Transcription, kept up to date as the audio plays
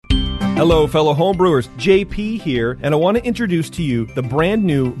Hello, fellow homebrewers. JP here, and I want to introduce to you the brand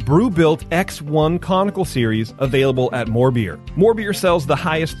new Brewbuilt X1 Conical Series available at More Beer. More Beer sells the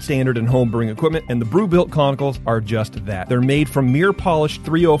highest standard in homebrewing equipment, and the Brewbuilt Conicals are just that. They're made from mirror-polished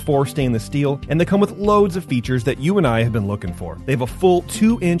 304 stainless steel, and they come with loads of features that you and I have been looking for. They have a full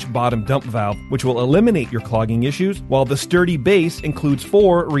 2-inch bottom dump valve, which will eliminate your clogging issues, while the sturdy base includes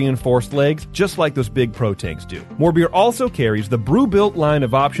 4 reinforced legs, just like those big Pro tanks do. More Beer also carries the Brewbuilt line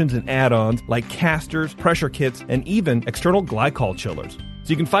of options and add-ons like casters, pressure kits, and even external glycol chillers. So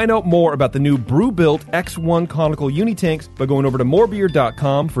you can find out more about the new Brewbuilt X1 Conical Unitanks by going over to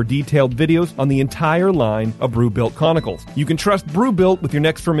morebeer.com for detailed videos on the entire line of Brewbuilt Conicals. You can trust Brewbuilt with your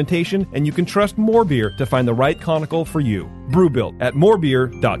next fermentation, and you can trust More Beer to find the right conical for you. Brewbuilt at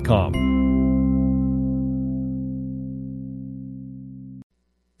morebeer.com.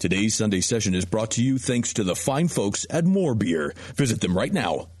 Today's Sunday session is brought to you thanks to the fine folks at More Beer. Visit them right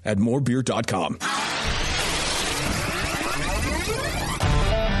now at morebeer.com.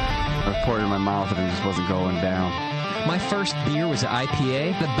 I poured it in my mouth and it just wasn't going down. My first beer was an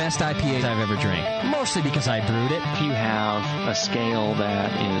IPA, the best IPA I've ever drank, mostly because I brewed it. If you have a scale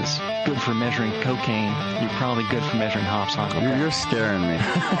that is good for measuring cocaine, you're probably good for measuring hops on it. You're scaring me.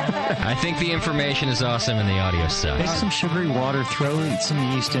 I think the information is awesome and the audio sucks. Make some sugary water, throw some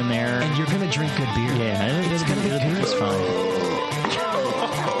yeast in there. And you're going to drink good beer. Yeah, it's going to be good. It's fine.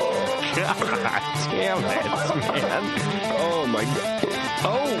 God damn it, man. Oh, my God.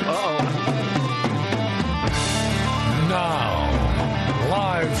 Oh. Now,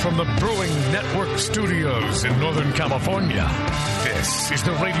 live from the Brewing Network studios in Northern California, this is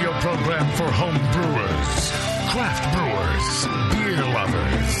the radio program for home brewers, craft brewers, beer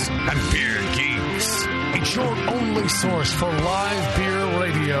lovers, and beer geeks. It's your only source for live beer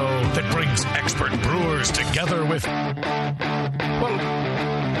radio that brings expert brewers together with, well,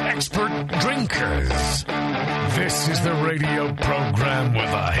 expert drinkers. This is the radio program with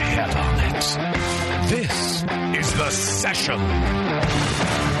a head on it. This is The Session.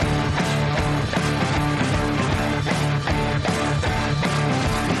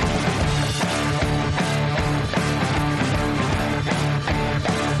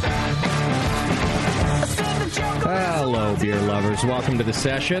 Hello, beer lovers. Welcome to The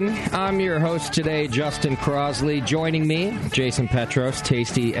Session. I'm your host today, Justin Crosley. Joining me, Jason Petros,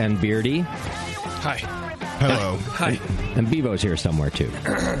 Tasty and Beardy. Hi. Hello. Hi. And Bevo's here somewhere, too.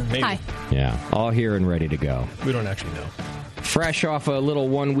 Maybe. Hi. Yeah, all here and ready to go. We don't actually know. Fresh off a little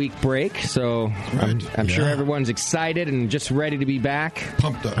 1-week break, so Right. I'm sure everyone's excited and just ready to be back.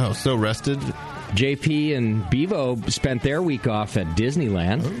 Pumped up. Oh, so rested. JP and Bevo spent their week off at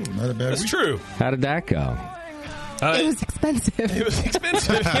Disneyland. Oh, not a bad That's week. true. How did that go? It was expensive. It was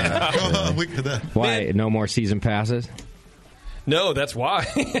expensive. Yeah. A week to that. Why? Man. No more season passes? No, that's why.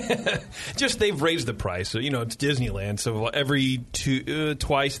 Just they've raised the price. So, it's Disneyland. So every 3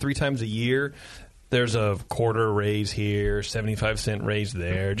 times a year, there's a quarter raise here, 75-cent raise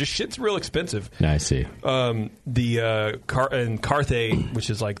there. Just shit's real expensive. I see. In Carthay,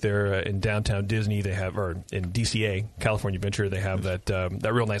 which is like they're in downtown Disney, they have, or in DCA, California Adventure, they have that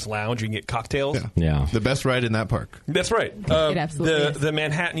real nice lounge. You can get cocktails. Yeah. The best ride in that park. That's right. It absolutely is. The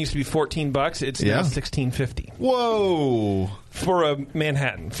Manhattan used to be $14. It's now $16.50 Whoa. for a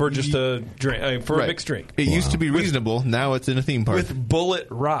Manhattan, for just a drink, a mixed drink. It used to be reasonable. Now it's in a theme park. With Bullet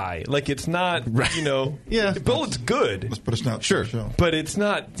Rye. Like, it's not, Yeah. Bullet's good. But it's not Sure. But it's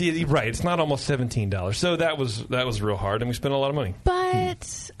not, right, it's not almost $17. So that was real hard, and we spent a lot of money.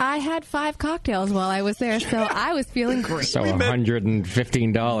 But I had 5 cocktails while I was there, so I was feeling great. So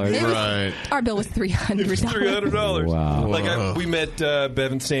 $115. Right. Our bill was $300. $300. Wow. Like, we met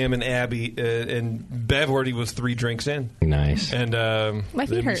Bev and Sam and Abby, and Bev already was 3 drinks in. Nice. And My feet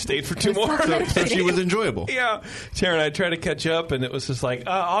then we hurt. stayed for 2 It was more. so So she was enjoyable. Yeah. Tara and I tried to catch up, and it was just like,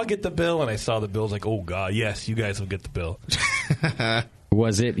 I'll get the bill. And I saw the bill. I was like, oh, God, yes, you guys will get the bill.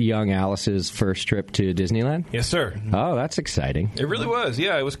 Was it young Alice's first trip to Disneyland? Yes, sir. Oh, that's exciting. It really was.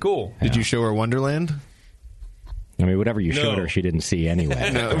 Yeah, it was cool. Did you show her Wonderland? I mean, whatever you No. showed her, she didn't see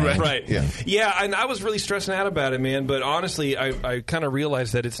anyway. Right. Yeah, and I was really stressing out about it, man. But honestly, I kind of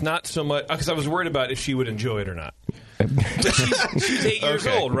realized that it's not so much because I was worried about if she would enjoy it or not. But she's 8 years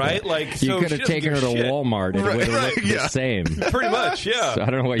old, right? Like, You so could she have doesn't taken her give to a shit. Walmart and it would have looked the same. Pretty much, yeah. So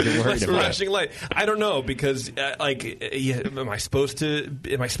I don't know what you're worried Less about. flashing light. I don't know because, am I supposed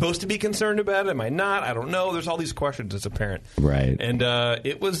to be concerned about it? Am I not? I don't know. There's all these questions as a parent, Right? And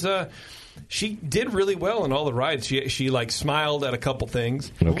it was. She did really well in all the rides. She like smiled at a couple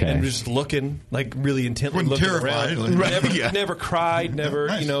things, and just looking like really intently looking terrified, around. like, Never cried, never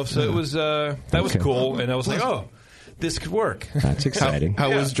Nice. So it was that was cool, and I was like, oh. this could work. That's exciting.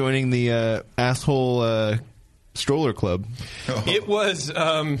 How was joining the asshole stroller club? It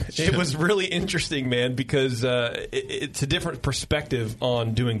was really interesting, man, because it's a different perspective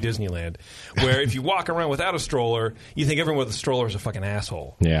on doing Disneyland. Where if you walk around without a stroller, you think everyone with a stroller is a fucking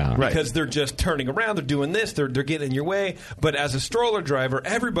asshole. Yeah, because they're just turning around, they're doing this, they're getting in your way. But as a stroller driver,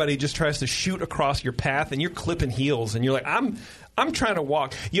 everybody just tries to shoot across your path, and you're clipping heels, and you're like, I'm trying to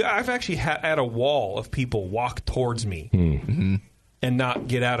walk. Yeah, I've actually had a wall of people walk towards me. Mm-hmm. And not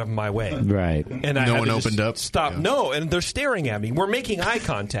get out of my way. Right. And I no had one to just opened up. Stop. Yeah. No, and they're staring at me. We're making eye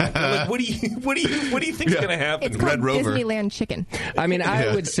contact. I'm like, what do you think's going to happen? It's called Red Rover. Disneyland chicken. I mean,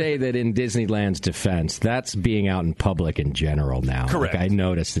 I would say that in Disneyland's defense, that's being out in public in general now. Correct. Like, I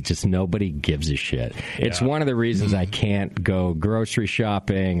noticed that just nobody gives a shit. It's one of the reasons I can't go grocery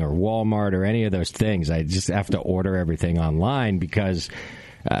shopping or Walmart or any of those things. I just have to order everything online because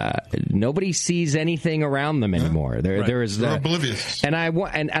nobody sees anything around them anymore. They're oblivious. And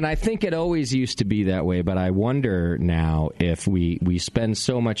I think it always used to be that way, but I wonder now if we spend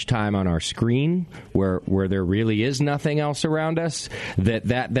so much time on our screen where there really is nothing else around us,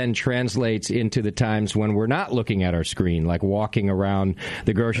 that then translates into the times when we're not looking at our screen, like walking around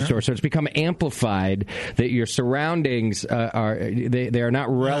the grocery store. So it's become amplified that your surroundings are not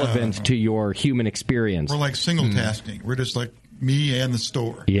relevant to your human experience. We're like single tasking. We're just like me and the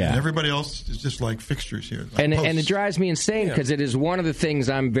store. Yeah. And everybody else is just like fixtures here. Like and it drives me insane because it is one of the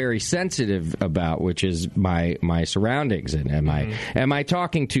things I'm very sensitive about, which is my surroundings. And am I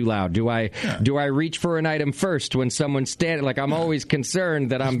talking too loud? Do I reach for an item first when someone's standing? Like, I'm always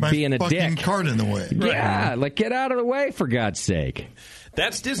concerned that I'm being a dick. Cart in the way. Yeah, like, get out of the way, for God's sake.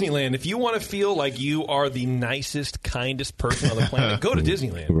 That's Disneyland. If you want to feel like you are the nicest, kindest person on the planet, go to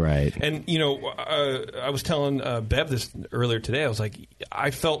Disneyland. Right. And, I was telling Bev this earlier today. I was like,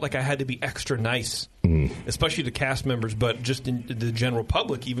 I felt like I had to be extra nice, especially to cast members, but just in the general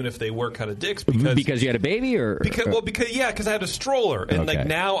public, even if they were kind of dicks. Because you had a baby? Because I had a stroller. And, like,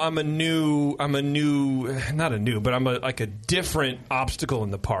 now I'm a different obstacle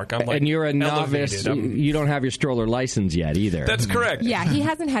in the park. I'm like, and you're a novice. You don't have your stroller license yet either. That's correct. Yeah, he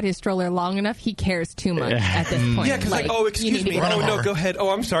hasn't had his stroller long enough. He cares too much at this point. Yeah, because excuse me. Oh, no, go ahead. Oh,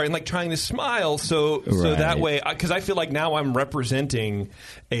 I'm sorry. And, like, trying to smile so that way, because I feel like now I'm representing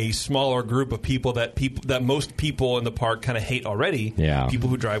a smaller group of people that most people in the park kind of hate already. Yeah. People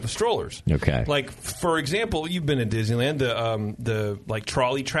who drive with strollers. Okay. Like, for example, you've been in Disneyland, the like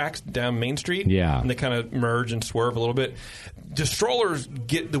trolley tracks down Main Street. Yeah. And they kind of merge and swerve a little bit. The strollers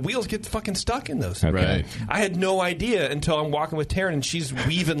the wheels get fucking stuck in those. Okay. Right. I had no idea until I'm walking with Taryn and she's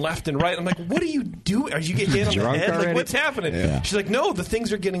weaving left and right. I'm like, what are you doing? Are you getting hit on the head? Already? Like, what's happening? Yeah. She's like, no, the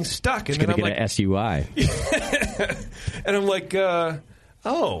things are getting stuck. And She's then I'm going to like, get an SUI. and I'm like,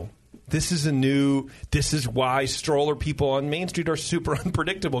 oh. This is why stroller people on Main Street are super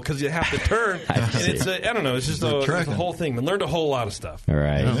unpredictable, because you have to turn. And it's just a whole thing. I learned a whole lot of stuff. All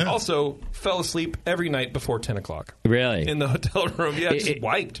right. Yeah. Also, fell asleep every night before 10 o'clock. Really? In the hotel room. Yeah, just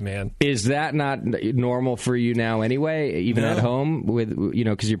wiped, man. Is that not normal for you now anyway, even at home, with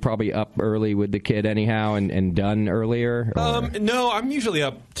because you're probably up early with the kid anyhow and done earlier? No, I'm usually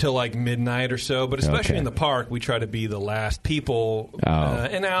up till like midnight or so, but especially in the park, we try to be the last people.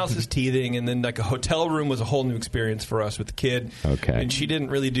 And Alice is teething, and then like a hotel room was a whole new experience for us with the kid. Okay. And she didn't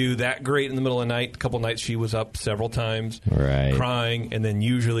really do that great in the middle of the night. A couple nights she was up several times, crying, and then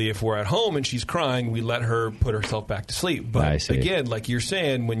usually if we're at home and she's crying, we let her put herself back to sleep. But again, like you're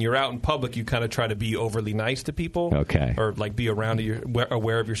saying, when you're out in public, you kind of try to be overly nice to people. Okay. Or like be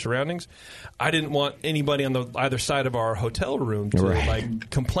aware of your surroundings. I didn't want anybody on the either side of our hotel room to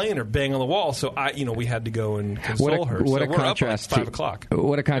like complain or bang on the wall, so we had to go and console her. What so a we're contrast up at 5 o'clock.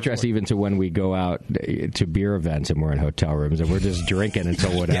 What a contrast even to when we go out to beer events and we're in hotel rooms and we're just drinking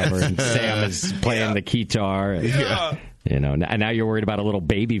until whatever, and Sam is playing the guitar. And, and now you're worried about a little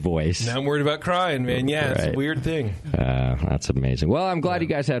baby voice. Now I'm worried about crying, man. Yeah, it's a weird thing. That's amazing. Well, I'm glad you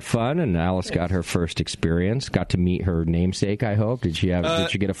guys had fun, and Alice got her first experience. Got to meet her namesake, I hope. Did she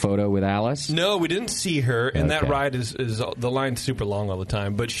get a photo with Alice? No, we didn't see her, and that ride is the line's super long all the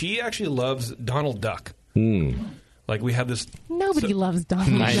time. But she actually loves Donald Duck. Like, we have this... Nobody loves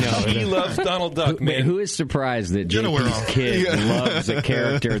Donald Duck. I know. He loves Donald Duck, man. Who is surprised that JP's kid loves a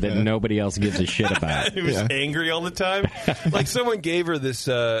character that nobody else gives a shit about? He was angry all the time. Like, someone gave her this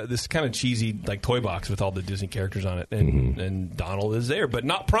kind of cheesy, like, toy box with all the Disney characters on it, and Donald is there, but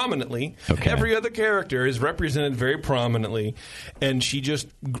not prominently. Okay. Every other character is represented very prominently, and she just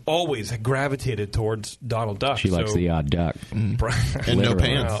always gravitated towards Donald Duck. She likes the odd duck. And no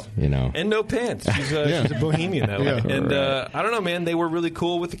pants. And no pants. She's a bohemian that way. And I don't know, man. They were really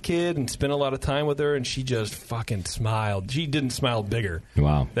cool with the kid and spent a lot of time with her, and she just fucking smiled. She didn't smile bigger.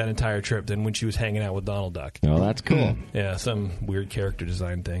 Wow. That entire trip than when she was hanging out with Donald Duck. Oh, that's cool. Yeah, some weird character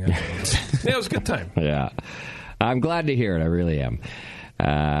design thing. Yeah, it was a good time. Yeah. I'm glad to hear it. I really am.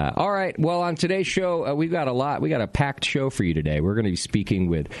 All right. Well, on today's show, we've got a lot. We got a packed show for you today. We're going to be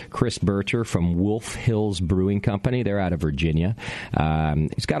speaking with Chris Bircher from Wolf Hills Brewing Company. They're out of Virginia.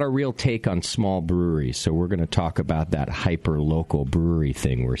 He's got a real take on small breweries, so we're going to talk about that hyper-local brewery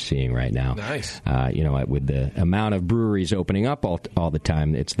thing we're seeing right now. Nice. With the amount of breweries opening up all the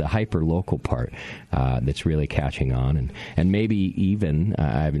time, it's the hyper-local part that's really catching on. And maybe even,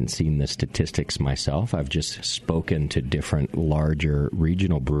 I haven't seen the statistics myself. I've just spoken to different larger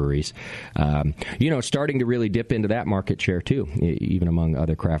regional breweries, starting to really dip into that market share, too, even among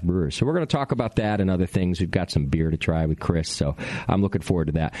other craft brewers. So we're going to talk about that and other things. We've got some beer to try with Chris, so I'm looking forward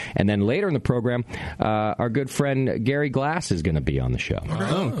to that. And then later in the program, our good friend Gary Glass is going to be on the show.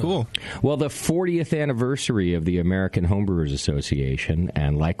 Oh, cool. Well, the 40th anniversary of the American Homebrewers Association,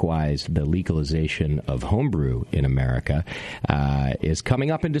 and likewise the legalization of homebrew in America, is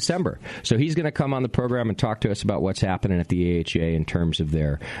coming up in December. So he's going to come on the program and talk to us about what's happening at the AHA in terms of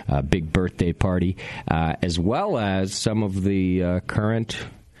their big birthday party, as well as some of the current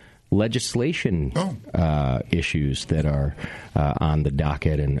legislation issues that are on the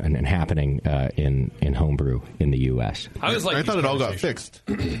docket and happening in homebrew in the U.S. I thought it all got fixed.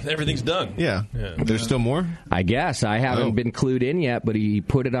 Everything's done. Yeah. There's still more? I guess. I haven't been clued in yet, but he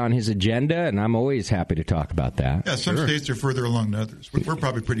put it on his agenda, and I'm always happy to talk about that. Yeah, some states are further along than others. We're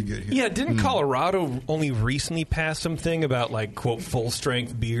probably pretty good here. Yeah, didn't Colorado only recently pass something about, like, quote,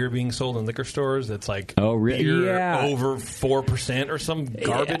 full-strength beer being sold in liquor stores that's like beer over 4% or some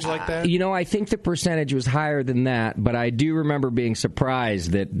garbage like that? I think the percentage was higher than that, but I do remember being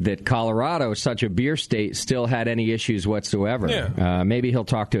surprised that Colorado, such a beer state, still had any issues whatsoever. Yeah. Maybe he'll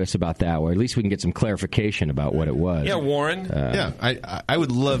talk to us about that, or at least we can get some clarification about what it was. Yeah, Warren. I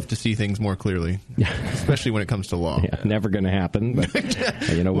would love to see things more clearly, especially when it comes to law. Yeah, never going to happen, but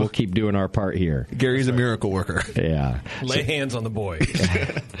we'll keep doing our part here. Gary's a miracle worker. Yeah. Lay hands on the boy.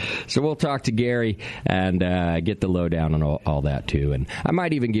 So we'll talk to Gary and get the lowdown on all that, too. And I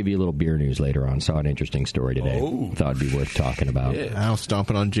might even give you a little beer news later on. Saw an interesting story today. Thought it'd be worth talking about. Yeah. Now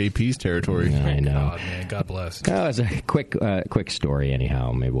stomping on JP's territory. I know. God, man. God bless. It's a quick story,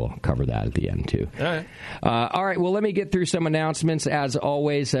 anyhow. Maybe we'll cover that at the end, too. All right. Well, let me get through some announcements. As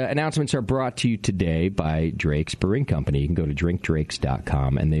always, announcements are brought to you today by Drake's Brewing Company. You can go to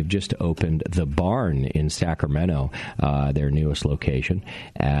drinkdrakes.com, and they've just opened The Barn in Sacramento, their newest location.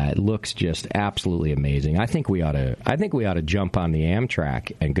 It looks just absolutely amazing. I think we ought to jump on the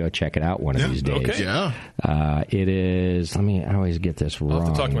Amtrak and go check it out one of these days. Okay. Yeah. It is. I always get this wrong. I'll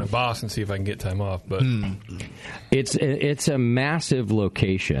have to talk to my boss and see if I can get time off. But it's a massive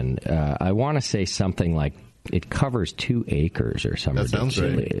location. I want to say something like it covers 2 acres or something. That sounds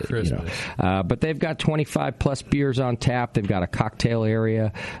ridiculous. But they've got 25 plus beers on tap. They've got a cocktail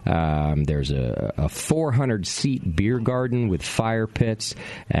area. There's a 400-seat beer garden with fire pits,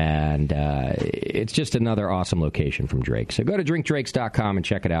 and it's just another awesome location from Drake. So go to drinkdrakes.com and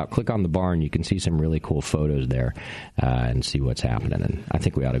check it out. Click on the barn. You can see some really cool photos there and see what's happening. And I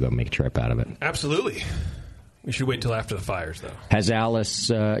think we ought to go make a trip out of it. Absolutely. We should wait till after the fires, though. Has Alice,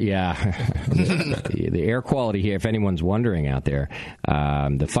 the air quality here, if anyone's wondering out there,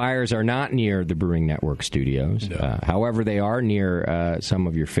 the fires are not near the Brewing Network studios. No. However, they are near some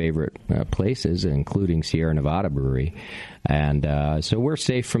of your favorite places, including Sierra Nevada Brewery. And so we're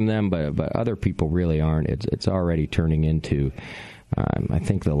safe from them, but other people really aren't. It's already turning into... I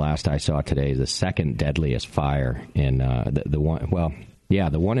think the last I saw today is the second deadliest fire in the one... Well... Yeah,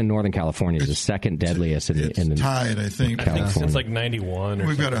 the one in Northern California is the second deadliest in tied, I think. California. I think it's like 91.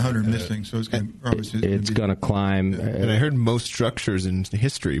 We've got 100 missing, so it's going to climb. And I heard most structures in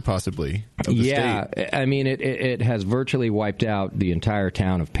history, possibly, of the state. I mean, it has virtually wiped out the entire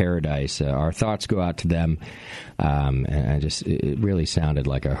town of Paradise. Our thoughts go out to them. And it really sounded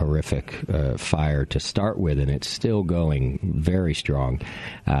like a horrific fire to start with, and it's still going very strong.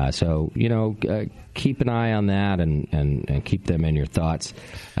 So, keep an eye on that and keep them in your thoughts,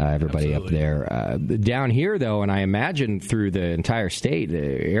 everybody Absolutely. Up there. Down here, though, and I imagine through the entire state, the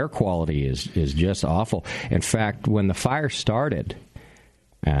air quality is just awful. In fact, when the fire started,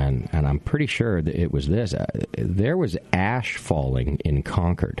 and I'm pretty sure that it was this. There was ash falling in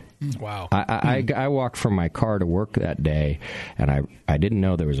Concord. Wow. I walked from my car to work that day, and I didn't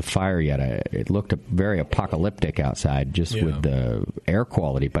know there was a fire yet. It looked very apocalyptic outside just with the air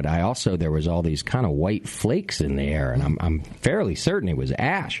quality, but there was all these kind of white flakes in the air, and I'm fairly certain it was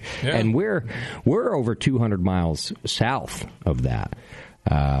ash. Yeah. And we're over 200 miles south of that.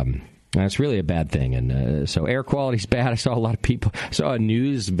 And it's really a bad thing, and so air quality's bad. I saw a lot of people. I saw a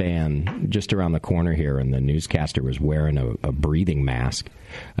news van just around the corner here, and the newscaster was wearing a breathing mask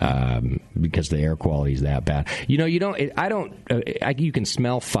because the air quality is that bad. You know, you can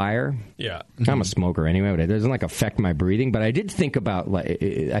smell fire. Yeah, I'm a smoker anyway, but it doesn't affect my breathing. But I did think about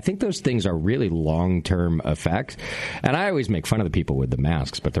I think those things are really long-term effects, and I always make fun of the people with the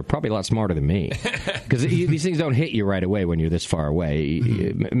masks, but they're probably a lot smarter than me because these things don't hit you right away when you're this far away.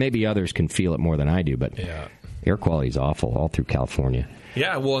 Maybe others can feel it more than I do, but air quality is awful all through California.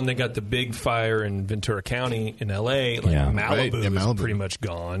 Yeah, well, and they got the big fire in Ventura County in L.A. Malibu is pretty much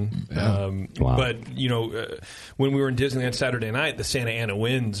gone. Yeah. Wow. But, when we were in Disneyland Saturday night, the Santa Ana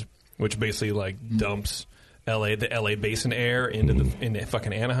winds, which basically dumps the L.A. basin air into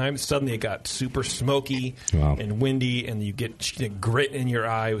fucking Anaheim, suddenly it got super smoky and windy, and you get grit in your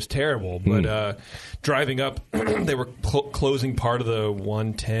eye. It was terrible. But driving up, they were closing part of the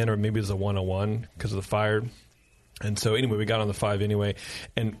 110, or maybe it was the 101 because of the fire. And so anyway, we got on the 5 anyway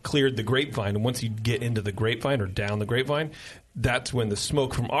and cleared the Grapevine. And once you get into the Grapevine or down the Grapevine, that's when the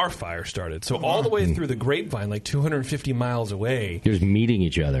smoke from our fire started. So all the way through the Grapevine, 250 miles away. You're just meeting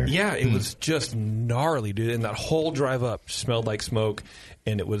each other. Yeah, it was just gnarly, dude. And that whole drive up smelled like smoke.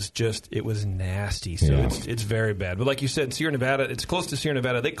 And it was nasty. So it's very bad. But like you said, Sierra Nevada, it's close to Sierra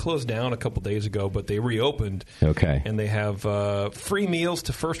Nevada. They closed down a couple days ago, but they reopened. Okay. And they have free meals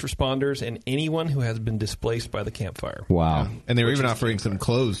to first responders and anyone who has been displaced by the campfire. Wow. Yeah. And they were even offering some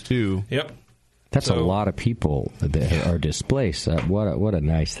clothes, too. Yep. That's a lot of people that are displaced. What a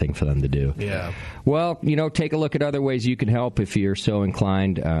nice thing for them to do. Yeah. Well, take a look at other ways you can help if you're so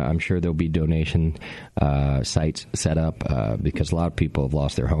inclined. I'm sure there'll be donation sites set up because a lot of people have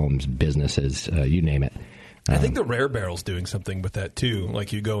lost their homes, businesses, you name it. I think the Rare Barrel's doing something with that, too.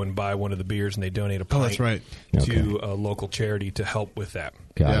 Like, you go and buy one of the beers, and they donate a pint to a local charity to help with that.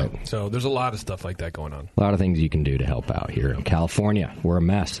 Got it. So there's a lot of stuff like that going on. A lot of things you can do to help out here in California. We're a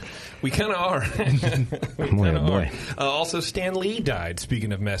mess. We kind of are. Boy. Also, Stan Lee died,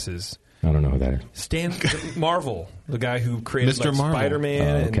 speaking of messes. I don't know who that is. Stan Marvel, the guy who created Mr. Marvel.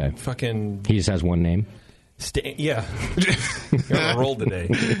 Spider-Man and fucking... He just has one name? Yeah. You're on a roll today.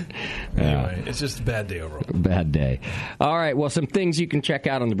 Anyway, it's just a bad day overall. Bad day. All right, well, some things you can check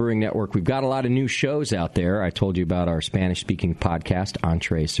out on the Brewing Network. We've got a lot of new shows out there. I told you about our Spanish-speaking podcast,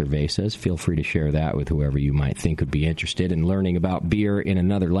 Entre Cervezas. Feel free to share that with whoever you might think would be interested in learning about beer in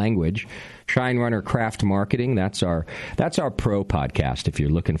another language. Shine Runner Craft Marketing, that's our pro podcast if you're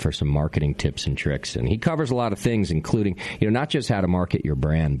looking for some marketing tips and tricks. And he covers a lot of things, including not just how to market your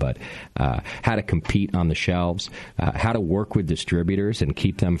brand, but how to compete on the shelves, how to work with distributors and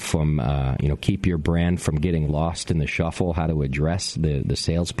keep them from keep your brand from getting lost in the shuffle, how to address the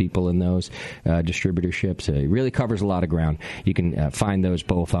salespeople in those distributorships. It really covers a lot of ground. You can find those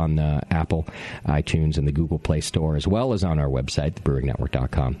both on Apple, iTunes, and the Google Play Store, as well as on our website,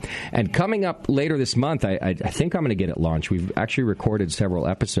 thebrewingnetwork.com. And coming up later this month, I think I'm going to get it launched. We've actually recorded several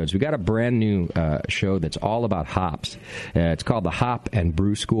episodes. We've got a brand new show that's all about hops. It's called the Hop and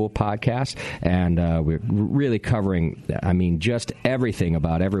Brew School Podcast, and we're really covering, just everything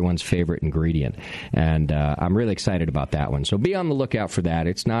about everyone's favorite ingredient. And I'm really excited about that one. So be on the lookout for that.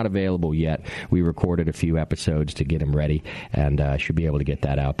 It's not available yet. We recorded a few episodes to get them ready, and should be able to get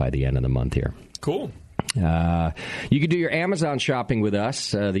that out by the end of the month here. Cool. You can do your Amazon shopping with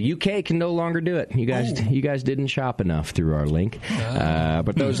us. The UK can no longer do it. You guys didn't shop enough through our link.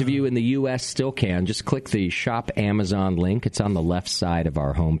 But those of you in the US still can. Just click the Shop Amazon link. It's on the left side of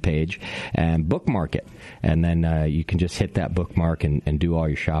our homepage, and bookmark it. And then you can just hit that bookmark and do all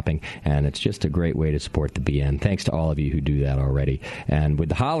your shopping. And it's just a great way to support the BN. Thanks to all of you who do that already. And with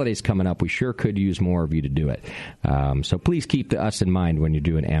the holidays coming up, we sure could use more of you to do it. So please keep us in mind when you're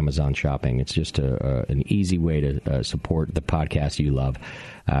doing Amazon shopping. It's just an easy way to support the podcast you love.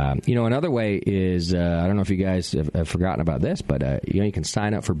 Another way is, I don't know if you guys have forgotten about this, but you can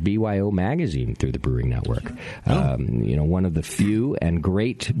sign up for BYO Magazine through the Brewing Network. One of the few and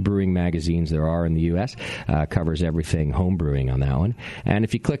great brewing magazines there are in the U.S. Covers everything home brewing on that one. And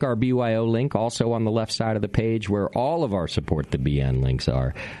if you click our BYO link, also on the left side of the page where all of our Support the BN links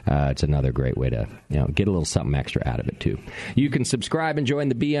are, it's another great way to get a little something extra out of it, too. You can subscribe and join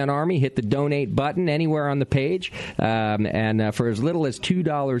the BN Army. Hit the donate button anywhere anywhere on the page. And for as little as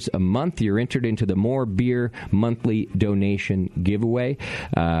 $2 a month, you're entered into the More Beer monthly donation giveaway.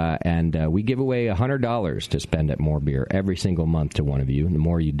 And we give away $100 to spend at More Beer every single month to one of you. And the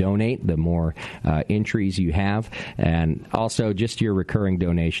more you donate, the more entries you have. And also just your recurring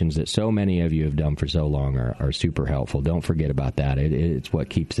donations that so many of you have done for so long are super helpful. Don't forget about that. It's what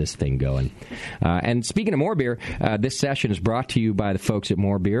keeps this thing going. And speaking of More Beer, this session is brought to you by the folks at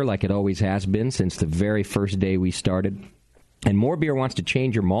More Beer, like it always has been since the very first day we started. And More Beer wants to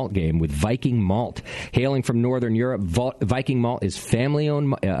change your malt game with Viking Malt. Hailing from Northern Europe, Viking Malt is a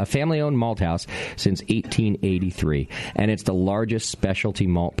family-owned malt house since 1883, and it's the largest specialty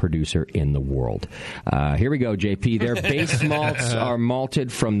malt producer in the world. Here we go, JP. Their base malts are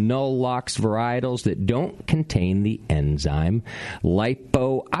malted from null-lox varietals that don't contain the enzyme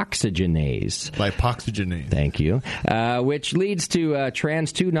lipoxygenase. Lipoxygenase. Thank you. Which leads to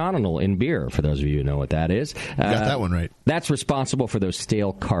trans-2-nonenal in beer, for those of you who know what that is. Got that one right. That's responsible for those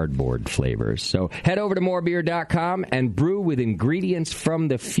stale cardboard flavors. So head over to morebeer.com and brew with ingredients from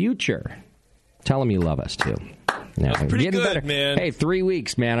the future. Tell them you love us, too. Now, that's pretty good, better. Man. Hey, 3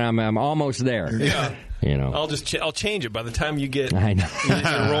 weeks, man. I'm almost there. Yeah. You know, I'll change it by the time you get I know.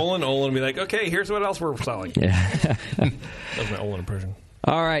 you're rolling. Olin will be like, okay, here's what else we're selling. Yeah. That was my Olin impression.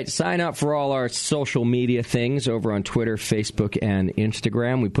 All right, sign up for all our social media things over on Twitter, Facebook, and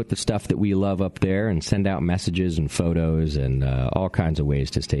Instagram. We put the stuff that we love up there and send out messages and photos and all kinds of ways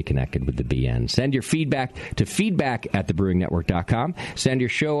to stay connected with the BN. Send your feedback to feedback@thebrewingnetwork.com. Send your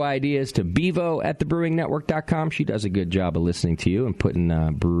show ideas to bevo@thebrewingnetwork.com. She does a good job of listening to you and putting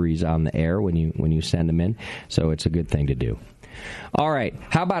breweries on the air when you send them in, so it's a good thing to do. All right.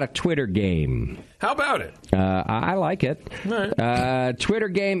 How about a Twitter game? How about it? I like it. All right. Twitter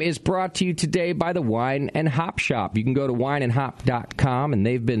game is brought to you today by the Wine and Hop Shop. You can go to wineandhop.com, and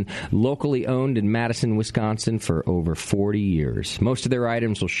they've been locally owned in Madison, Wisconsin for over 40 years. Most of their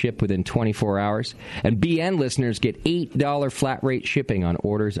items will ship within 24 hours, and BN listeners get $8 flat rate shipping on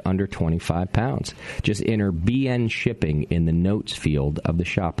orders under 25 pounds. Just enter BN shipping in the notes field of the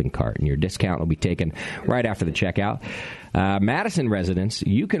shopping cart, and your discount will be taken right after the checkout. Madison residents,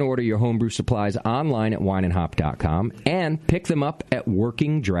 you can order your homebrew supplies online at wineandhop.com and pick them up at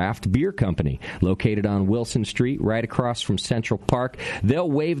Working Draft Beer Company, located on Wilson Street, right across from Central Park. They'll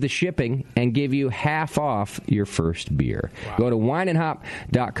waive the shipping and give you half off your first beer. Wow. Go to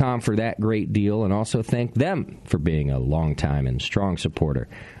wineandhop.com for that great deal, and also thank them for being a longtime and strong supporter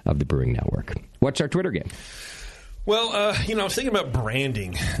of the Brewing Network. What's our Twitter game? Well, I was thinking about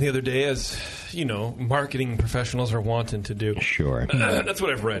branding the other day, as, marketing professionals are wanting to do. Sure. That's what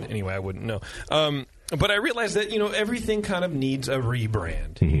I've read. Anyway, I wouldn't know. But I realized that, everything kind of needs a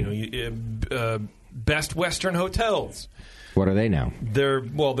rebrand. Mm-hmm. Best Western Hotels. What are they now? They're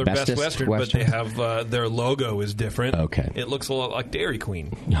Best Western, but they have their logo is different. Okay. It looks a lot like Dairy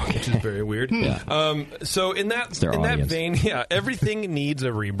Queen, which is very weird. Yeah. So in that vein, everything needs a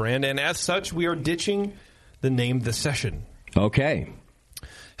rebrand, and as such, we are ditching the name The Session. Okay.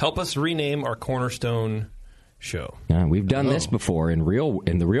 Help us rename our cornerstone show. We've done this before in the real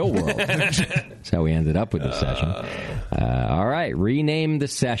world. That's how we ended up with The Session. All right, rename The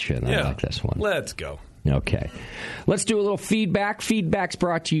Session. I like this one. Let's go. Okay. Let's do a little feedback. Feedback's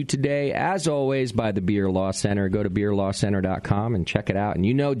brought to you today, as always, by the Beer Law Center. Go to beerlawcenter.com and check it out.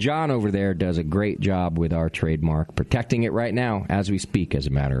 And John over there does a great job with our trademark, protecting it right now as we speak, as a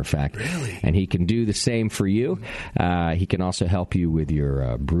matter of fact. Really? And he can do the same for you. He can also help you with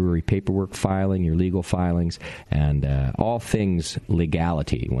your brewery paperwork filing, your legal filings, and all things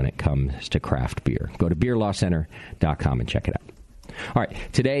legality when it comes to craft beer. Go to beerlawcenter.com and check it out. All right,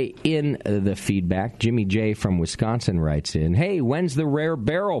 today in the feedback, Jimmy J. from Wisconsin writes in, hey, when's the Rare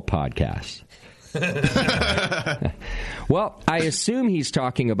Barrel podcast? Well, I assume he's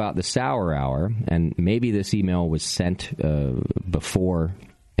talking about the Sour Hour, and maybe this email was sent before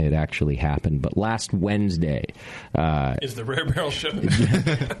it actually happened, but last Wednesday is the Rare Barrel show.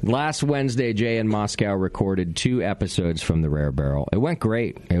 Last Wednesday, Jay in Moscow recorded 2 episodes from the Rare Barrel. It went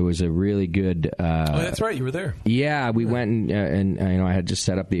great. It was a really good. That's right, you were there. Yeah, we went and I had just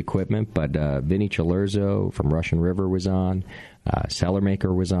set up the equipment, but Vinny Chilurzo from Russian River was on.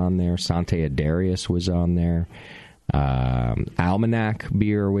 Cellarmaker was on there. Sante Adarius was on there. Almanac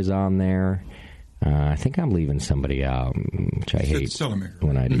Beer was on there. I think I'm leaving somebody out, which I hate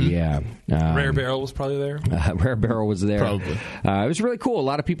when I do. Mm-hmm. Yeah, Rare Barrel was probably there. Rare Barrel was there. Probably. It was really cool. A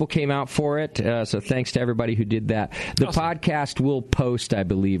lot of people came out for it, so thanks to everybody who did that. The podcast will post, I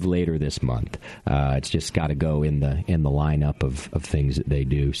believe, later this month. It's just got to go in the lineup of things that they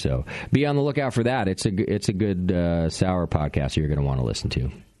do. So be on the lookout for that. It's a good sour podcast you're going to want to listen to.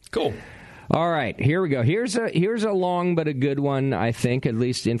 Cool. All right, here we go. Here's a long but a good one, I think, at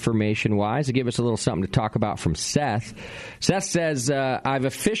least information-wise, to give us a little something to talk about from Seth. Seth says, I've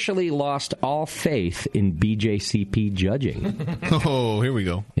officially lost all faith in BJCP judging. Oh, here we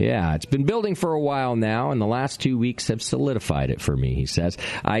go. Yeah, it's been building for a while now, and the last 2 weeks have solidified it for me, he says.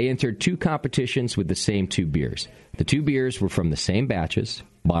 I entered 2 competitions with the same 2 beers. The 2 beers were from the same batches,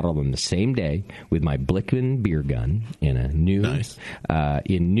 bottled them the same day with my Blickman beer gun in a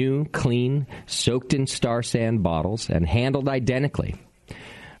new, clean, soaked in Star Sand bottles and handled identically.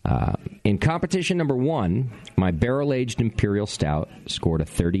 In competition number 1, my barrel-aged Imperial Stout scored a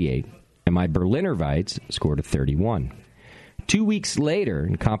 38, and my Berliner Weiss scored a 31. 2 weeks later,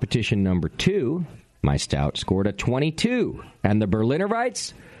 in competition number 2, my Stout scored a 22, and the Berliner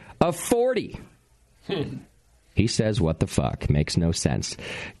Weiss a 40. He says, what the fuck? Makes no sense.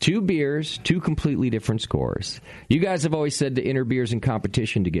 2 beers, 2 completely different scores. You guys have always said to enter beers in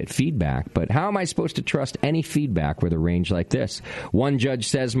competition to get feedback, but how am I supposed to trust any feedback with a range like this? One judge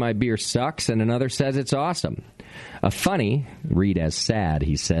says my beer sucks, and another says it's awesome. A funny, read as sad,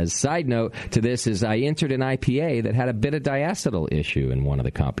 he says, side note to this is I entered an IPA that had a bit of diacetyl issue in one of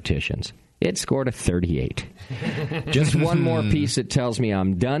the competitions. It scored a 38. Just one more piece that tells me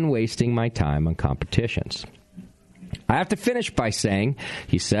I'm done wasting my time on competitions. I have to finish by saying,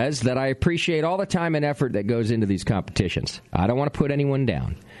 he says, that I appreciate all the time and effort that goes into these competitions. I don't want to put anyone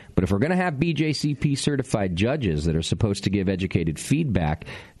down. But if we're going to have BJCP certified judges that are supposed to give educated feedback,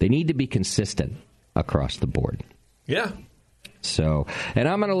 they need to be consistent across the board. Yeah. So, and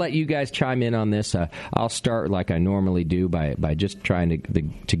I'm going to let you guys chime in on this. I'll start like I normally do by just trying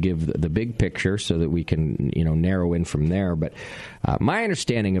to give the big picture so that we can, narrow in from there. But my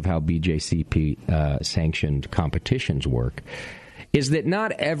understanding of how BJCP sanctioned competitions work is that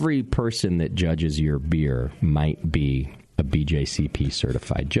not every person that judges your beer might be a BJCP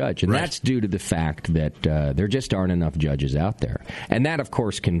certified judge. And that's due to the fact that there just aren't enough judges out there. And that, of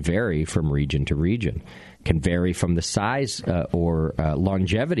course, can vary from region to region. Can vary from the size or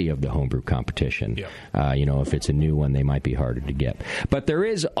longevity of the homebrew competition. Yep. If it's a new one, they might be harder to get. But there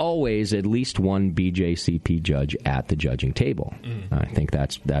is always at least one BJCP judge at the judging table. I think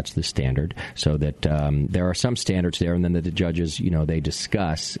that's the standard. So that there are some standards there, and then the judges, they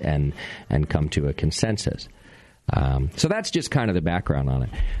discuss and come to a consensus. So that's just kind of the background on it.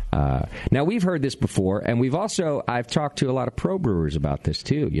 Now, we've heard this before, and I've talked to a lot of pro brewers about this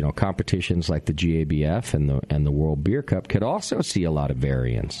too. Competitions like the GABF and the World Beer Cup could also see a lot of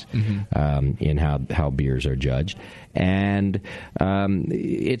variance in how beers are judged. And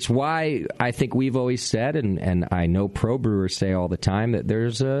it's why I think we've always said, and I know pro brewers say all the time, that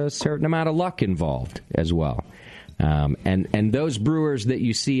there's a certain amount of luck involved as well. And those brewers that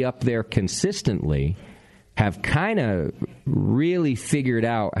you see up there consistently have kind of really figured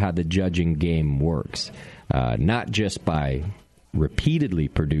out how the judging game works, not just by repeatedly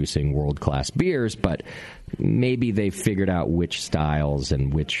producing world-class beers, but maybe they've figured out which styles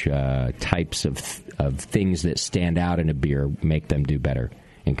and which types of things that stand out in a beer make them do better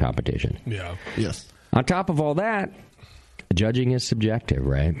in competition. Yeah. Yes. On top of all that, judging is subjective,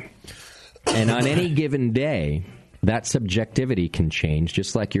 right? And on any given day, that subjectivity can change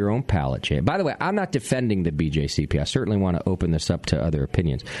just like your own palate change. By the way, I'm not defending the BJCP. I certainly want to open this up to other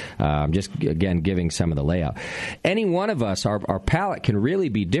opinions. I'm just, again, giving some of the layout. Any one of us, our palate can really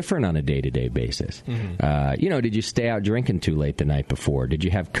be different on a day-to-day basis. Did you stay out drinking too late the night before? Did you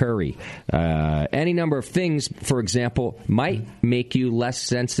have curry? Any number of things, for example, might make you less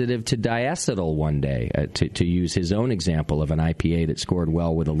sensitive to diacetyl one day, to use his own example of an IPA that scored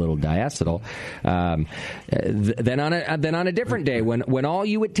well with a little diacetyl. Then on a different day when all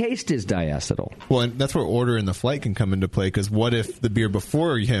you would taste is diacetyl. Well, and that's where order in the flight can come into play, because what if the beer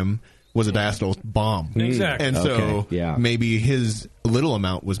before him was a diacetyl bomb? Exactly. And so maybe his little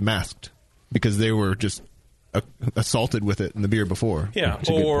amount was masked because they were just assaulted with it in the beer before. Yeah,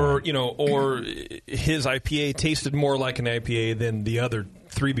 or his IPA tasted more like an IPA than the other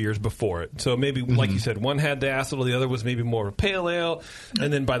 3 beers before it. So maybe, like you said, one had diacetyl, the other was maybe more of a pale ale,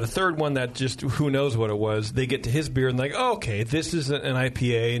 and then by the third one, that just who knows what it was, they get to his beer and like, oh, okay, this is an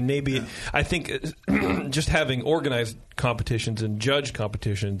IPA, and maybe I think just having organized competitions and judge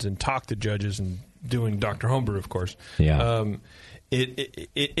competitions and talk to judges and doing Dr. Homebrew, of course. Yeah.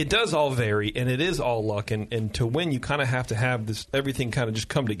 It does all vary, and it is all luck. And to win, you kind of have to have this everything kind of just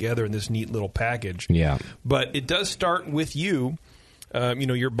come together in this neat little package. Yeah. But it does start with you.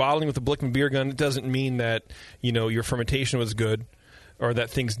 You're bottling with a Blickman beer gun. It doesn't mean that your fermentation was good, or that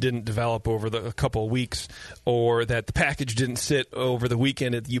things didn't develop over a couple of weeks, or that the package didn't sit over the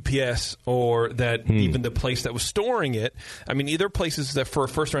weekend at the UPS, or that even the place that was storing it. I mean, either places that for a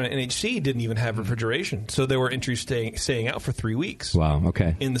first round at NHC didn't even have refrigeration, so there were entries staying out for 3 weeks. Wow.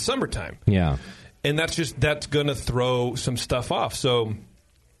 Okay. In the summertime. Yeah. And that's going to throw some stuff off. So,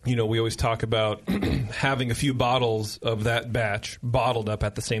 we always talk about having a few bottles of that batch bottled up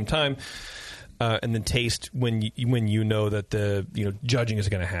at the same time. And then taste when you know that the judging is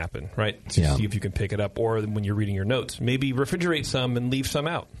going to happen, right? To see if you can pick it up, or when you're reading your notes, maybe refrigerate some and leave some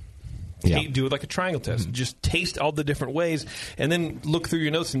out. Do it like a triangle test. Just taste all the different ways, and then look through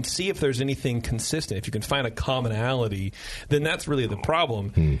your notes and see if there's anything consistent. If you can find a commonality, then that's really the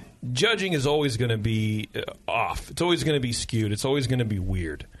problem. Judging is always going to be off. It's always going to be skewed. It's always going to be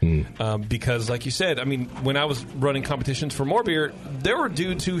weird. Because, like you said, I mean, when I was running competitions for More Beer, there were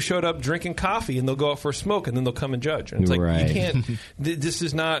dudes who showed up drinking coffee, and they'll go out for a smoke, and then they'll come and judge. And it's like, you can't. This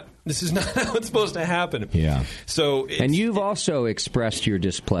is not how it's supposed to happen. Yeah. So, and you've also expressed your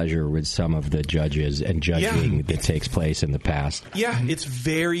displeasure with some of the judges and judging that takes place in the past. Yeah, it's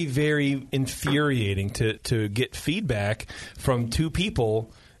very, very infuriating to get feedback from two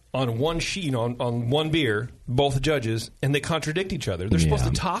people on one sheet, on one beer, both judges, and they contradict each other. They're supposed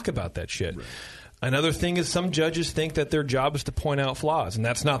to talk about that shit. Right. Another thing is some judges think that their job is to point out flaws, and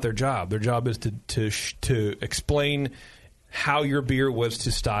that's not their job. Their job is to explain how your beer was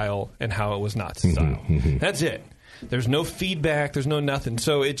to style and how it was not to style. That's it. There's no feedback. There's no nothing.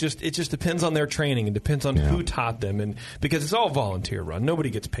 So it just depends on their training. It depends on who taught them, and because it's all volunteer run, nobody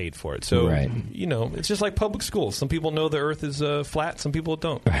gets paid for it. So it's just like public schools. Some people know the Earth is flat. Some people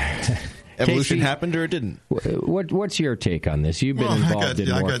don't. Evolution happened or it didn't. What's your take on this? You've been involved in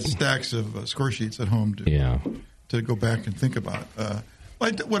more. I got stacks of score sheets at home to go back and think about.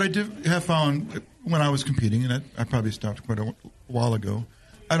 What I did have found when I was competing, and I probably stopped quite a while ago.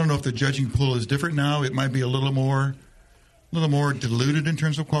 I don't know if the judging pool is different now. It might be a little more diluted in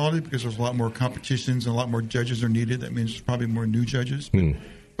terms of quality because there's a lot more competitions and a lot more judges are needed. That means there's probably more new judges.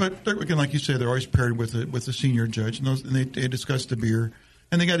 But again, like you say, they're always paired with a senior judge, and they discuss the beer,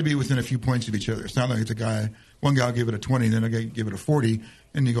 and they got to be within a few points of each other. It's not like one guy will give it a 20, then a guy give it a 40,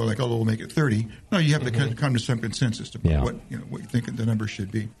 and you go like, we'll make it 30. No, you have to come to some consensus about what you think the number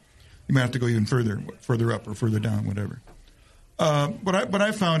should be. You might have to go even further up or further down, whatever. What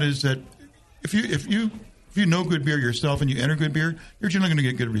I found is that if you know good beer yourself and you enter good beer, you're generally going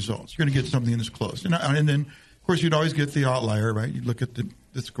to get good results. You're going to get something that's close. And then, of course, you'd always get the outlier, right? You'd look at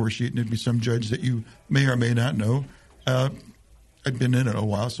the score sheet, and there'd be some judge that you may or may not know. I'd been in it a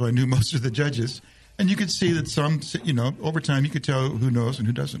while, so I knew most of the judges. And you could see that some, over time, you could tell who knows and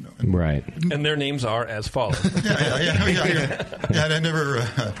who doesn't know. Right. And their names are as follows. Yeah. And I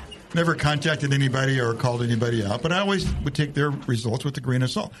never contacted anybody or called anybody out, but I always would take their results with a grain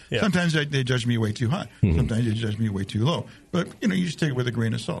of salt. Yeah. Sometimes they judge me way too high. Sometimes they judge me way too low. But, you just take it with a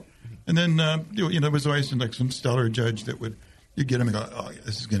grain of salt. And then, there was always like some stellar judge that you get him and go,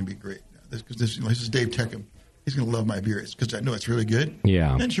 this is going to be great. This is Dave Teckham. He's going to love my beer because I know it's really good.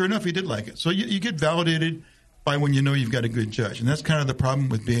 Yeah. And sure enough, he did like it. So you get validated by when you know you've got a good judge. And that's kind of the problem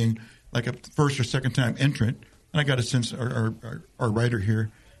with being like a first or second time entrant. And I got a sense our writer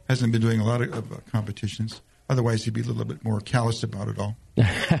here hasn't been doing a lot of competitions. Otherwise, he'd be a little bit more callous about it all.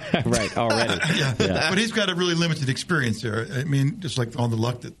 Right, already. Yeah. But he's got a really limited experience there. I mean, just like all the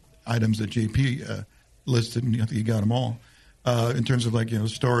luck items that JP listed, and I think he got them all. In terms of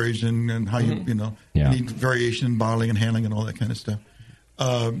storage and how you need variation in bottling and handling and all that kind of stuff.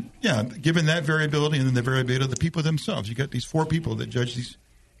 Given that variability and then the variability of the people themselves, you got these 4 people that judge these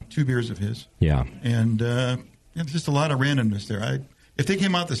 2 beers of his. Yeah, and there's just a lot of randomness there. If they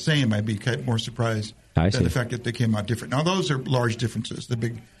came out the same, I'd be more surprised than the fact that they came out different. Now those are large differences. The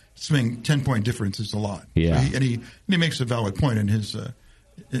big swing 10-point difference is a lot. Yeah, so he makes a valid point in his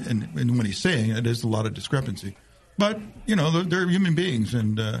and when he's saying it is a lot of discrepancy. But they're human beings,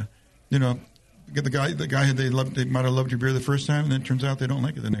 and the guy they might have loved your beer the first time, and then it turns out they don't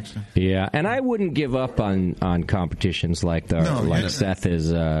like it the next time. Yeah, and I wouldn't give up on competitions like Seth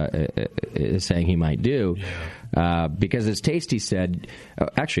is saying he might do, because as Tasty said,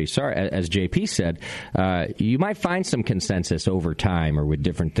 as JP said, you might find some consensus over time or with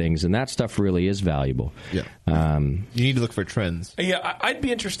different things, and that stuff really is valuable. Yeah, you need to look for trends. Yeah, I'd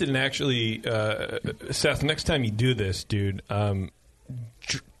be interested in actually, Seth, next time you do this, dude.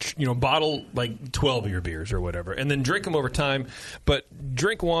 Bottle like 12 of your beers or whatever, and then drink them over time. But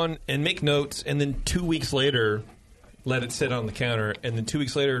drink one and make notes, and then 2 weeks later, let it sit on the counter, and then 2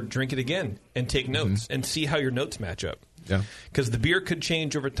 weeks later, drink it again and take notes and see how your notes match up. Yeah. Because the beer could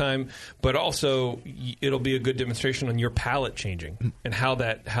change over time, but also it'll be a good demonstration on your palate changing and how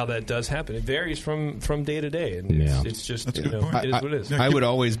that does happen. It varies from day to day, and it's just it is what it is. I would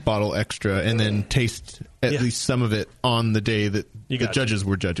always bottle extra and then taste at least some of it on the day that the judges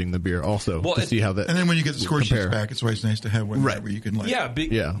were judging the beer also to see how that. And then when you get the score sheets back, it's always nice to have one where you can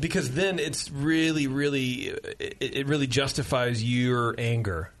because then it's really it really justifies your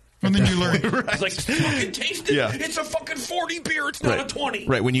anger. And then you learn. It's like, fucking taste it. Yeah. It's a fucking 40 beer. It's not a 20.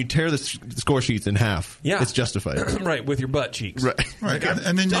 Right. When you tear the score sheets in half, it's justified. Right. With your butt cheeks. Right.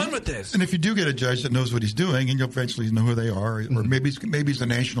 And then done with this. And if you do get a judge that knows what he's doing, and you'll eventually know who they are, or maybe he's a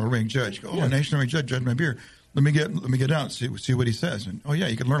national ring judge. Go, a national ring judge judged my beer. Let me get out and see what he says. And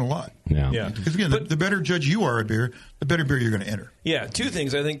you can learn a lot. Yeah. Because again, the better judge you are at beer, the better beer you're going to enter. Yeah. Two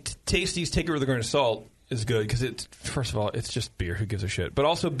things. I think Tasties, take it with a grain of salt, is good because it's, first of all, it's just beer. Who gives a shit? But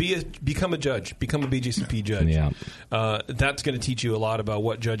also become a judge, become a BJCP judge. Yeah. That's going to teach you a lot about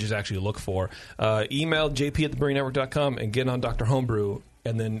what judges actually look for. Email jp@thebrewingnetwork.com and get on Dr. Homebrew,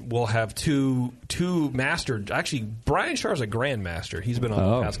 and then we'll have two master. Actually, Brian Shar's a grandmaster. He's been on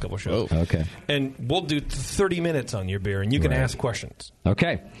the past couple shows. Okay. And we'll do 30 minutes on your beer, and you can ask questions.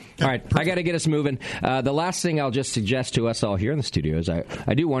 Okay. All right. I got to get us moving. The last thing I'll just suggest to us all here in the studio is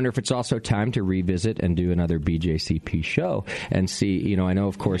I do wonder if it's also time to revisit and do another BJCP show and see, I know,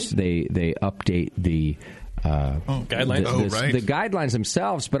 of course, they update the guidelines. The guidelines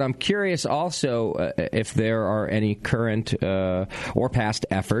themselves, but I'm curious also if there are any current or past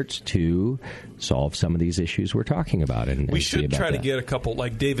efforts to solve some of these issues we're talking about. And we should try to that. get a couple,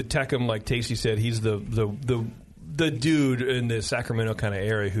 like David Teckham, like Tasty said, he's the dude in the Sacramento kind of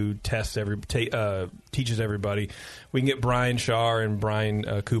area who tests teaches everybody. We can get Brian Shar and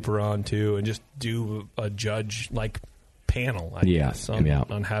Brian Cooper on too, and just do a judge panel, I guess,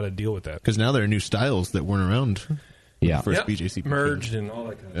 on how to deal with that. Because now there are new styles that weren't around. First BJCP merged and all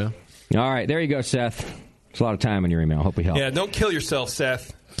that kind of stuff. All right, there you go, Seth. It's a lot of time on your email. Hope we help. Yeah, don't kill yourself,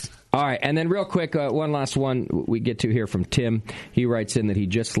 Seth. All right, and then real quick, one last one we get to here from Tim. He writes in that he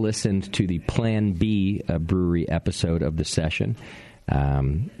just listened to the Plan B brewery episode of the session.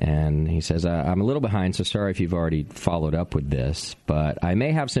 And he says, I'm a little behind, so sorry if you've already followed up with this, but I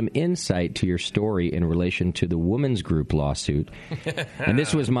may have some insight to your story in relation to the women's group lawsuit. And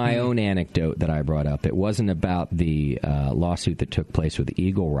this was my own anecdote that I brought up. It wasn't about the lawsuit that took place with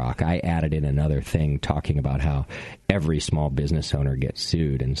Eagle Rock. I added in another thing talking about how every small business owner gets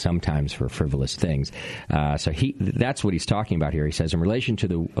sued, and sometimes for frivolous things. So that's what he's talking about here. He says, in relation to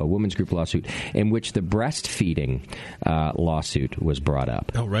the women's group lawsuit, in which the breastfeeding lawsuit was brought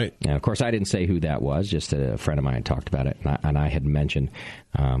up. Oh, right. Now, of course, I didn't say who that was. Just a friend of mine talked about it, and I had mentioned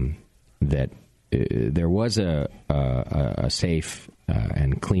that there was a safe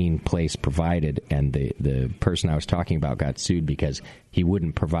and clean place provided, and the person I was talking about got sued because he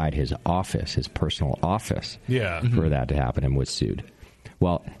wouldn't provide his office, his personal office, for that to happen, and was sued.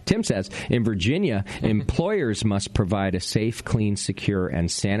 Well, Tim says, in Virginia, employers must provide a safe, clean, secure,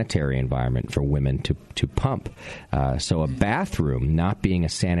 and sanitary environment for women to pump. So a bathroom not being a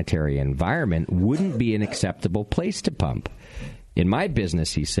sanitary environment wouldn't be an acceptable place to pump. In my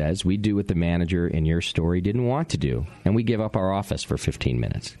business, he says, we do what the manager in your story didn't want to do, and we give up our office for 15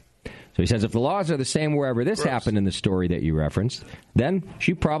 minutes. So he says, if the laws are the same wherever this happened in the story that you referenced, then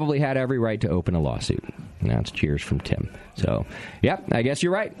she probably had every right to open a lawsuit. And that's cheers from Tim. So, I guess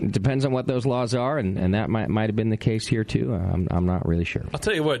you're right. It depends on what those laws are, and that might have been the case here, too. I'm not really sure. I'll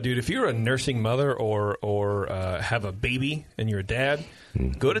tell you what, dude, if you're a nursing mother or have a baby and you're a dad,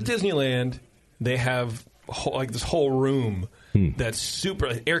 go to Disneyland. They have this whole room that's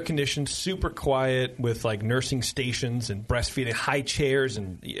super air-conditioned, super quiet, with nursing stations and breastfeeding, high chairs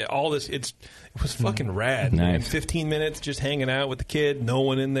and all this. It was fucking rad. Nice. 15 minutes just hanging out with the kid, no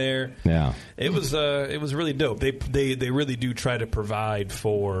one in there. Yeah. It was really dope. They really do try to provide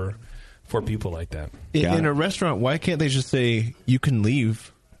for people like that. In a restaurant, why can't they just say, you can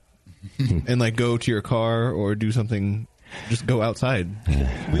leave and go to your car or do something? Just go outside.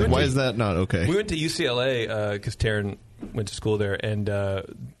 Why is that not okay? We went to UCLA because Taryn went to school there, and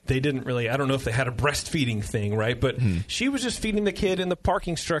they didn't really, I don't know if they had a breastfeeding thing, right? But she was just feeding the kid in the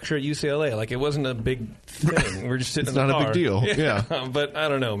parking structure at UCLA. It wasn't a big thing. We're just sitting in the car. It's not a big deal. Yeah. But I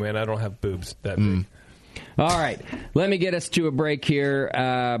don't know, man. I don't have boobs that big. All right, let me get us to a break here.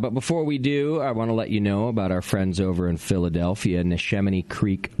 But before we do, I want to let you know about our friends over in Philadelphia, Neshaminy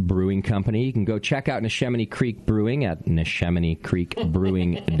Creek Brewing Company. You can go check out Neshaminy Creek Brewing at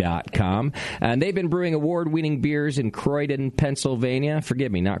NeshaminyCreekBrewing.com. And they've been brewing award-winning beers in Croydon, Pennsylvania.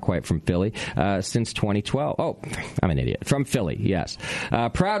 Forgive me, not quite from Philly, since 2012. Oh, I'm an idiot. From Philly, yes.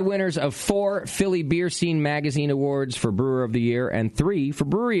 Proud winners of 4 Philly Beer Scene Magazine Awards for Brewer of the Year and 3 for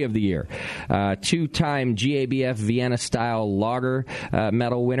Brewery of the Year. 2-time GABF Vienna-style lager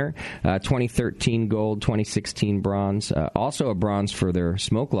medal winner, 2013 gold, 2016 bronze. Also a bronze for their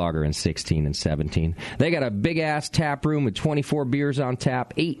smoke lager in 16 and 17. They got a big-ass tap room with 24 beers on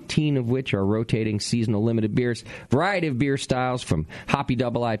tap, 18 of which are rotating seasonal limited beers. Variety of beer styles from hoppy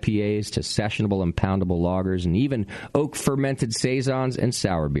double IPAs to sessionable and poundable lagers and even oak-fermented saisons and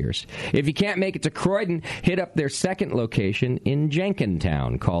sour beers. If you can't make it to Croydon, hit up their second location in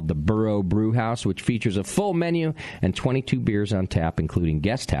Jenkintown called the Burrow Brew House, which features a full menu and 22 beers on tap, including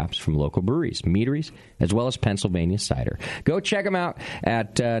guest taps from local breweries, meaderies, as well as Pennsylvania cider. Go check them out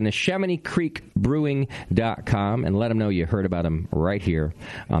at NeshaminyCreekBrewing.com and let them know you heard about them right here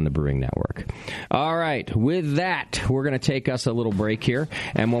on the Brewing Network. All right, with that, we're going to take us a little break here,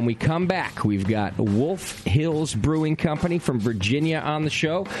 and when we come back, we've got Wolf Hills Brewing Company from Virginia on the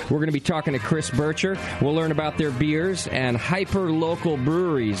show. We're going to be talking to Chris Bircher. We'll learn about their beers and hyper-local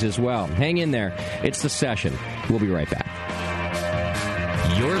breweries as well. Hang in there. It's The Session. We'll be right back.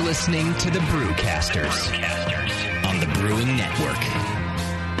 You're listening to the Brewcasters on the Brewing Network.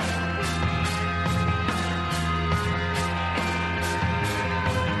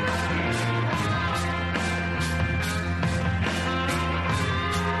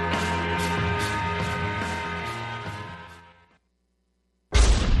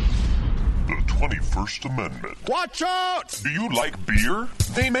 First Amendment. Watch out! Do you like beer?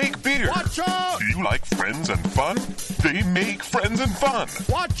 They make beer. Watch out! Do you like friends and fun? They make friends and fun.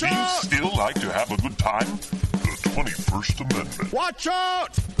 Watch out! Do you still like to have a good time? The 21st Amendment. Watch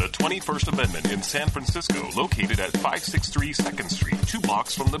out! The 21st Amendment in San Francisco, located at 563 2nd Street, 2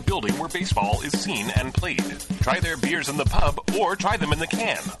 blocks from the building where baseball is seen and played. Try their beers in the pub or try them in the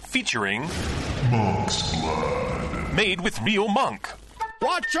can, featuring Monk's Blood. Made with real monk.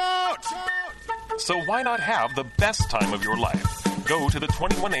 Watch out! So why not have the best time of your life? Go to the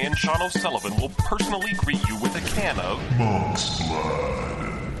 21A and Sean O'Sullivan will personally greet you with a can of Monk's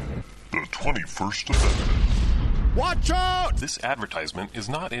Blood. The 21st Amendment. Watch out! This advertisement is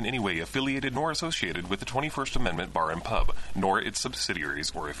not in any way affiliated nor associated with the 21st Amendment Bar and Pub, nor its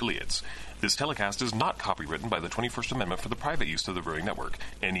subsidiaries or affiliates. This telecast is not copywritten by the 21st Amendment for the private use of the Brewing Network.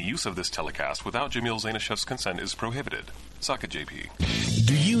 Any use of this telecast without Jamil Zainashev's consent is prohibited. Suck it, JP.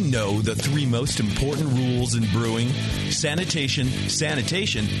 Do you know the 3 most important rules in brewing? Sanitation,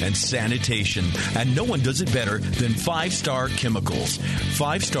 sanitation, and sanitation. And no one does it better than 5-Star Chemicals.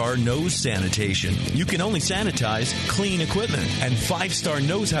 5-Star knows sanitation. You can only sanitize clean equipment. And 5-Star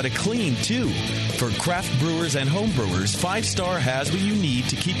knows how to clean, too. For craft brewers and home brewers, 5-Star has what you need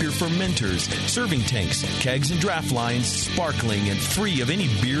to keep your fermenters, serving tanks, kegs, and draft lines sparkling and free of any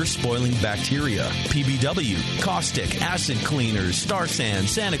beer-spoiling bacteria. PBW, caustic, acid cleaners, Star Sand,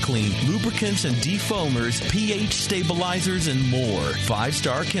 SaniClean, lubricants and defoamers, pH stabilizers, and more.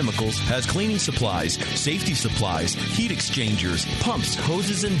 5-Star Chemicals has cleaning supplies, safety supplies, heat exchangers, pumps,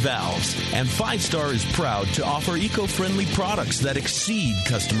 hoses, and valves. And 5-Star is proud to offer eco-friendly products that exceed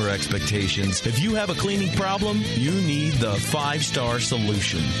customer expectations. If you have a cleaning problem, you need the 5-Star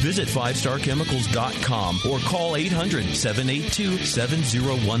solution. Visit 5starchemicals.com or call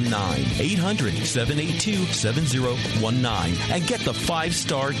 800-782-7019. 800-782-7019 and get the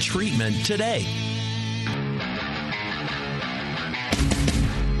 5-Star treatment today.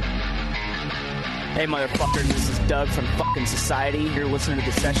 Hey, motherfuckers, this is Doug from fucking Society. You're listening to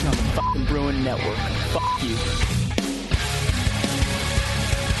The Session on the fucking Brewing Network. Fuck you.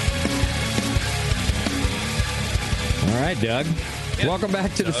 All right, Doug. Yep. Welcome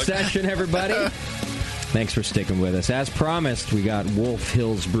back to The Session, everybody. Thanks for sticking with us. As promised, we got Wolf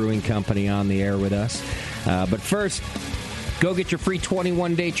Hills Brewing Company on the air with us. But first, go get your free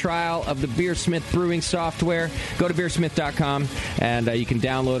 21-day trial of the Beersmith brewing software. Go to beersmith.com, and you can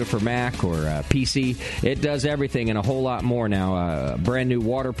download it for Mac or PC. It does everything and a whole lot more now. A brand new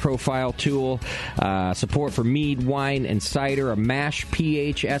water profile tool, support for mead, wine, and cider, a mash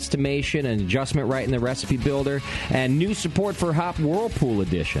pH estimation and adjustment right in the recipe builder, and new support for hop whirlpool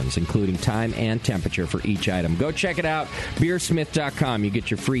editions, including time and temperature for each item. Go check it out, beersmith.com. You get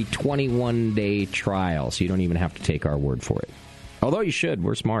your free 21-day trial, so you don't even have to take our word for it. Although you should.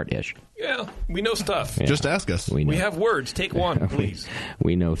 We're smart-ish. Yeah, we know stuff. Yeah. Just ask us. We have words. Take one, please.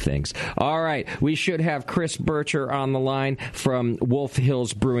 We know things. All right. We should have Chris Bircher on the line from Wolf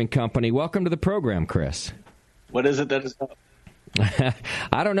Hills Brewing Company. Welcome to the program, Chris. What is it that is up?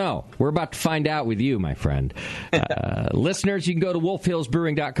 I don't know. We're about to find out with you, my friend. Listeners, you can go to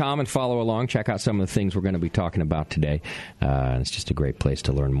wolfhillsbrewing.com and follow along. Check out some of the things we're going to be talking about today. It's just a great place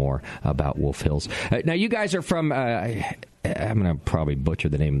to learn more about Wolf Hills. Now, you guys are from, I'm going to probably butcher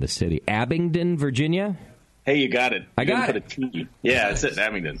the name of the city, Abingdon, Virginia? Hey, you got it. I got it. Yeah, it's at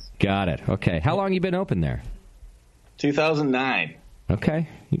Abingdon. Got it. Okay. How long you been open there? 2009. Okay.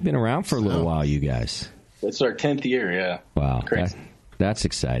 You've been around for a little while, you guys. It's our 10th year, yeah. Wow. Crazy. That's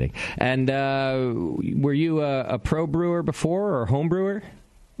exciting. And were you a pro brewer before or a home brewer?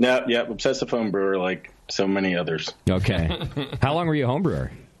 No, yeah, obsessive home brewer like so many others. Okay. How long were you a home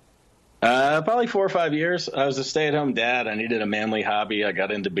brewer? Probably 4 or 5 years. I was a stay-at-home dad. I needed a manly hobby. I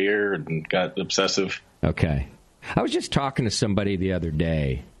got into beer and got obsessive. Okay. I was just talking to somebody the other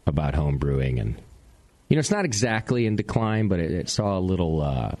day about home brewing, and it's not exactly in decline, but it saw a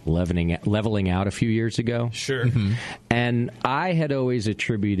little leveling out a few years ago. Sure. Mm-hmm. And I had always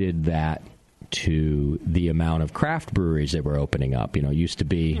attributed that to the amount of craft breweries that were opening up. It used to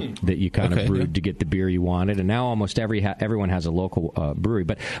be that you kind of brewed to get the beer you wanted, and now almost everyone has a local brewery.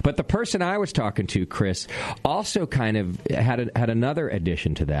 But the person I was talking to, Chris, also kind of had another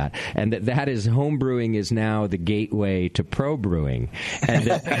addition to that, and that is home brewing is now the gateway to pro brewing, and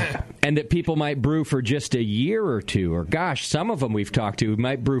that people might brew for just a year or two, or gosh, some of them we've talked to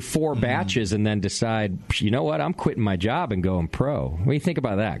might brew 4 batches and then decide, you know what, I'm quitting my job and going pro. What do you think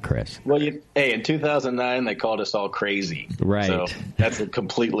about that, Chris? Well, hey, in 2009, they called us all crazy. Right. So that's a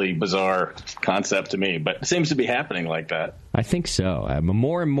completely bizarre concept to me, but it seems to be happening like that. I think so.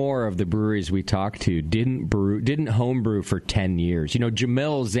 More and more of the breweries we talked to didn't home brew for 10 years.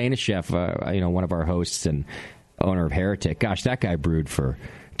 Jamil Zainashev, one of our hosts and owner of Heretic, gosh, that guy brewed for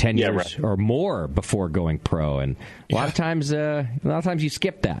 10 years or more before going pro. And a lot of times you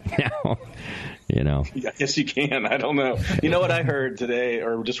skip that now. I guess you can. I don't know. You know what I heard today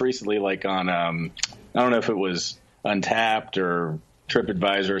or just recently, like on, I don't know if it was Untapped or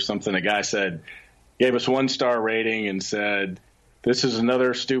TripAdvisor or something. A guy gave us 1-star rating and said, "This is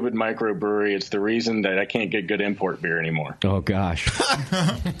another stupid microbrewery. It's the reason that I can't get good import beer anymore." Oh, gosh.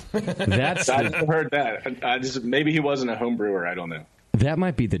 I just heard that. Maybe he wasn't a home brewer. I don't know. That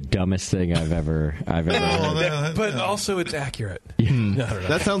might be the dumbest thing I've ever heard. But also, it's accurate.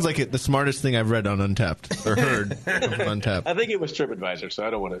 That sounds like the smartest thing I've read on Untapped or heard of Untapped. I think it was TripAdvisor, so I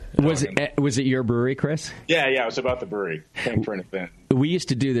don't want to. Was it your brewery, Chris? Yeah, it was about the brewery. Came for an event. We used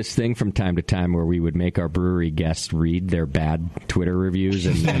to do this thing from time to time where we would make our brewery guests read their bad Twitter reviews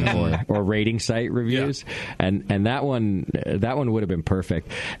or rating site reviews, and that one would have been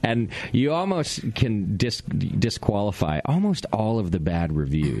perfect. And you almost can disqualify almost all of the bad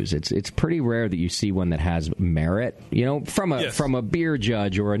reviews. It's pretty rare that you see one that has merit. From a beer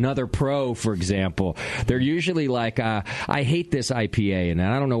judge or another pro, for example. They're usually like, "I hate this IPA, and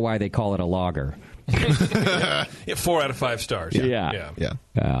I don't know why they call it a lager." 4 out of 5 stars. Yeah.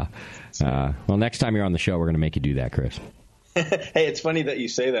 Well, next time you're on the show, we're going to make you do that, Chris. Hey, it's funny that you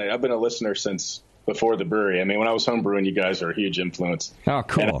say that. I've been a listener since before the brewery. I mean, when I was home brewing, you guys are a huge influence. Oh,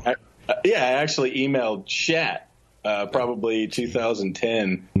 cool. I actually emailed Shat probably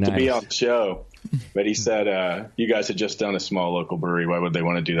 2010 to be on the show. But he said, you guys had just done a small local brewery. Why would they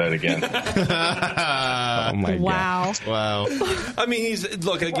want to do that again? Oh, my God. Wow. I mean, he's,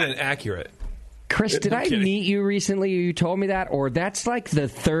 again, accurate. Chris, did I meet you recently? You told me that? Or that's like the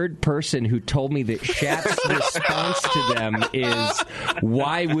third person who told me that Shat's response to them is,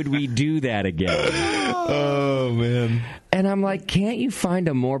 "Why would we do that again?" Oh, man. And I'm like, can't you find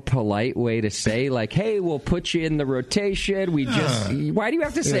a more polite way to say, like, "Hey, we'll put you in the rotation. Why do you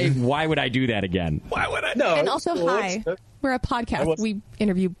have to say, why would I do that again?" Why would I? No. And also, hi. We're a podcast. We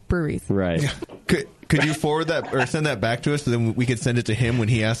interview breweries. Right. Could you forward that or send that back to us so then we could send it to him when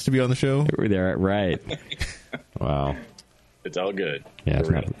he asks to be on the show? There, right. Wow. It's all good. Yeah,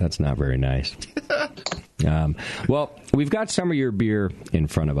 that's not very nice. Well, we've got some of your beer in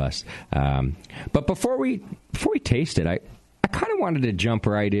front of us. But before we taste it, I kind of wanted to jump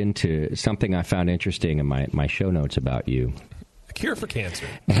right into something I found interesting in my show notes about you. A cure for cancer.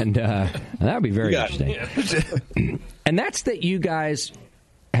 And that would be very interesting. Yeah. And that's that you guys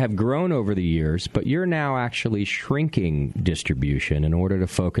have grown over the years, but you're now actually shrinking distribution in order to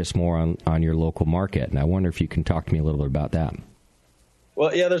focus more on your local market. And I wonder if you can talk to me a little bit about that.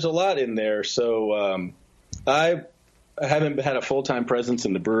 Well, yeah, there's a lot in there. So I haven't had a full-time presence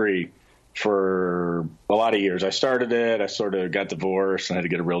in the brewery for a lot of years. I started it. I sort of got divorced and had to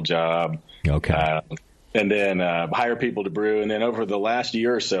get a real job. Okay. And then hire people to brew. And then over the last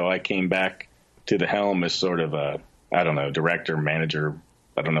year or so, I came back to the helm as sort of a, I don't know, director, manager.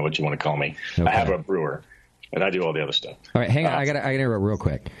 I don't know what you want to call me. Okay. I have a brewer, and I do all the other stuff. All right, hang on. I got to interrupt real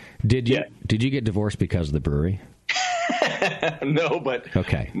quick. Did you get divorced because of the brewery? No, but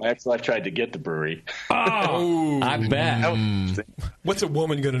okay. My ex-wife tried to get the brewery. Oh, I bet. What's a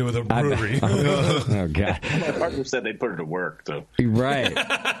woman going to do with a brewery? Oh, God. My partner said they'd put her to work. So. Right.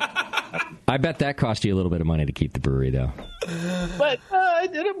 I bet that cost you a little bit of money to keep the brewery, though. But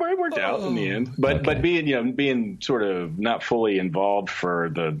it worked out in the end. But being sort of not fully involved for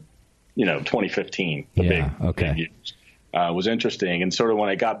the 2015, the big years, was interesting. And sort of when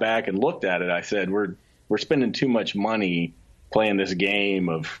I got back and looked at it, I said we're spending too much money playing this game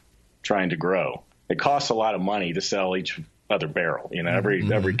of trying to grow. It costs a lot of money to sell each other barrel.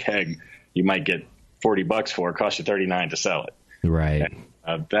 Every keg you might get $40 for, it costs you $39 to sell it. Right. And,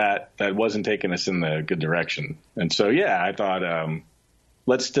 that wasn't taking us in the good direction. And so, I thought,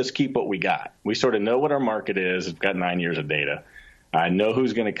 let's just keep what we got. We sort of know what our market is. We've got 9 years of data. I know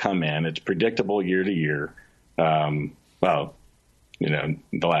who's going to come in. It's predictable year to year. The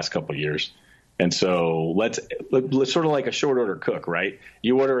last couple of years. And so let's sort of like a short order cook, right?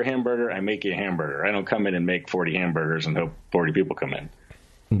 You order a hamburger, I make you a hamburger. I don't come in and make 40 hamburgers and hope 40 people come in.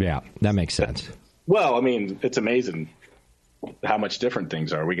 Yeah, that makes sense. Well, I mean, it's amazing how much different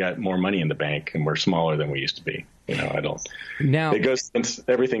things are. We got more money in the bank and we're smaller than we used to be. It goes against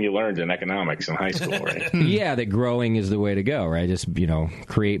everything you learned in economics in high school, right? Yeah, that growing is the way to go, right? Just,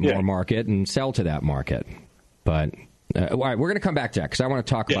 create more market and sell to that market. But all right, we're going to come back to that because I want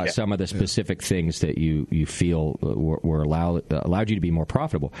to talk about some of the specific things that you feel were allowed you to be more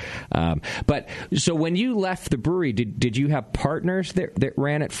profitable. But so when you left the brewery, did you have partners that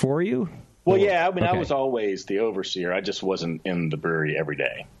ran it for you? Well, I was always the overseer. I just wasn't in the brewery every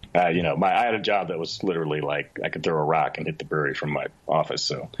day. I had a job that was literally like I could throw a rock and hit the brewery from my office.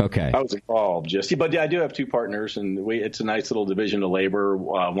 So I was involved. But I do have two partners, and it's a nice little division of labor.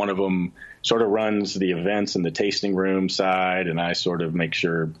 One of them sort of runs the events and the tasting room side, and I sort of make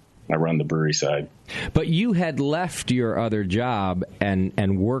sure I run the brewery side. But you had left your other job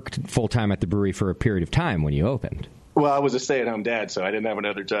and worked full time at the brewery for a period of time when you opened. Well, I was a stay-at-home dad, so I didn't have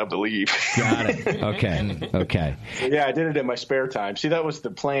another job to leave. Got it. Okay. Yeah, I did it in my spare time. See, that was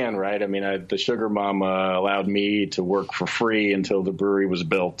the plan, right? I mean, the sugar mama allowed me to work for free until the brewery was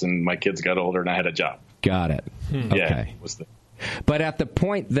built and my kids got older and I had a job. Got it. Okay. But at the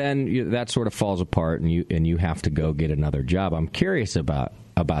point then that sort of falls apart and you have to go get another job. I'm curious about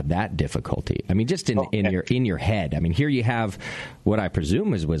that difficulty. I mean, just in your head. I mean, here you have what I presume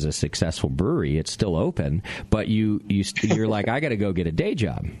was a successful brewery. It's still open, but you're like, I got to go get a day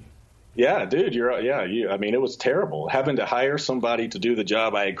job. Yeah, dude. I mean, it was terrible having to hire somebody to do the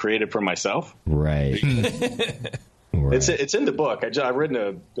job I had created for myself. Right. Right. It's in the book. I've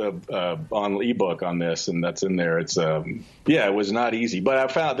written on ebook on this, and that's in there. It's it was not easy, but I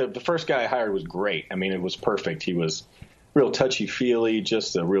found that the first guy I hired was great. I mean, it was perfect. He was real touchy-feely,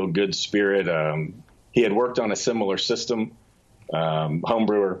 just a real good spirit. He had worked on a similar system, home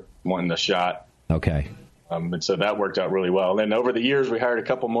brewer, wanting the shot. Okay. And so that worked out really well. And then over the years, we hired a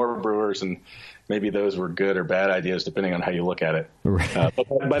couple more brewers, and maybe those were good or bad ideas, depending on how you look at it. Right.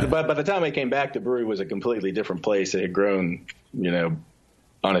 But by the time I came back, the brewery was a completely different place. It had grown,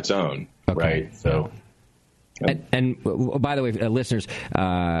 on its own, right? So. And by the way, listeners,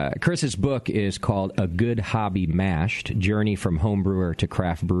 Chris's book is called A Good Hobby Mashed, Journey from Home Brewer to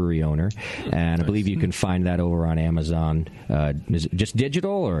Craft Brewery Owner. And I believe you can find that over on Amazon. Is it just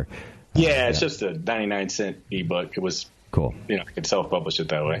digital or? Yeah, it's just a 99-cent ebook. It was cool. I could self-publish it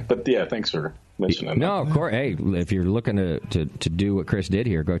that way. But yeah, thanks for mentioning that. No, of course. Hey, if you're looking to do what Chris did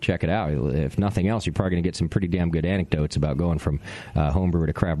here, go check it out. If nothing else, you're probably going to get some pretty damn good anecdotes about going from home brewer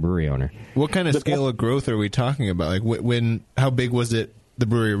to craft brewery owner. What kind of scale of growth are we talking about? Like, how big was it, the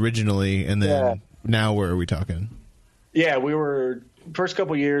brewery originally, and then now where are we talking? Yeah, we were first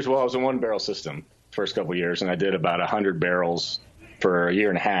couple years. Well, it was a one-barrel system first couple years, and I did about 100 barrels for a year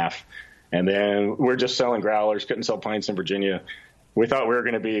and a half. And then we're just selling growlers, couldn't sell pints in Virginia. We thought we were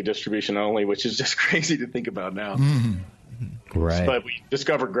going to be distribution only, which is just crazy to think about now. Mm-hmm. Right. But we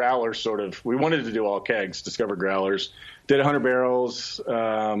discovered growlers we wanted to do all kegs, discovered growlers, did 100 barrels,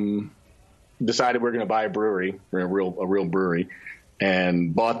 decided we were going to buy a brewery, a real brewery,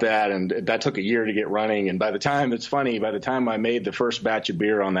 and bought that. And that took a year to get running. And by the time I made the first batch of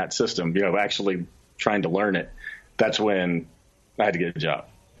beer on that system, actually trying to learn it, that's when I had to get a job.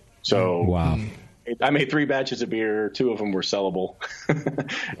 So wow. I made 3 batches of beer. 2 of them were sellable,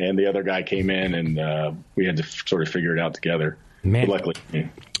 and the other guy came in, and we had to sort of figure it out together. Man, luckily.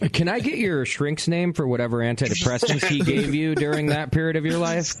 Can I get your shrink's name for whatever antidepressants he gave you during that period of your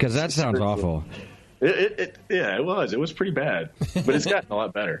life? Because that sounds awful. It was. It was pretty bad, but it's gotten a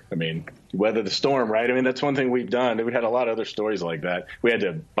lot better. I mean, weather the storm, right? I mean, that's one thing we've done. We had a lot of other stories like that. We had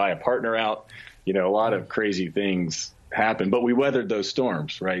to buy a partner out. A lot of crazy things happened, but we weathered those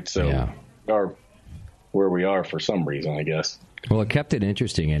storms, right? So we are where we are for some reason, I guess. Well, it kept it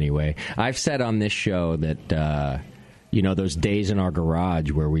interesting anyway. I've said on this show that, those days in our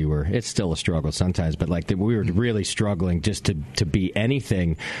garage where it's still a struggle sometimes, but like we were really struggling just to be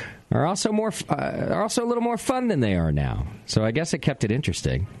anything are also a little more fun than they are now. So I guess it kept it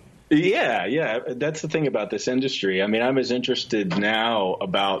interesting. Yeah. That's the thing about this industry. I mean, I'm as interested now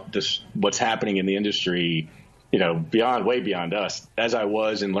about what's happening in the industry, way beyond us, as I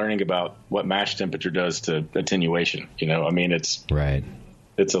was in learning about what mash temperature does to attenuation. I mean, it's right.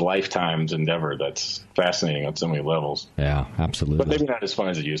 It's a lifetime's endeavor that's fascinating on so many levels. Yeah, absolutely. But maybe not as fun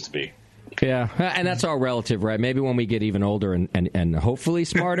as it used to be. Yeah, and that's all relative, right? Maybe when we get even older and hopefully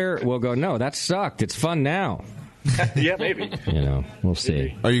smarter, we'll go, no, that sucked. It's fun now. Yeah, maybe. We'll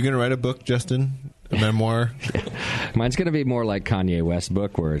see. Are you going to write a book, Justin? A memoir? Mine's going to be more like Kanye West's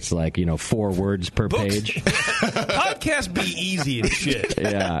book, where it's like, 4 words per page. Podcasts be easy and shit.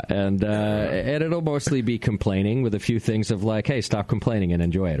 Yeah, and it'll mostly be complaining with a few things of like, hey, stop complaining and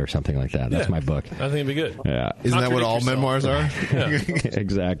enjoy it or something like that. That's my book. I think it'd be good. Yeah. Isn't that what all memoirs are?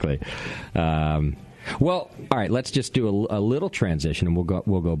 Exactly. Well, all right. Let's just do a little transition, and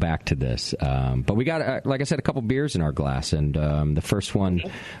we'll go back to this. But we got, like I said, a couple beers in our glass, and the first one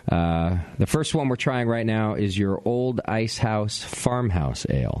we're trying right now is your Old Ice House Farmhouse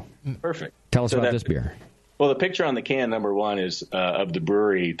Ale. Perfect. Tell us about this beer. Well, the picture on the can, number one, is of the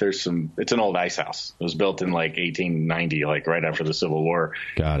brewery. It's an old ice house. It was built in like 1890, like right after the Civil War.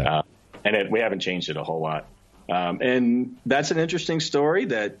 Got it. And we haven't changed it a whole lot. And that's an interesting story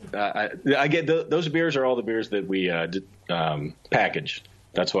that I get. Those beers are all the beers that we packaged.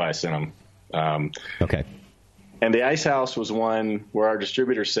 That's why I sent them. Okay. And the Ice House was one where our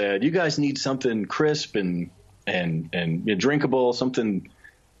distributor said, "You guys need something crisp and drinkable, something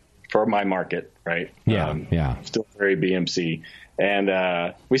for my market, right?" Yeah. Still very BMC.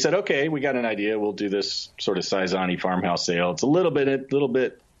 And we said, "Okay, we got an idea. We'll do this sort of Saizani farmhouse ale. It's a little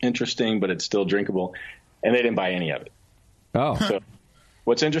bit interesting, but it's still drinkable." And they didn't buy any of it. Oh. So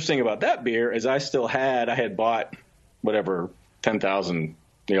what's interesting about that beer is I had bought whatever 10,000,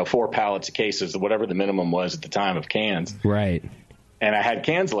 4 pallets of cases, whatever the minimum was at the time of cans. Right. And I had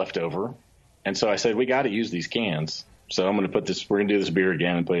cans left over. And so I said, we got to use these cans. So we're going to do this beer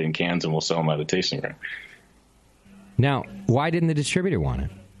again and put it in cans, and we'll sell them at a tasting room. Now, why didn't the distributor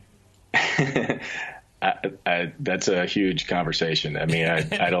want it? That's a huge conversation. I mean,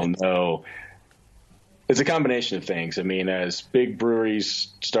 I don't know. It's a combination of things. I mean, as big breweries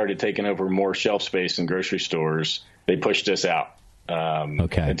started taking over more shelf space in grocery stores, they pushed us out.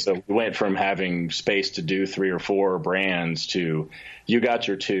 Okay. And so we went from having space to do 3 or 4 brands to, you got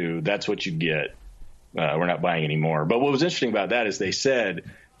your 2, that's what you get. We're not buying any more. But what was interesting about that is they said,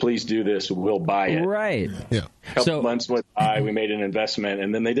 please do this, we'll buy it. Right. Yeah. A couple months went by, we made an investment,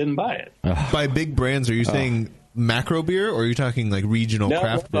 and then they didn't buy it. By big brands, are you saying macro beer, or are you talking like regional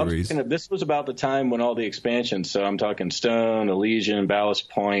craft breweries? This was about the time when all the expansions, so I'm talking Stone, Elysian, Ballast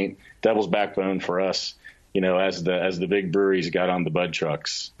Point, Devil's Backbone for us, as the big breweries got on the Bud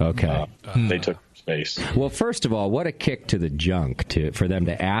trucks. Okay. They took space. Well, first of all, what a kick to the junk for them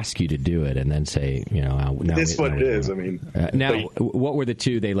to ask you to do it and then say, It's what it is. I mean, what were the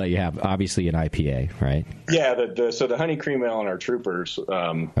 2 they let you have? Obviously an IPA, right? Yeah. So the honey cream ale and our troopers,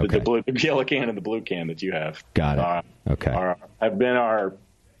 the yellow can and the blue can that you have. Got it. Okay. Have been our.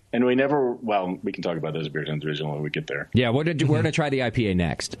 And we never. Well, we can talk about those beers individually when we get there. Yeah, we're going to try the IPA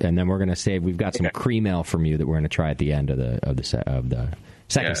next, and then we're going to save. We've got some cream ale from you that we're going to try at the end of the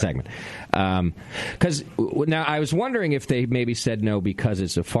second segment. Because now I was wondering if they maybe said no because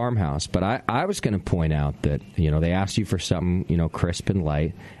it's a farmhouse, but I was going to point out that they asked you for something crisp and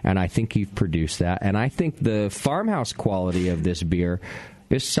light, and I think you've produced that, and I think the farmhouse quality of this beer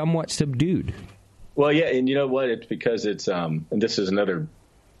is somewhat subdued. Well, yeah, and you know what? It's because it's and this is another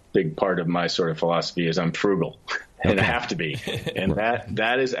big part of my sort of philosophy is I'm frugal, and I have to be, and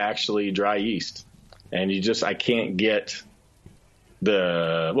that is actually dry yeast, and I can't get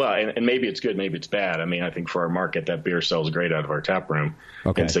and maybe it's good, maybe it's bad. I mean, I think for our market, that beer sells great out of our tap room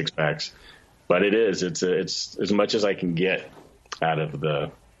in 6-packs, but it's as much as I can get out of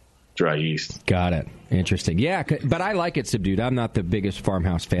the dry yeast. Got it. Interesting. Yeah, but I like it subdued. I'm not the biggest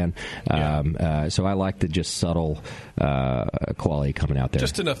farmhouse fan, so I like the just subtle quality coming out there.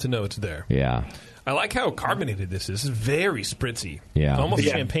 Just enough to know it's there. Yeah. I like how carbonated this is. It's very spritzy. Yeah. Almost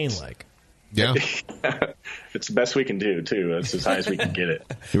champagne-like. Yeah. It's the best we can do, too. It's as high as we can get it.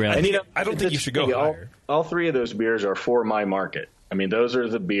 Really? I don't think you should go higher. All three of those beers are for my market. I mean, those are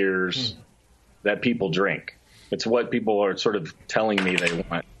the beers that people drink. It's what people are sort of telling me they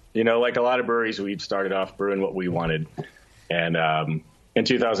want. You know, like a lot of breweries, we started off brewing what we wanted. And in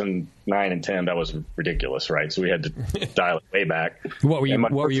 2009 and 10, that was ridiculous, right? So we had to dial it way back. What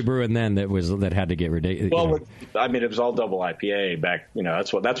were you brewing then that had to get ridiculous? Well, I mean, it was all double IPA back. You know,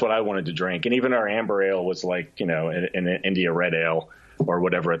 that's what I wanted to drink. And even our amber ale was like, you know, an India Red Ale or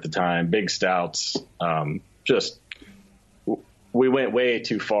whatever at the time. Big stouts. We went way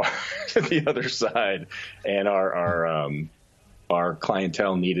too far to the other side, and our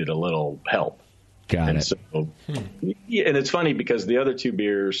clientele needed a little help. Got it. So, yeah, and it's funny because the other two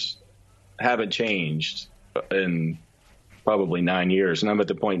beers haven't changed in probably 9 years, and I'm at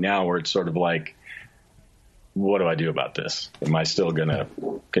the point now where it's sort of like, what do I do about this? Am I still going to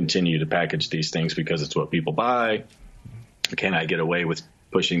continue to package these things because it's what people buy? Can I get away with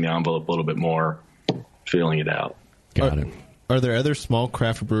pushing the envelope a little bit more, feeling it out? Got it. Are there other small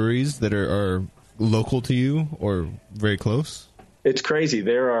craft breweries that are local to you or very close? It's crazy.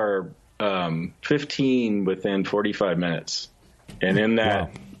 There are 15 within 45 minutes. And in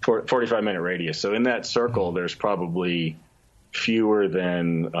that 45-minute radius. So in that circle, there's probably fewer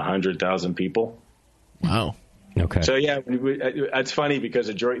than 100,000 people. Wow. Okay. So, yeah, it's funny because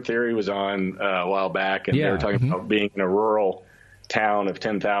Adroit Theory was on a while back, and they were talking about being in a rural town of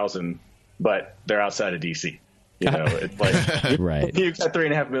 10,000, but they're outside of D.C. You know, it's like right. You've got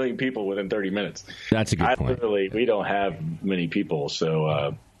 3.5 million people within 30 minutes. That's a good point. We don't have many people,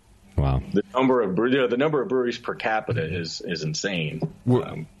 so wow. The number of breweries per capita is insane.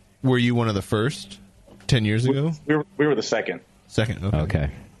 Were you one of the first 10 years ago? We were the second. Second.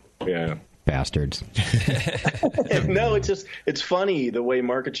 Okay. Yeah. Bastards. No, it's funny the way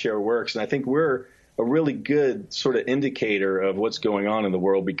market share works, and I think we're a really good sort of indicator of what's going on in the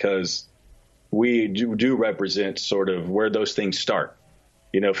world because we do represent sort of where those things start.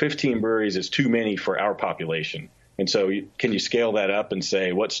 You know, 15 breweries is too many for our population. And so can you scale that up and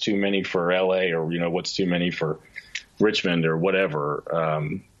say what's too many for L.A. or, you know, what's too many for Richmond or whatever?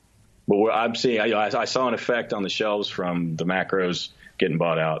 But what I'm seeing, I saw an effect on the shelves from the macros getting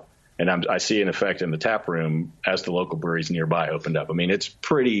bought out. And I see an effect in the tap room as the local breweries nearby opened up. I mean, it's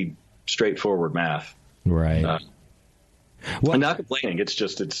pretty straightforward math. Right. I'm not complaining. It's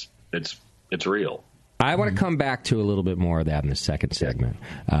just it's real. I want to come back to a little bit more of that in the second segment.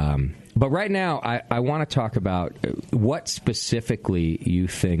 But right now, I want to talk about what specifically you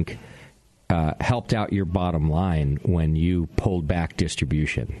think helped out your bottom line when you pulled back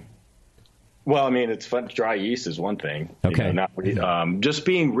distribution. Well, I mean, it's fun. Dry yeast is one thing. Okay. You know, just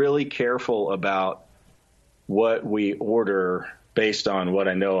being really careful about what we order based on what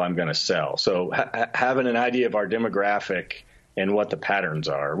I know I'm going to sell. So having an idea of our demographic and what the patterns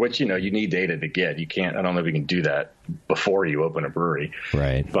are, which, you know, you need data to get. You can't, I don't know if you can do that before you open a brewery.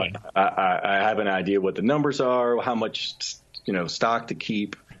 Right. But I have an idea what the numbers are, how much, you know, stock to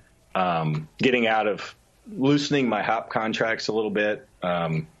keep, getting out of loosening my hop contracts a little bit.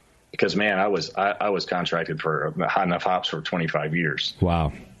 Because, man, I was contracted for hot enough hops for 25 years.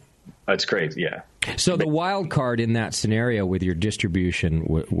 Wow. That's crazy, yeah. So the wild card in that scenario with your distribution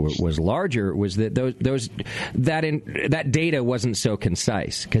was larger. Was that that data wasn't so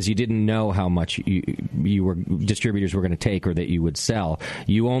concise because you didn't know how much distributors were going to take or that you would sell.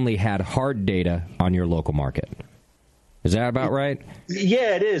 You only had hard data on your local market. Is that about right?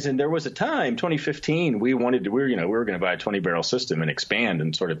 Yeah, it is. And there was a time, 2015, we were going to buy a 20-barrel system and expand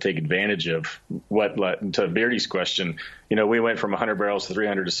and sort of take advantage of to Beardy's question, you know, we went from 100 barrels to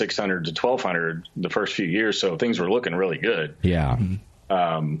 300 to 600 to 1,200 the first few years. So things were looking really good. Yeah.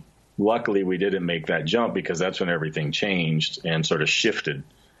 Luckily, we didn't make that jump because that's when everything changed and sort of shifted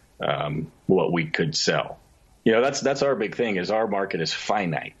what we could sell. You know, that's our big thing is our market is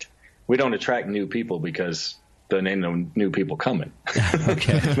finite. We don't attract new people because there ain't no new people coming.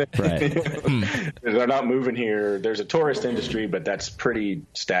 Okay, right. They're not moving here. There's a tourist industry, but that's pretty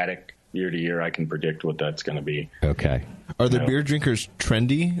static year to year. I can predict what that's going to be. Okay. Are the beer drinkers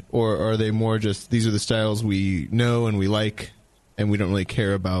trendy, or are they more just these are the styles we know and we like, and we don't really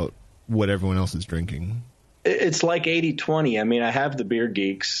care about what everyone else is drinking? It's like 80-20. I mean, I have the beer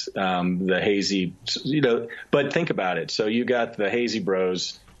geeks, the hazy, you know, but think about it. So you got the hazy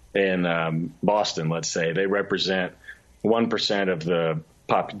bros in Boston, let's say. They represent 1% of the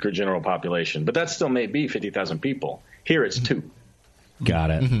general population. But that still may be 50,000 people. Here it's 2.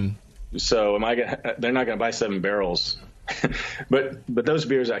 Got it. So they're not going to buy 7 barrels. but those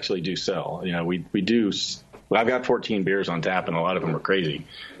beers actually do sell. You know, we do. I've got 14 beers on tap, and a lot of them are crazy,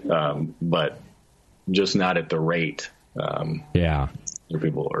 but just not at the rate.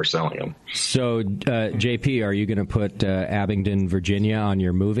 People are selling them. So, JP, are you going to put Abingdon, Virginia, on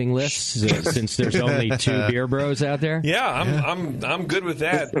your moving list since there's only 2 beer bros out there? Yeah, I'm good with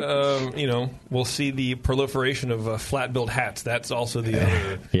that. You know, we'll see the proliferation of flat-billed hats. That's also the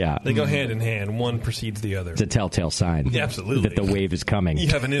other. Yeah, they go hand in hand. One precedes the other. It's a telltale sign. Yeah, absolutely, that the wave is coming. You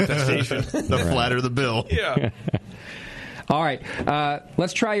have an infestation. The flatter the bill. Yeah. All right,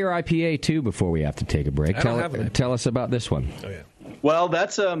 let's try your IPA too before we have to take a break. Tell us about this one. Oh yeah. Well,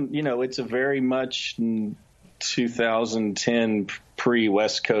 that's it's a very much 2010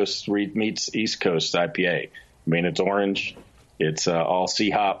 pre-West Coast meets East Coast IPA. I mean, it's orange, it's all C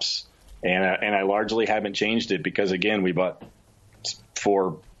hops, and I largely haven't changed it because again, we bought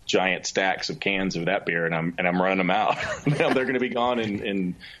 4 giant stacks of cans of that beer, and I'm running them out. They're going to be gone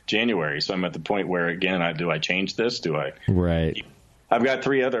in January, so I'm at the point where again, do I change this? Do I? Right. I've got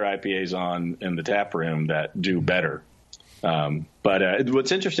 3 other IPAs in the tap room that do better. But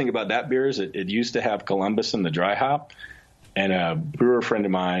what's interesting about that beer is it used to have Columbus in the dry hop, and a brewer friend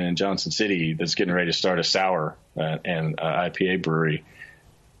of mine in Johnson City that's getting ready to start a sour and IPA brewery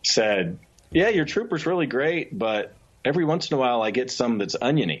said, yeah, your Trooper's really great, but every once in a while I get some that's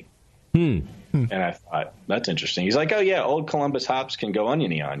oniony. And I thought, that's interesting. He's like, oh, yeah, old Columbus hops can go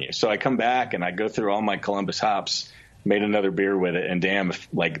oniony on you. So I come back and I go through all my Columbus hops, made another beer with it, and damn,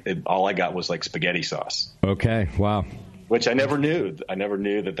 all I got was like spaghetti sauce. Okay, wow. Which I never knew. I never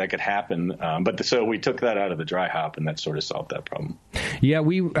knew that could happen. So we took that out of the dry hop, and that sort of solved that problem. Yeah,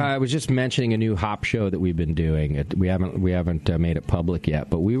 I was just mentioning a new hop show that we've been doing. We haven't made it public yet,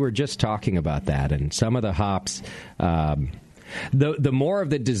 but we were just talking about that, and some of the hops. The more of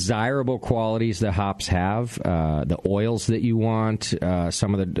the desirable qualities the hops have, the oils that you want,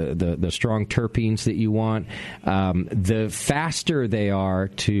 some of the strong terpenes that you want, the faster they are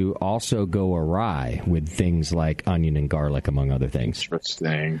to also go awry with things like onion and garlic, among other things.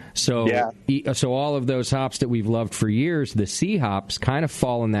 Interesting. So, so all of those hops that we've loved for years, the C hops, kind of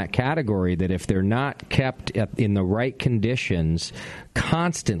fall in that category that if they're not kept in the right conditions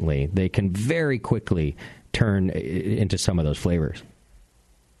constantly, they can very quickly turn into some of those flavors.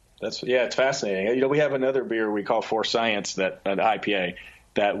 It's fascinating. You know, we have another beer we call For Science, an IPA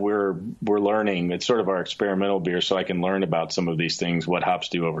that we're learning. It's sort of our experimental beer, so I can learn about some of these things, what hops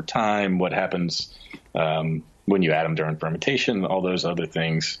do over time, what happens when you add them during fermentation, all those other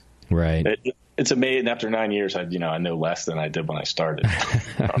things. Right. It's amazing. After 9 years, I know less than I did when I started.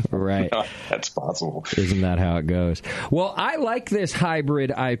 Right. That's possible. Isn't that how it goes? Well, I like this hybrid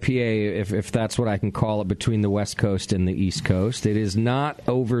IPA, if that's what I can call it, between the West Coast and the East Coast. It is not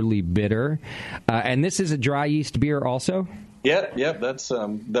overly bitter. And this is a dry yeast beer also? Yep. That's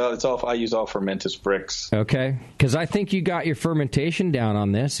it's all. I use all fermentus bricks. Okay, because I think you got your fermentation down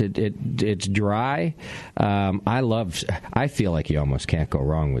on this. It's dry. I feel like you almost can't go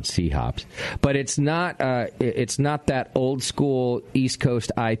wrong with C hops, but it's not. It's not that old school East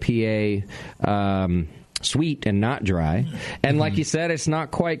Coast IPA. Sweet and not dry, and like you said, it's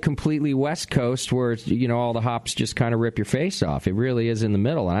not quite completely West Coast where all the hops just kind of rip your face off. It really is in the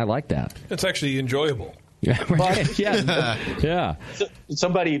middle, and I like that. It's actually enjoyable. Right. Yeah.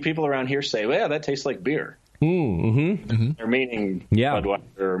 People around here say, well, yeah, that tastes like beer. They're meaning Budweiser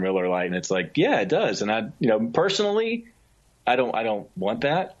or Miller Lite, and it's like, yeah, it does. And I, personally, I don't want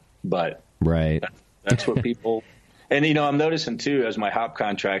that, but right. That's what people. And I'm noticing too, as my hop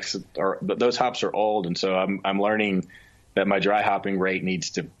contracts those hops are old, and so I'm learning that my dry hopping rate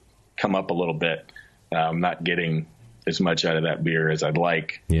needs to come up a little bit. I'm not getting as much out of that beer as I'd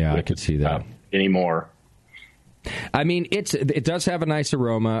like. Yeah, I could see that anymore. I mean, it does have a nice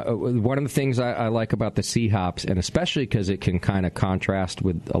aroma. One of the things I like about the C hops, and especially because it can kind of contrast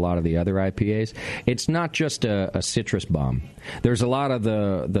with a lot of the other IPAs, it's not just a citrus bomb. There's a lot of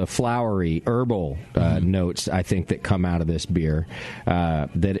the flowery, herbal notes, I think, that come out of this beer.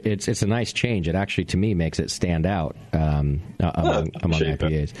 That it's a nice change. It actually, to me, makes it stand out among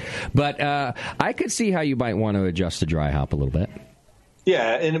IPAs. But I could see how you might want to adjust the dry hop a little bit.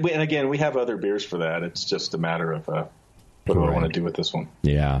 Yeah, and again, we have other beers for that. It's just a matter of what do I want to do with this one.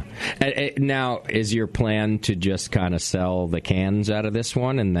 Yeah. Now, is your plan to just kind of sell the cans out of this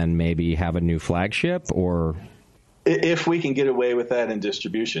one and then maybe have a new flagship, or? If we can get away with that in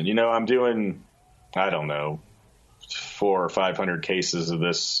distribution. I'm doing, I don't know, 400 or 500 cases of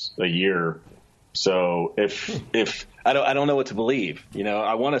this a year So if I don't know what to believe,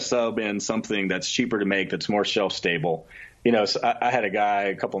 I want to sub in something that's cheaper to make, that's more shelf stable. So I had a guy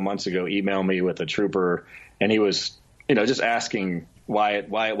a couple months ago email me with a trooper, and he was, just asking why it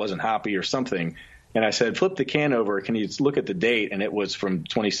wasn't hoppy or something. And I said, flip the can over. Can you look at the date? And it was from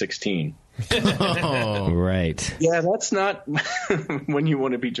 2016. Oh, right. Yeah, that's not when you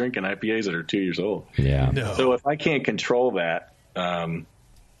want to be drinking IPAs that are 2 years old. Yeah. No. So if I can't control that, I'm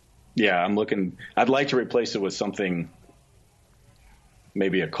looking. I'd like to replace it with something,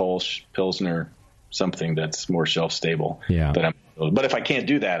 maybe a Kolsch Pilsner, something that's more shelf stable. Yeah. But if I can't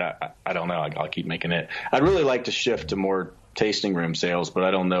do that, I don't know. I'll keep making it. I'd really like to shift to more tasting room sales, but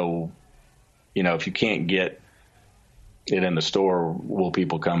I don't know. If you can't get it in the store, will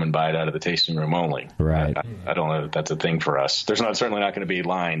people come and buy it out of the tasting room only? Right. I don't know if that's a thing for us. There's certainly not going to be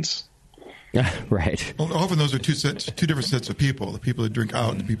lines. Right. Well, often those are two different sets of people: the people that drink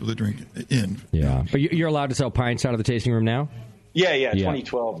out and the people that drink in. Yeah. But you're allowed to sell pints out of the tasting room now? Yeah.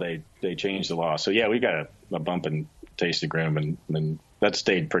 2012 they changed the law, so we got a bump in tasting room, and that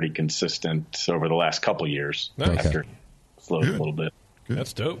stayed pretty consistent over the last couple years. Nice. After it slowed a little bit. Good.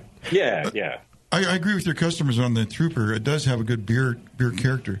 That's dope. Yeah. I agree with your customers on the Trooper. It does have a good beer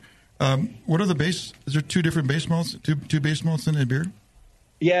character. What are the base? Is there two different base malts? Two base malts in a beer?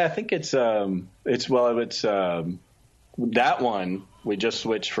 Yeah, I think it's that one. We just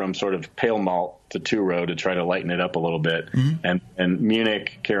switched from sort of pale malt to 2-row to try to lighten it up a little bit, and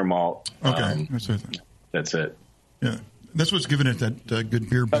Munich care malt. Okay, that's it. Yeah, that's what's giving it that good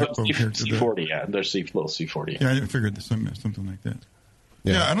beer backbone character. C40, yeah, there's little C40. Yeah, I figured something like that.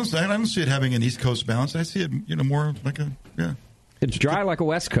 Yeah, I don't see it having an East Coast balance. I see it more like It's dry like a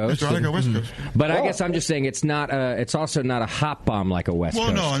West Coast. It's dry like a West Coast. But I guess I'm just saying it's not. It's also not a hop bomb like a West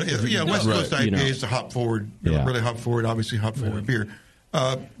Coast. Well, no, West Coast IPA is a hop forward, really hop forward, obviously hop forward beer.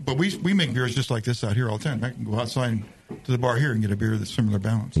 But we make beers just like this out here all the time. I can go outside to the bar here and get a beer that's similar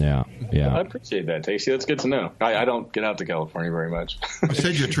balance. Yeah. I appreciate that, Tasty. That's good to know. I don't get out to California very much. I'll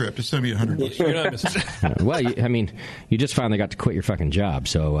send you a trip. Just send me $100. Well, you just finally got to quit your fucking job,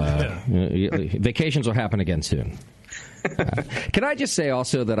 so vacations will happen again soon. Can I just say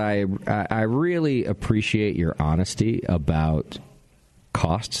also that I really appreciate your honesty about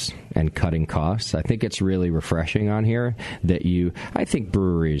costs and cutting costs. I think it's really refreshing on here that I think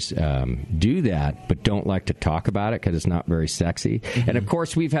breweries do that, but don't like to talk about it because it's not very sexy. Mm-hmm. And of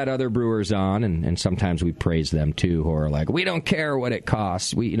course, we've had other brewers on, and sometimes we praise them too, who are like, we don't care what it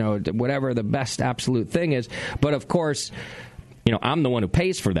costs. Whatever the best absolute thing is. But of course, I'm the one who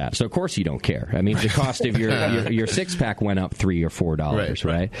pays for that, so of course you don't care. I mean, the cost of your six pack went up $3 or $4,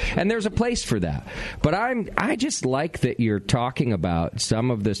 right? And there's a place for that. But I just like that you're talking about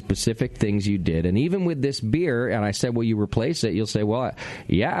some of the specific things you did, and even with this beer. And I said, "Will you replace it?" You'll say, "Well,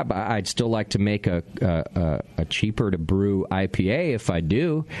 yeah, but I'd still like to make a cheaper to brew IPA if I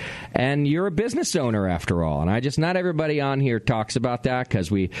do." And you're a business owner after all, and not everybody on here talks about that because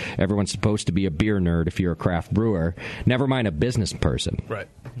everyone's supposed to be a beer nerd if you're a craft brewer. Never mind a business person. Right.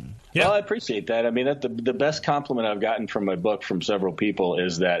 Yeah. Well, I appreciate that. I mean, the best compliment I've gotten from my book from several people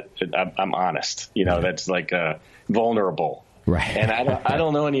is that I'm honest. That's like vulnerable. Right. And I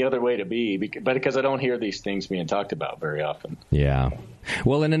don't know any other way to be, because I don't hear these things being talked about very often. Yeah.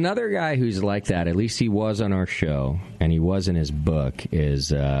 Well, and another guy who's like that, at least he was on our show, and he was in his book,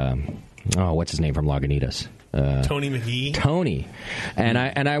 is what's his name from Lagunitas? Tony McGee. Tony, and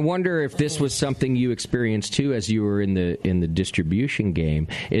I wonder if this was something you experienced too as you were in the distribution game.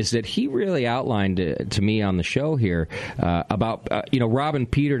 Is that he really outlined to me on the show here about robbing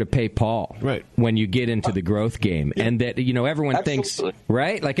Peter to pay Paul, right? When you get into the growth game, and that everyone thinks,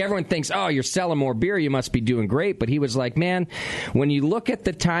 right? Like everyone thinks, oh, you're selling more beer, you must be doing great. But he was like, man, when you look at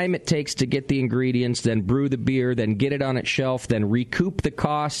the time it takes to get the ingredients, then brew the beer, then get it on its shelf, then recoup the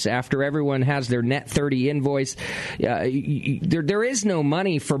costs after everyone has their net 30 invoice. There is no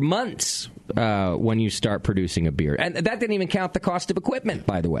money for months when you start producing a beer, and that didn't even count the cost of equipment,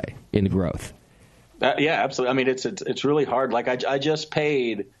 by the way, in the growth. Yeah, absolutely. I mean, it's really hard. Like I just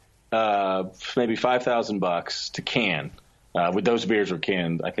paid maybe $5,000 to can. With those beers were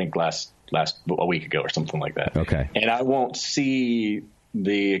canned, I think last a week ago or something like that. Okay, and I won't see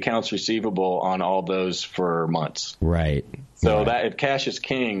the accounts receivable on all those for months. Right. So that if cash is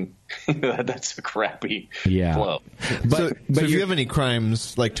king, that's a crappy flow. But if you have any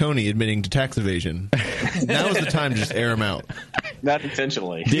crimes like Tony admitting to tax evasion, now is the time to just air him out. Not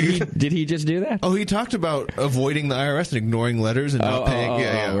intentionally. Did he just do that? Oh, he talked about avoiding the IRS and ignoring letters and not paying.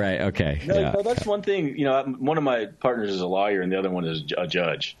 Yeah, right. Okay. No, that's one thing. One of my partners is a lawyer and the other one is a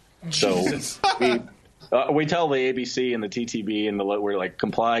judge. So We tell the ABC and the TTB and we're like,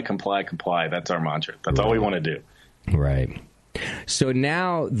 comply, comply, comply. That's our mantra. That's all we want to do. Right. So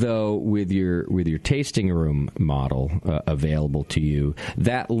now, though, with your tasting room model available to you,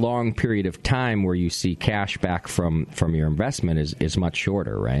 that long period of time where you see cash back from your investment is much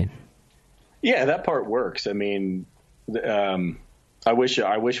shorter, right? Yeah, that part works. I mean, I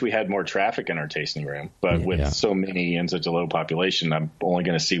wish we had more traffic in our tasting room, but with so many and such a low population, I'm only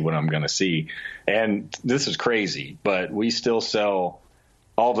going to see what I'm going to see. And this is crazy, but we still sell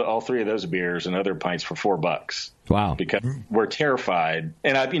all three of those beers and other pints for $4. Wow! Because we're terrified,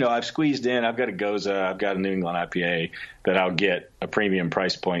 and I've squeezed in. I've got a Goza, I've got a New England IPA that I'll get a premium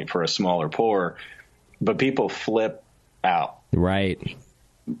price point for a smaller pour, but people flip out, right?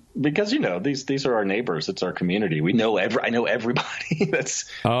 Because these are our neighbors. It's our community. We know I know everybody. That's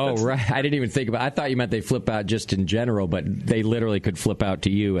right. I didn't even think about. I thought you meant they flip out just in general, but they literally could flip out to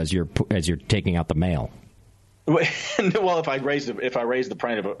you as you're taking out the mail. Well, if I raise the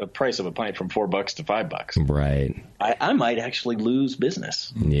price of a pint from $4 to $5, right, I might actually lose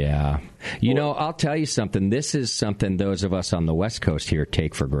business. Yeah, I'll tell you something. This is something those of us on the West Coast here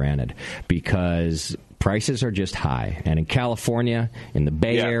take for granted because prices are just high. And in California, in the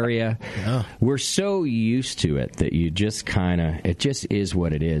Bay Area, we're so used to it that you just it just is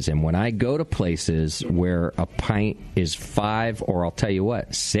what it is. And when I go to places where a pint is $5 or I'll tell you what,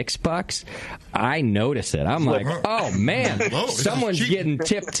 $6, I notice it. I'm like, oh man, someone's getting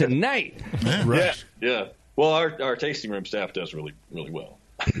tipped tonight. Yeah. Well, our tasting room staff does really, really well.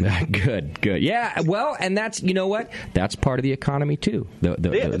 Good. Yeah, well, and that's, you know what? That's part of the economy, too.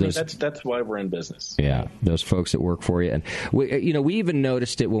 That's why we're in business. Yeah, those folks that work for you. And, we even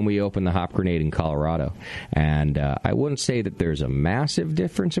noticed it when we opened the Hop Grenade in Colorado. And I wouldn't say that there's a massive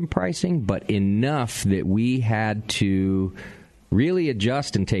difference in pricing, but enough that we had to really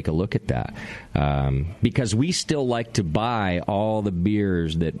adjust and take a look at that because we still like to buy all the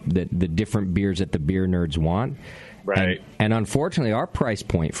beers the different beers that the beer nerds want. Right. And unfortunately, our price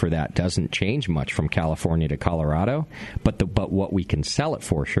point for that doesn't change much from California to Colorado, but what we can sell it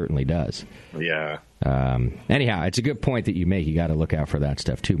for certainly does. Yeah. Anyhow, it's a good point that you make. You got to look out for that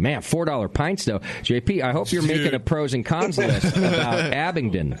stuff, too. Man, $4 pints, though. JP, I hope you're making a pros and cons list about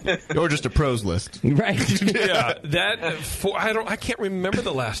Abingdon. Or just a pros list. Right. Yeah. I can't remember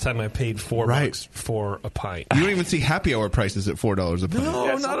the last time I paid $4 for a pint. You don't even see happy hour prices at $4 a pint.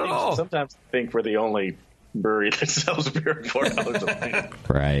 No, not at all. Sometimes I think we're the only brewery that sells beer at $4 a pint.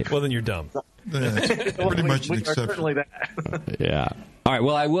 Right. Well, then you're dumb. Pretty much an exception. Certainly that. Yeah. All right.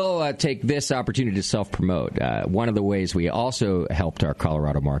 Well, I will take this opportunity to self-promote. One of the ways we also helped our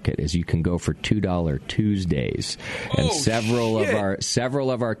Colorado market is you can go for $2 Tuesdays, and several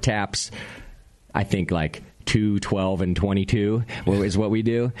of our taps, I think, like 2, 12, and 22 is what we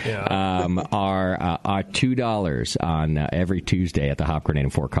do. Yeah. Are $2 on every Tuesday at the Hop Grenade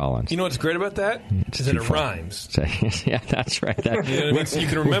in Fort Collins. You know what's great about that? Is that it rhymes. So, yeah, that's right. You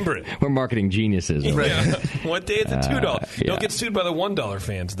can remember it. We're marketing geniuses. Yeah. One day it's a $2. Yeah. Don't get sued by the $1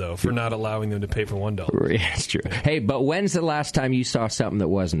 fans, though, for not allowing them to pay for $1. Yeah, it's true. Hey, but when's the last time you saw something that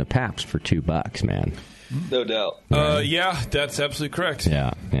wasn't a Pabst for $2, man? No doubt. Yeah, that's absolutely correct.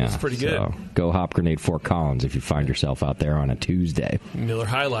 Yeah. It's pretty good. So go Hop Grenade Fort Collins if you find yourself out there on a Tuesday. Miller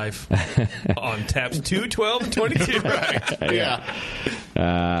High Life on taps 2, 12, and 22. Right.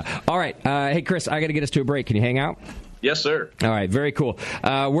 Yeah. All right. Hey, Chris, I got to get us to a break. Can you hang out? Yes, sir. All right, very cool.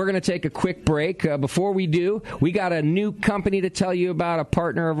 We're going to take a quick break. Before we do, we got a new company to tell you about, a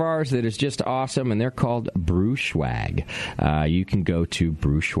partner of ours that is just awesome, and they're called Brewschwag. You can go to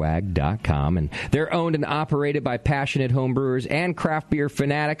brewschwag.com, and they're owned and operated by passionate homebrewers and craft beer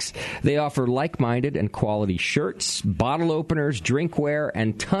fanatics. They offer like-minded and quality shirts, bottle openers, drinkware,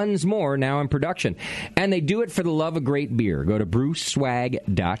 and tons more now in production. And they do it for the love of great beer. Go to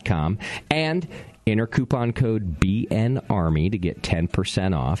brewschwag.com and enter coupon code BNARMY to get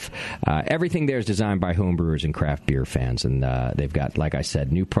 10% off. Everything there is designed by homebrewers and craft beer fans, and they've got, like I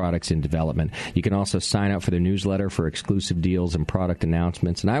said, new products in development. You can also sign up for their newsletter for exclusive deals and product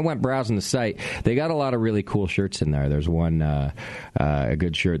announcements. And I went browsing the site. They got a lot of really cool shirts in there. There's one, a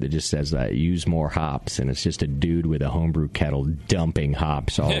good shirt that just says, use more hops, and it's just a dude with a homebrew kettle dumping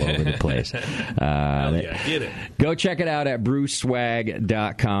hops all over the place. Get it. Go check it out at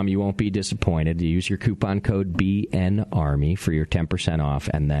brewswag.com. You won't be disappointed. Use your coupon code BNARMY for your 10% off.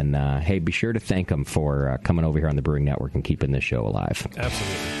 And then, hey, be sure to thank them for coming over here on the Brewing Network and keeping this show alive.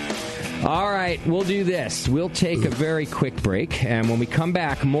 Absolutely. All right, we'll do this. We'll take a very quick break. And when we come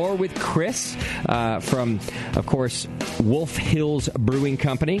back, more with Chris from, of course, Wolf Hills Brewing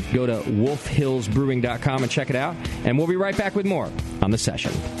Company. Go to wolfhillsbrewing.com and check it out. And we'll be right back with more on The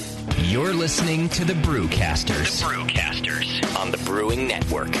Session. You're listening to the Brewcasters. The Brewcasters on the Brewing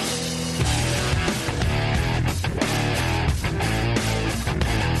Network.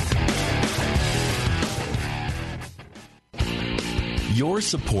 Your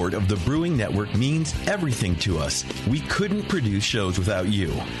support of the Brewing Network means everything to us. We couldn't produce shows without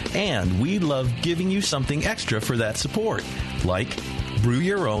you. And we love giving you something extra for that support, like Brew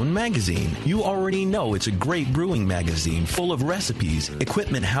Your Own magazine. You already know it's a great brewing magazine full of recipes,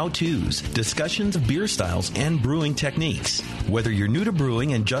 equipment how-tos, discussions of beer styles, and brewing techniques. Whether you're new to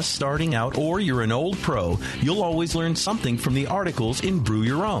brewing and just starting out or you're an old pro, you'll always learn something from the articles in Brew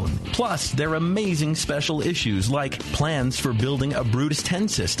Your Own. Plus, there are amazing special issues like plans for building a Brutus 10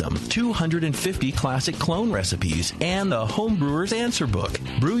 system, 250 classic clone recipes, and the Homebrewer's Answer Book.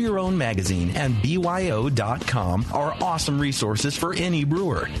 Brew Your Own magazine and BYO.com are awesome resources for any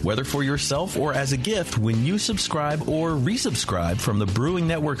brewer. Whether for yourself or as a gift, when you subscribe or resubscribe from the Brewing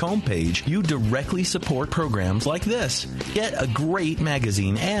Network homepage, you directly support programs like this. Get a great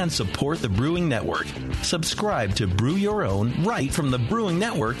magazine and support the Brewing Network. Subscribe to Brew Your Own right from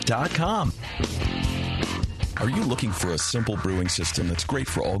thebrewingnetwork.com. Are you looking for a simple brewing system that's great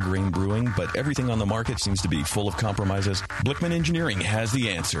for all grain brewing, but everything on the market seems to be full of compromises? Blickman Engineering has the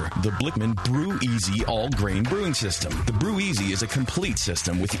answer. The Blickman Brew Easy All Grain Brewing System. The Brew Easy is a complete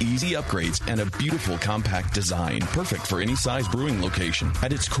system with easy upgrades and a beautiful compact design, perfect for any size brewing location.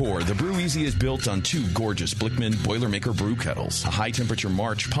 At its core, the Brew Easy is built on two gorgeous Blickman Boilermaker brew kettles, a high-temperature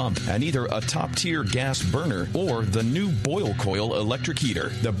March pump, and either a top-tier gas burner or the new Boil Coil electric heater.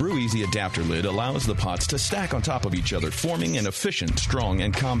 The Brew Easy adapter lid allows the pots to stack on top of each other, forming an efficient, strong,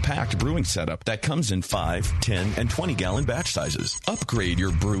 and compact brewing setup that comes in 5, 10, and 20-gallon batch sizes. Upgrade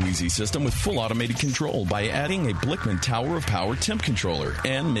your Brew Easy system with full automated control by adding a Blickman Tower of Power temp controller,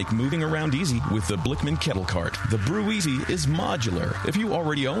 and make moving around easy with the Blickman Kettle Cart. The Brew Easy is modular. If you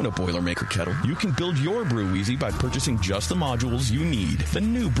already own a Boilermaker kettle, you can build your Brew Easy by purchasing just the modules you need. The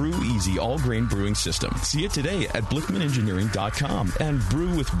new Brew Easy all-grain brewing system. See it today at BlickmanEngineering.com and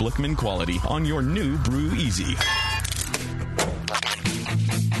brew with Blickman quality on your new Brew Easy.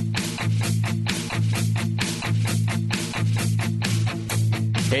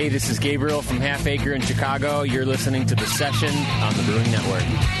 Hey, this is Gabriel from Half Acre in Chicago. You're listening to The Session on the Brewing Network.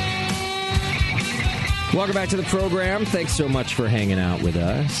 Welcome back to the program. Thanks so much for hanging out with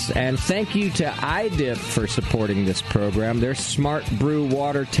us. And thank you to iDip for supporting this program. Their Smart Brew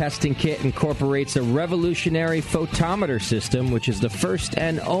Water Testing Kit incorporates a revolutionary photometer system, which is the first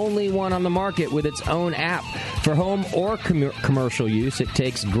and only one on the market with its own app. For home or commercial use, it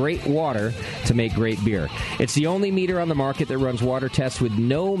takes great water to make great beer. It's the only meter on the market that runs water tests with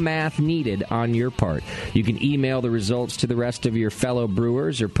no math needed on your part. You can email the results to the rest of your fellow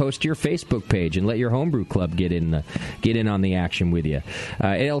brewers or post to your Facebook page and let your homebrew club get in on the action with you.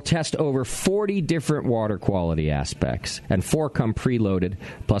 It'll test over 40 different water quality aspects, and 4 come preloaded,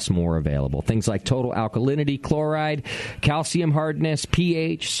 plus more available. Things like total alkalinity, chloride, calcium hardness,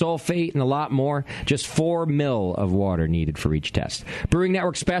 pH, sulfate, and a lot more. Just 4 mil of water needed for each test. Brewing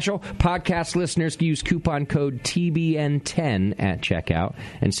Network special. Podcast listeners use coupon code TBN10 at checkout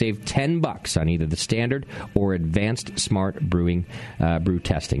and save $10 on either the standard or advanced Smart Brewing brew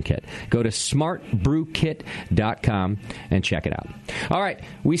testing kit. Go to smartbrewkit.com and check it out. All right,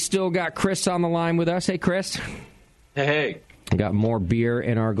 we still got Chris on the line with us. Hey, Chris. Hey. We got more beer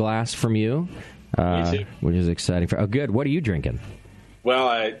in our glass from you, Me too. which is exciting. Oh, good. What are you drinking? Well,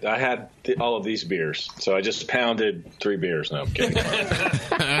 I had all of these beers, so I just pounded 3 beers. No, I'm kidding.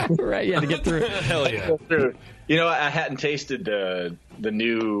 Right, you had to get through. Hell yeah. You know, I hadn't tasted the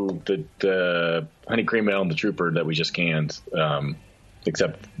new honey cream ale and the Trooper that we just canned,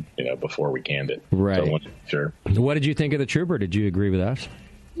 except before we canned it. Right. So I wanted to make sure. What did you think of the Trooper? Did you agree with us?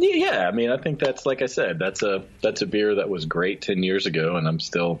 Yeah, I mean, I think that's, like I said, that's a beer that was great 10 years ago, and I'm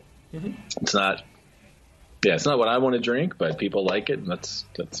still. It's not. Yeah, it's not what I want to drink, but people like it, and that's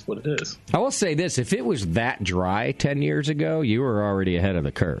what it is. I will say this. If it was that dry 10 years ago, you were already ahead of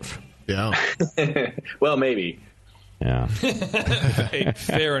the curve. Yeah. Well, maybe. Yeah. Hey,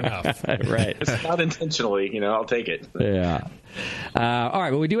 fair enough. Right. It's not intentionally, I'll take it. Yeah. All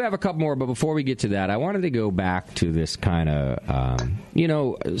right, well, we do have a couple more, but before we get to that, I wanted to go back to this kind of,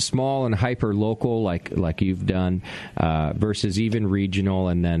 small and hyper local, like you've done, versus even regional,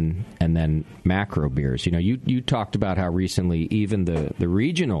 and then macro beers. You talked about how recently even the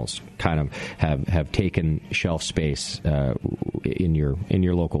regionals kind of have taken shelf space in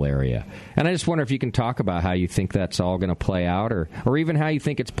your local area, and I just wonder if you can talk about how you think that's all going to play out, or even how you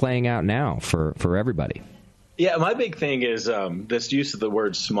think it's playing out now for everybody. Yeah, my big thing is this use of the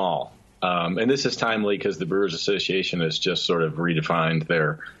word small. And this is timely because the Brewers Association has just sort of redefined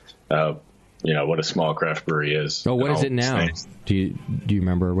their what a small craft brewery is. Oh, what is it now? Do you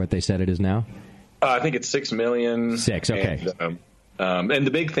remember what they said it is now? I think it's 6 million. 6, okay. And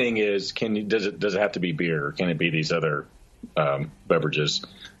the big thing is, does it have to be beer, or can it be these other beverages,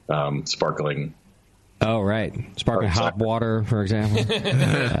 sparkling? Oh, right. Sparkling hop water, for example.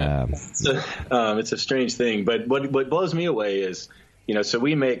 It's a strange thing, but what blows me away is, so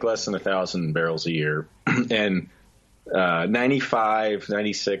we make less than 1,000 barrels a year, and 95,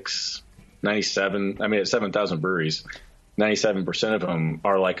 96, 97, at 7,000 breweries, 97% of them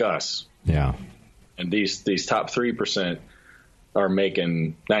are like us. Yeah. And these top 3% are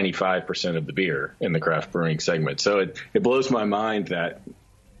making 95% of the beer in the craft brewing segment. So it blows my mind that,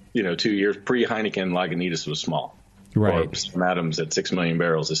 2 years pre-Heineken, Lagunitas was small. Right. Or Sam Adams at 6 million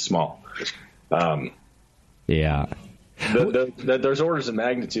barrels is small. Yeah. There's orders of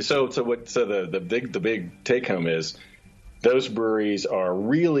magnitude. So the big take home is those breweries are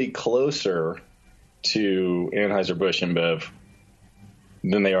really closer to Anheuser-Busch InBev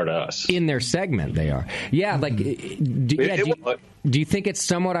than they are to us. In their segment, they are. Yeah, do you think it's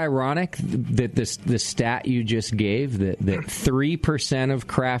somewhat ironic that the stat you just gave, that 3% of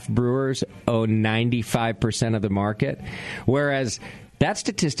craft brewers own 95% of the market, whereas that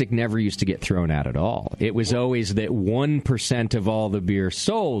statistic never used to get thrown out at all. It was always that 1% of all the beer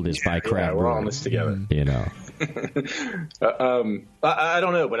sold is by craft brewers. We're all in this together. I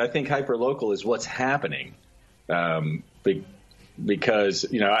don't know, but I think hyperlocal is what's happening. Because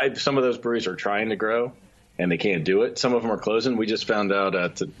some of those breweries are trying to grow and they can't do it. Some of them are closing. We just found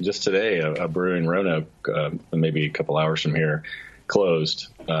out just today a brewery in Roanoke, maybe a couple hours from here, closed.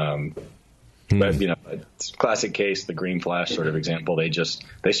 But it's a classic case, the Green Flash sort of example.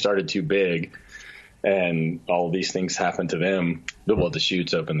 They started too big, and all of these things happened to them. The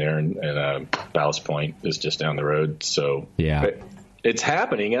chute's open there, and Ballast Point is just down the road. So yeah. It's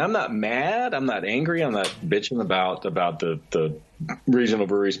happening, and I'm not mad. I'm not angry. I'm not bitching about the regional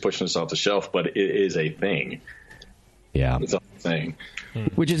breweries pushing us off the shelf, but it is a thing. Yeah, it's a thing,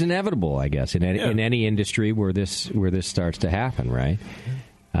 which is inevitable, I guess, in any industry where this starts to happen, right?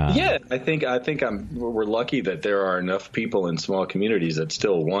 I think we're lucky that there are enough people in small communities that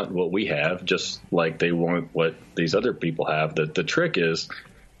still want what we have, just like they want what these other people have. The trick is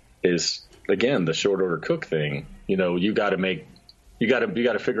again the short order cook thing. You got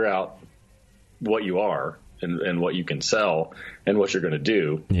to figure out what you are and what you can sell and what you're going to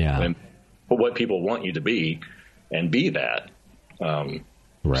do, and what people want you to be, and be that, so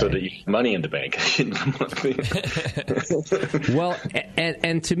that you have money in the bank. Well,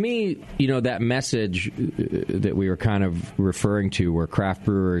 and to me, that message that we were kind of referring to, where craft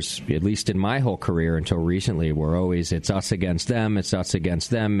brewers, at least in my whole career until recently, were always, it's us against them,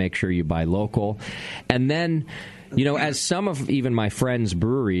 make sure you buy local. And then, as some of even my friends'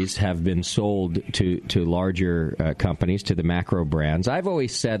 breweries have been sold to larger companies, to the macro brands, I've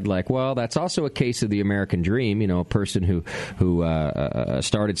always said, well, that's also a case of the American dream. A person who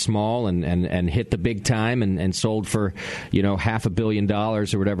started small and hit the big time and sold for $500 million or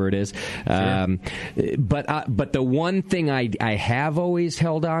whatever it is. Sure. But the one thing I have always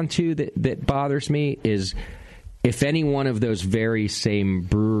held on to that bothers me is if any one of those very same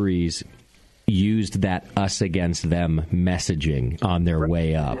breweries used that us against them messaging on their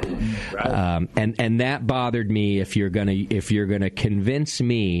way up, and that bothered me. If you're gonna convince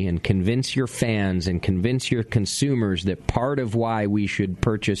me and convince your fans and convince your consumers that part of why we should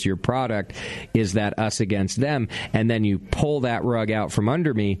purchase your product is that us against them, and then you pull that rug out from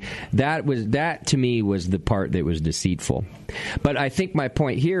under me, that to me was the part that was deceitful. But I think my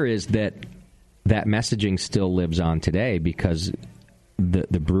point here is that messaging still lives on today, because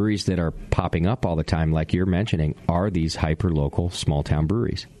the breweries that are popping up all the time, like you're mentioning, are these hyper-local, small-town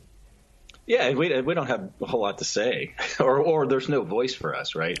breweries. Yeah, we don't have a whole lot to say, or there's no voice for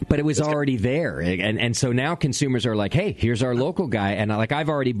us, right? But it was already there, and so now consumers are like, hey, here's our local guy, and I've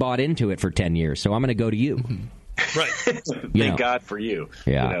already bought into it for 10 years, so I'm going to go to you. Right. Thank God for you.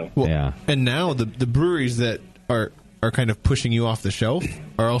 Yeah. And now the breweries that are kind of pushing you off the shelf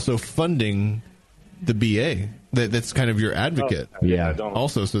are also funding the BA. That's kind of your advocate.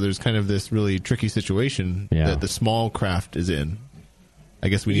 Also, so there's kind of this really tricky situation that the small craft is in. I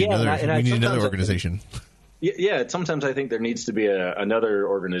guess we need another organization. Sometimes I think there needs to be another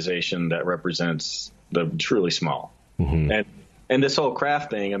organization that represents the truly small. Mm-hmm. And this whole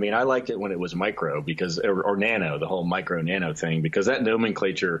craft thing, I liked it when it was micro, or nano, the whole micro nano thing, because that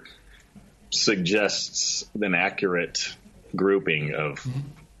nomenclature suggests an accurate grouping of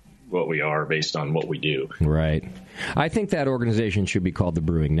what we are based on what we do. Right. I think that organization should be called the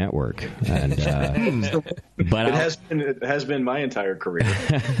Brewing Network. And, but it has been my entire career.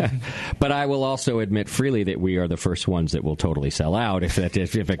 But I will also admit freely that we are the first ones that will totally sell out if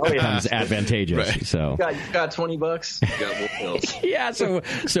it becomes advantageous. Right. So you got $20. You got Wolf Hills. Yeah. So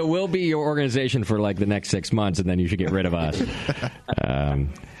we'll be your organization for like the next 6 months, and then you should get rid of us.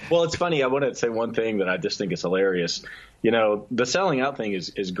 Well, it's funny. I want to say one thing that I just think is hilarious. The selling out thing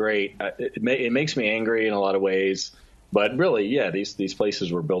is great. It makes me angry in a lot of ways. But really, yeah, these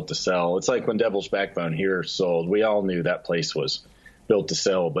places were built to sell. It's like when Devil's Backbone here sold. We all knew that place was built to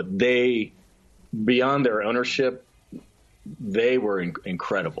sell. But they, beyond their ownership, they were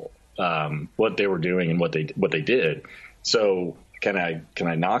incredible. What they were doing and what they did. So can I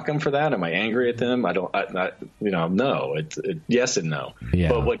knock them for that? Am I angry at them? No. It's yes and no. Yeah.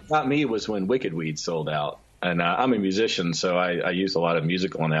 But what got me was when Wicked Weed sold out. And I'm a musician, so I use a lot of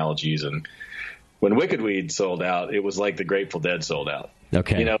musical analogies. And when Wicked Weed sold out, it was like the Grateful Dead sold out.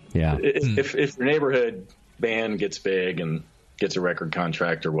 Okay. Yeah. If your neighborhood band gets big and gets a record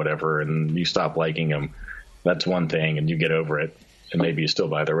contract or whatever, and you stop liking them, that's one thing, and you get over it, and maybe you still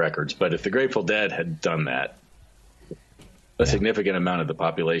buy the records. But if the Grateful Dead had done that, a significant amount of the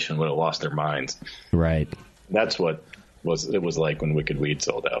population would have lost their minds. Right. That's what it was like when Wicked Weed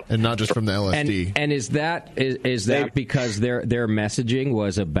sold out, and not just from the LSD. And is that because their messaging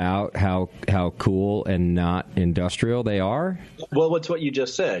was about how cool and not industrial they are? Well, it's what you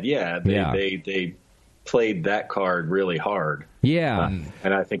just said. Yeah, they played that card really hard. Yeah,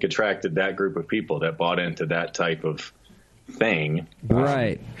 and I think attracted that group of people that bought into that type of thing.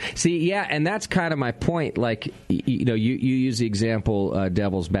 Right. See, yeah, and that's kind of my point. Like, you use the example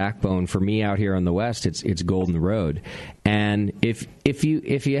Devil's Backbone. For me out here on the West, it's Golden Road. And if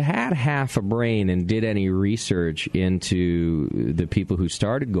you had half a brain and did any research into the people who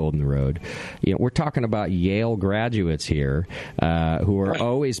started Golden Road, we're talking about Yale graduates here who are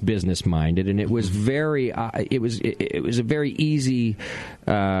always business minded, and it was it was a very easy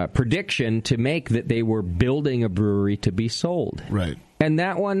prediction to make that they were building a brewery to be sold. Right. And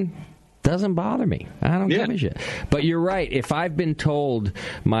that one doesn't bother me. I don't give a shit. But you're right. If I've been told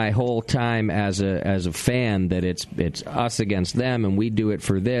my whole time as a fan that it's us against them and we do it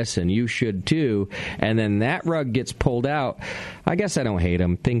for this and you should too, and then that rug gets pulled out, I guess I don't hate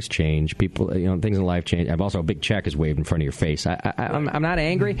them. Things change. People, things in life change. I've also a big check is waved in front of your face. I'm not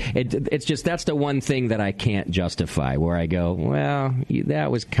angry. It's just that's the one thing that I can't justify. Where I go, well, that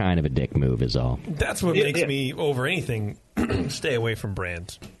was kind of a dick move, is all. That's what makes me over anything stay away from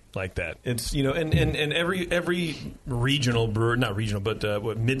brands like that. It's and every regional brewer, not regional,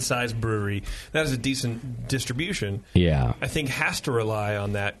 but mid-sized brewery that has a decent distribution, I think has to rely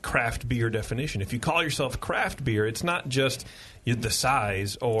on that craft beer definition. If you call yourself craft beer, it's not just the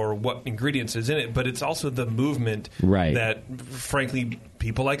size or what ingredients is in it, but it's also the movement that, frankly,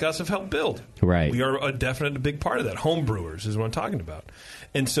 people like us have helped build. Right. We are a big part of that. Home brewers is what I'm talking about.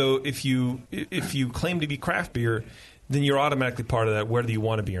 And so if you claim to be craft beer, then you're automatically part of that, whether you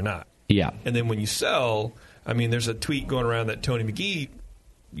want to be or not. Yeah. And then when you sell, there's a tweet going around that Tony McGee,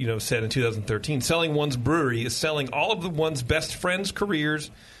 said in 2013, selling one's brewery is selling all of one's best friends'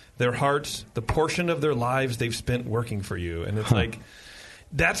 careers, their hearts, the portion of their lives they've spent working for you. And it's like,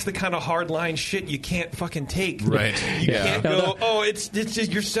 that's the kind of hardline shit you can't fucking take. Right. You can't go, it's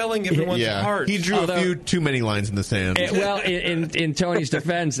just you're selling everyone's heart. He drew a few too many lines in the sand. Well, in Tony's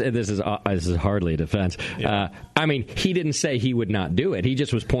defense, this is hardly a defense. He didn't say he would not do it. He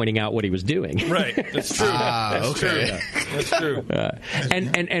just was pointing out what he was doing. Right. That's true. That's true. That's true.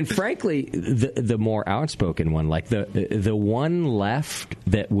 And frankly, the more outspoken one, like the one left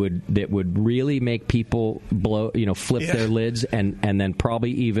that would really make people flip their lids and then probably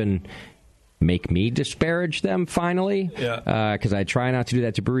even make me disparage them finally, because I try not to do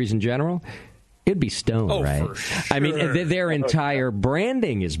that to breweries in general. It'd be Stone, right? For sure. Their entire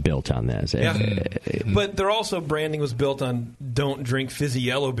branding is built on this. Yeah. But their also branding was built on don't drink fizzy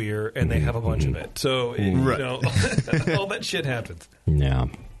yellow beer, and they have a bunch of it. So, all that shit happens. Yeah.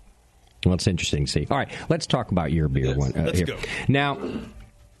 Well, it's interesting to see. All right, let's talk about your beer. Let's go. Now,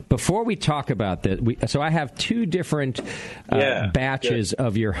 before we talk about that, so I have two different batches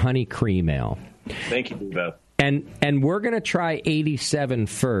of your honey cream ale. Thank you, Beth. And we're going to try 87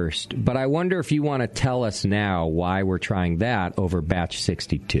 first, but I wonder if you want to tell us now why we're trying that over batch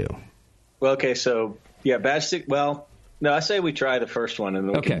 62. Well, okay, so, batch 6, well, no, I say we try the first one, and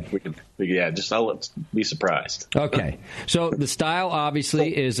then let's be surprised. Okay. So the style,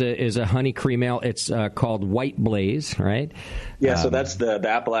 obviously, is a honey cream ale. It's called White Blaze, right? Yeah, so that's the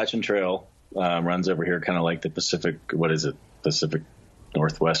Appalachian Trail runs over here, kind of like the Pacific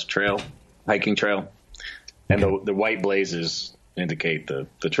Northwest Trail, hiking trail. And the white blazes indicate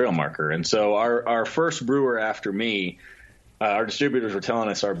the trail marker. And so our first brewer after me, our distributors were telling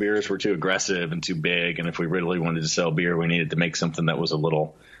us our beers were too aggressive and too big, and if we really wanted to sell beer, we needed to make something that was a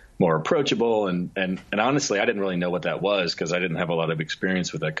little more approachable. And honestly, I didn't really know what that was because I didn't have a lot of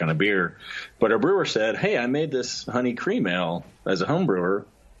experience with that kind of beer. But our brewer said, hey, I made this honey cream ale as a home brewer.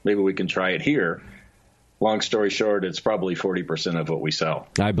 Maybe we can try it here. Long story short, it's probably 40% of what we sell.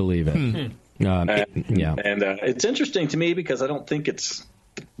 I believe it. Yeah. And it's interesting to me because I don't think it's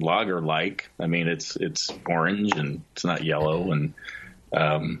lager-like. I mean, it's orange and it's not yellow, and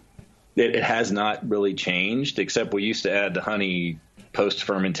it has not really changed, except we used to add the honey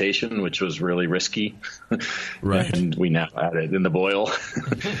post-fermentation, which was really risky. Right. And we now add it in the boil.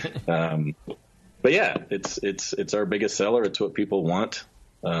 But yeah, it's our biggest seller. It's what people want.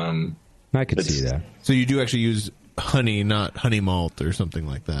 I could see that. So you do actually use honey, not honey malt or something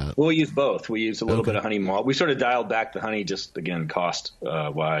like that? We'll use both. We use a little bit of honey malt. We sort of dialed back the honey just, again,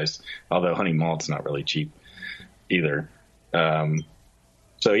 cost-wise, although honey malt's not really cheap either.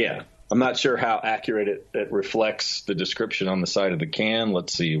 So, yeah, I'm not sure how accurate it reflects the description on the side of the can.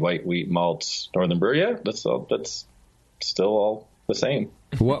 Let's see, white wheat malts, Northern Brew. Yeah, that's still all the same.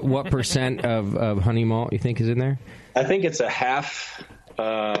 What percent of honey malt you think is in there? I think it's a half.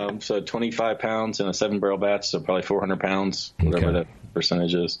 So 25 pounds in a 7-barrel batch, so probably 400 pounds, whatever that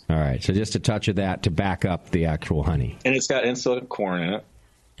percentage is. All right, so just a touch of that to back up the actual honey. And it's got instant corn in it.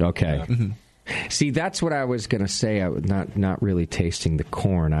 Okay. See, that's what I was going to say. I was not really tasting the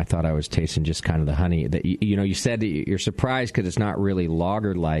corn. I thought I was tasting just kind of the honey. That you said that you're surprised because it's not really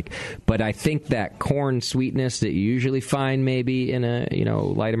lager-like, but I think that corn sweetness that you usually find maybe in a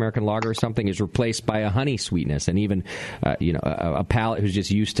light American lager or something is replaced by a honey sweetness, and even a palate who's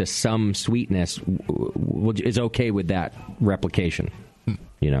just used to some sweetness is okay with that replication.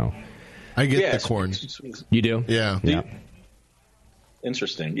 I get the corn. You do? Yeah.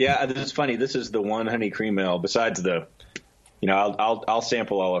 Interesting. Yeah, this is funny. This is the one honey cream ale. Besides I'll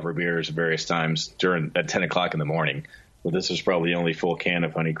sample all of our beers various times at 10 o'clock in the morning. But this is probably the only full can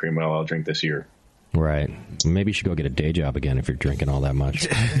of honey cream ale I'll drink this year. Right. Maybe you should go get a day job again if you're drinking all that much.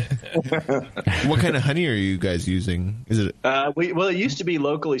 What kind of honey are you guys using? Is it? It used to be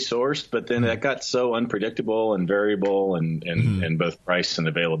locally sourced, but then that got so unpredictable and variable and both price and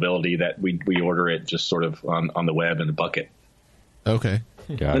availability that we order it just sort of on the web in a bucket. Okay.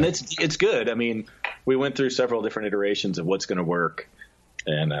 And it's good. I mean, we went through several different iterations of what's going to work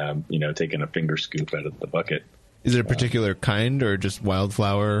and, taking a finger scoop out of the bucket. Is it a particular kind or just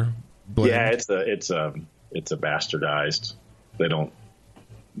wildflower blend? Yeah, it's a bastardized.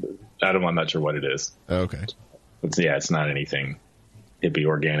 I'm not sure what it is. Okay. It's not anything hippie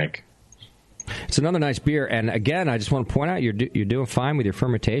organic. It's another nice beer, and again, I just want to point out you're doing fine with your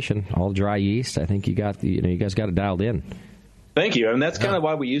fermentation. All dry yeast. I think you guys got it dialed in. Thank you. And that's kind of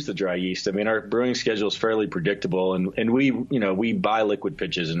why we use the dry yeast. I mean, our brewing schedule is fairly predictable, and we buy liquid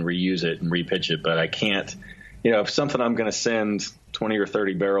pitches and reuse it and repitch it. But I can't, if something I'm going to send 20 or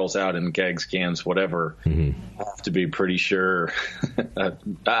 30 barrels out in kegs, cans, whatever, I have to be pretty sure.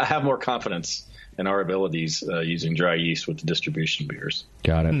 I have more confidence in our abilities using dry yeast with the distribution beers.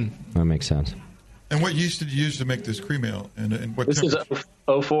 Got it. That makes sense. And what yeast did you use to make this cream ale? And what this temperature?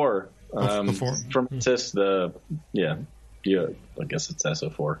 Is 04. 04? From Yeah, I guess it's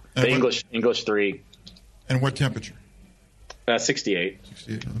SO4. The English 3. And what temperature? 68.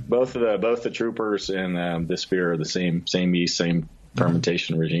 68. Both the Troopers and this beer are the same yeast, same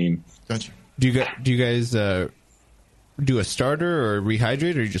fermentation regime. Gotcha. Do you guys do a starter or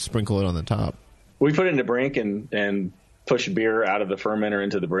rehydrate, or you just sprinkle it on the top? We put it in the brink and push beer out of the fermenter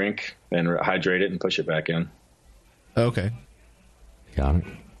into the brink and hydrate it and push it back in. Okay. Got it.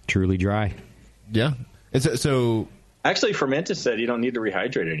 Truly dry. Yeah. So. Actually, Fermentis said you don't need to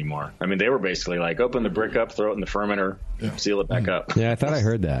rehydrate it anymore. I mean, they were basically like, open the brick up, throw it in the fermenter, seal it back up. Yeah, I thought I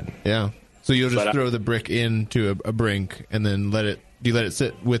heard that. Yeah. So you'll just throw the brick into a brink and then do you let it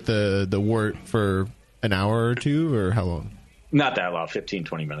sit with the wort for an hour or two, or how long? Not that long, 15,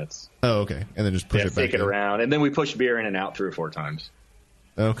 20 minutes. Oh, okay. And then just push it back take it around. And then we push beer in and out 3 or 4 times.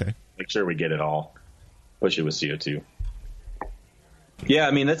 Okay. Make sure we get it all. Push it with CO2. Yeah,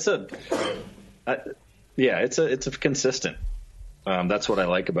 I mean, it's consistent. That's what I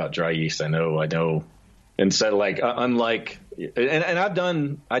like about dry yeast. I know. And so, unlike, and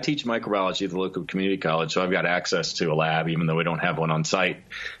I teach microbiology at the local community college, so I've got access to a lab, even though we don't have one on site.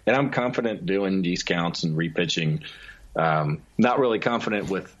 And I'm confident doing yeast counts and repitching. Not really confident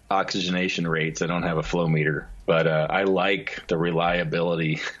with oxygenation rates. I don't have a flow meter, but I like the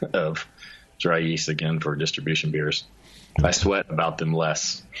reliability of dry yeast again for distribution beers. I sweat about them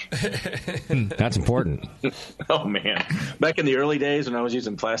less. That's important. Oh, man. Back in the early days when I was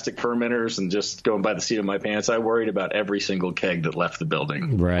using plastic fermenters and just going by the seat of my pants, I worried about every single keg that left the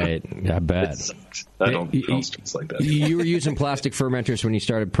building. Right. I bet. I don't stress like that. You were using plastic fermenters when you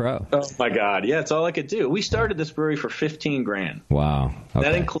started Pro. Oh, my God. Yeah, it's all I could do. We started this brewery for $15,000. Wow. Okay.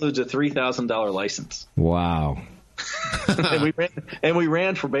 That includes a $3,000 license. Wow. and we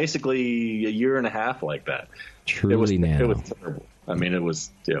ran for basically a year and a half like that. Truly it was terrible. I mean, it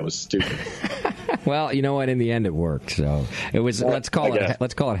was stupid. Well, you know what? In the end, it worked. So it was. Let's call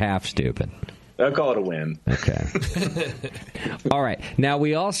it half stupid. I'll call it a win. Okay. All right. Now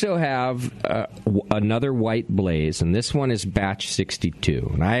we also have another white blaze, and this one is batch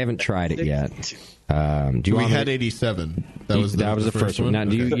 62, and I haven't tried it yet. We had 87. That was the first one. Now,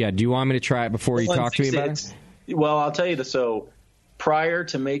 do you want me to try it before you talk to me about it? Well, I'll tell you this. So prior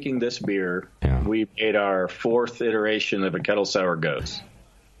to making this beer, we made our fourth iteration of a kettle sour gose.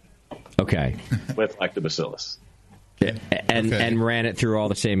 Okay. With lactobacillus. And ran it through all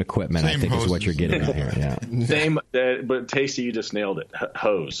the same equipment, I think, is what you're getting at here. Yeah. Same, but Tasty, you just nailed it.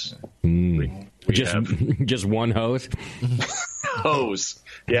 Hose. Just one hose? Hose.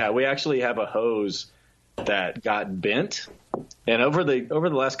 Yeah, we actually have a hose that got bent. And over the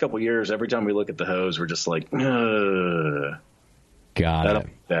last couple of years, every time we look at the hose, we're just like, ugh. Got it.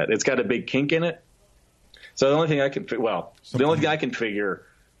 It's got a big kink in it. So the only thing I can figure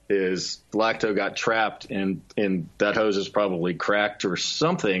is lacto got trapped and that hose is probably cracked or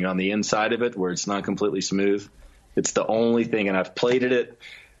something on the inside of it where it's not completely smooth. It's the only thing, and I've plated it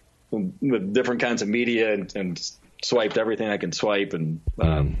with different kinds of media and swiped everything I can swipe and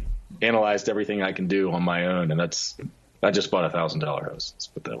analyzed everything I can do on my own, and I just bought a $1,000 hose. Let's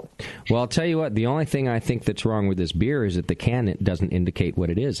put that way. Well, I'll tell you what. The only thing I think that's wrong with this beer is that the can doesn't indicate what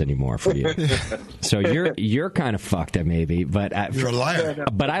it is anymore for you. So you're kind of fucked up, maybe. But you're a liar.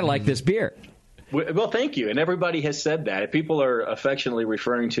 But I like this beer. Well, thank you. And everybody has said that. People are affectionately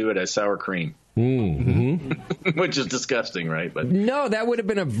referring to it as sour cream. Mm-hmm. Which is disgusting, right? But no, that would have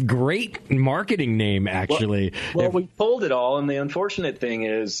been a great marketing name, actually. Well, we pulled it all, and the unfortunate thing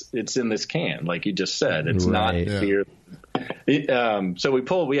is it's in this can, like you just said. It's not beer.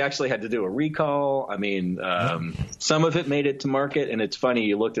 So we actually had to do a recall. I mean, some of it made it to market, and it's funny,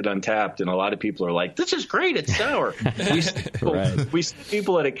 you looked at Untapped, and a lot of people are like, this is great, it's sour. We see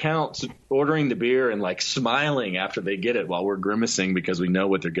people at accounts ordering the beer and like smiling after they get it while we're grimacing because we know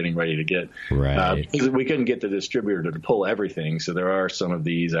what they're getting ready to get. Right. We couldn't get the distributor to pull everything, so there are some of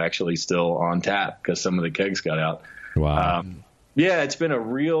these actually still on tap because some of the kegs got out. Wow. Yeah, it's been a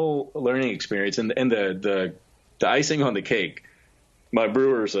real learning experience, and the icing on the cake. My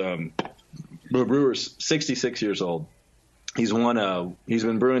brewer's 66 years old. He's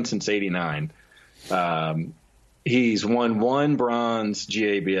been brewing since '89. He's won one bronze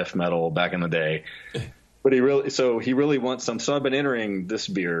GABF medal back in the day, but he really wants some. So I've been entering this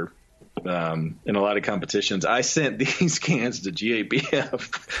beer in a lot of competitions. I sent these cans to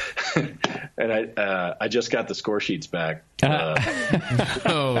GABF, and I just got the score sheets back.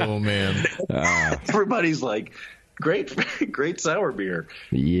 Oh man! Everybody's like, great sour beer.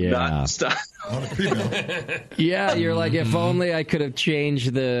 Yeah. Not style. Yeah, you're like, if only I could have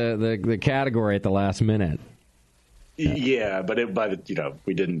changed the category at the last minute. Yeah, but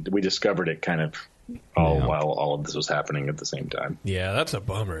we didn't. We discovered it kind of while all of this was happening at the same time. Yeah, that's a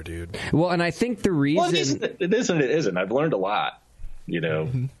bummer, dude. Well, and I think the reason it isn't. I've learned a lot.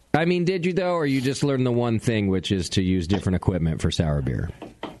 I mean, did you though, or you just learned the one thing, which is to use different equipment for sour beer?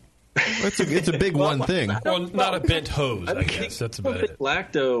 It's a big one thing. Well, not a bent hose, I guess. That's about it.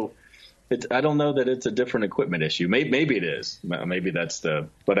 Lacto, I don't know that it's a different equipment issue. Maybe it is. Maybe that's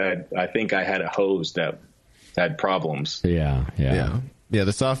but I think I had a hose that had problems. Yeah.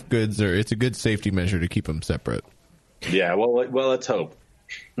 The soft goods it's a good safety measure to keep them separate. Yeah. Well, let's hope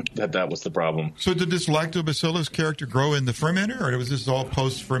that was the problem. So did this lactobacillus character grow in the fermenter, or was this all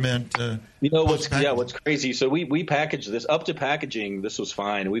post-ferment? What's crazy? So we packaged this up to packaging. This was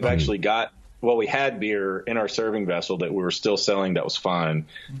fine. We've actually we had beer in our serving vessel that we were still selling. That was fine.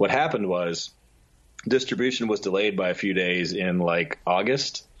 What happened was distribution was delayed by a few days in like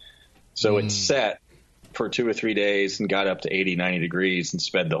August. So it set for 2 or 3 days and got up to 80, 90 degrees and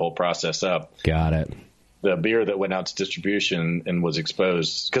sped the whole process up. Got it. The beer that went out to distribution and was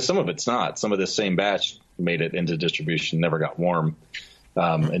exposed, because some of it's not. Some of this same batch made it into distribution, never got warm,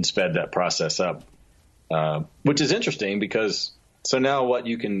 and sped that process up, which is interesting because so now what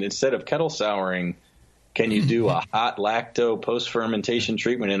you can, instead of kettle souring, can you do a hot lacto post-fermentation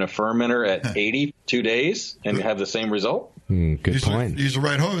treatment in a fermenter at 82 days and have the same result? Good point. Use the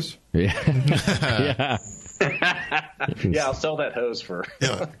right hose. Yeah. Yeah, I'll sell that hose for.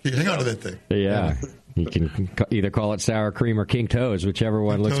 Yeah, you hang on to that thing. Yeah. You can either call it sour cream or King Toes, whichever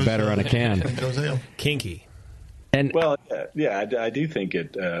one looks better on a can. Kinky. And well, yeah, I do think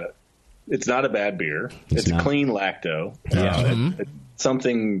it's not a bad beer. It's a clean lacto. Yeah. It's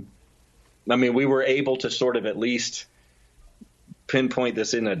something. I mean, we were able to sort of at least pinpoint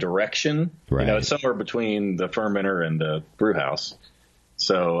this in a direction. Right. It's somewhere between the fermenter and the brew house.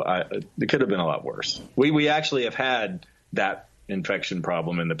 So it could have been a lot worse. We actually have had that infection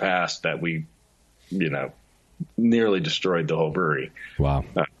problem in the past that we, nearly destroyed the whole brewery. Wow.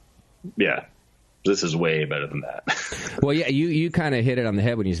 Yeah. This is way better than that. Well, yeah, you kind of hit it on the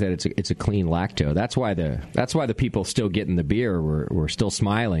head when you said it's a clean lacto. That's why the people still getting the beer were still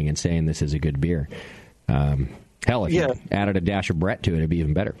smiling and saying this is a good beer. Hell, if you added a dash of Brett to it, it'd be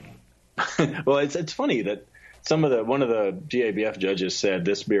even better. Well, it's funny that one of the GABF judges said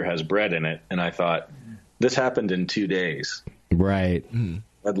this beer has bread in it, and I thought this happened in 2 days. Right.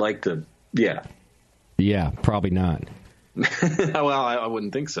 I'd like to, yeah. Yeah, probably not. Well, I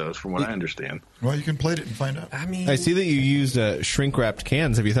wouldn't think so, from what I understand. Well, you can plate it and find out. I mean, I see that you used shrink-wrapped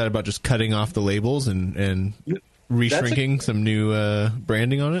cans. Have you thought about just cutting off the labels and reshrinking some new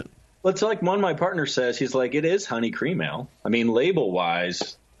branding on it? Well, it's like one of my partners says. He's like, it is honey cream ale. I mean,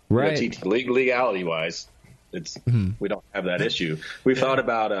 label-wise, right? Legality-wise, it's we don't have that issue. We've thought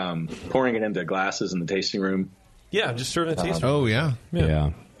about pouring it into glasses in the tasting room. Yeah, just serving the tasting room. Oh,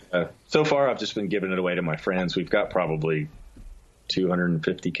 Yeah. So far, I've just been giving it away to my friends. We've got probably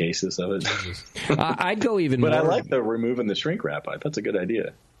 250 cases of it. I'd go even more. But I like the removing the shrink wrap. That's a good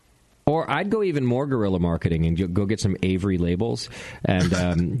idea. Or I'd go even more guerrilla marketing and go get some Avery labels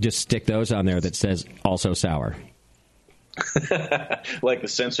and just stick those on there that says also sour. Like the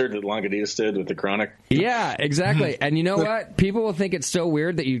censored that Longaditas did with the Chronic. Yeah, exactly. And you know what? People will think it's so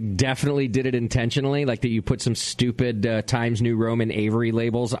weird that you definitely did it intentionally, like that you put some stupid Times New Roman Avery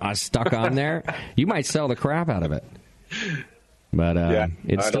labels stuck on there. You might sell the crap out of it. But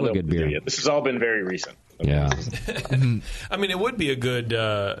it's still a good beer. This has all been very recent. Yeah. I mean, it would be a good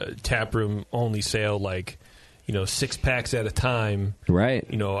taproom only sale, like 6 packs at a time, right?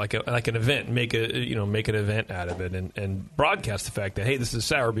 Like an event. Make an event out of it, and broadcast the fact that hey, this is a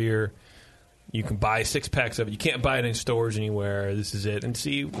sour beer. You can buy 6 packs of it. You can't buy it in stores anywhere. This is it, and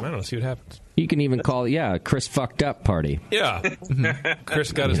see what happens. You can even call it, Chris fucked up party. Yeah,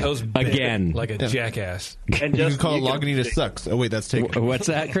 Chris got his hose bit again like a jackass. And you can call it Lagunitas sucks. Oh wait, that's taken. What's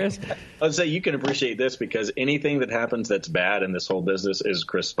that, Chris? I would say you can appreciate this because anything that happens that's bad in this whole business is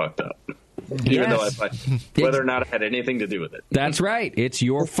Chris fucked up. Even though whether or not it had anything to do with it. That's right. It's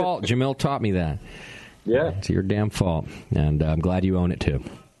your fault. Jamil taught me that. Yeah, it's your damn fault, and I'm glad you own it too.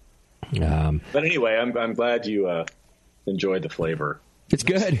 But anyway, I'm glad you enjoyed the flavor. It's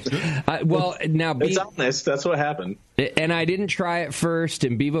good. Well, now it's honest. That's what happened. And I didn't try it first.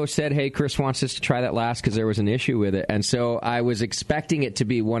 And Bevo said, "Hey, Chris wants us to try that last because there was an issue with it." And so I was expecting it to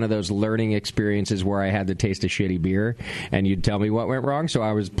be one of those learning experiences where I had to taste a shitty beer, and you'd tell me what went wrong. So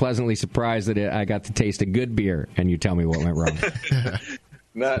I was pleasantly surprised that I got to taste a good beer, and you tell me what went wrong.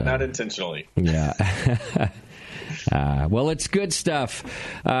 Not intentionally. Yeah. Well, it's good stuff.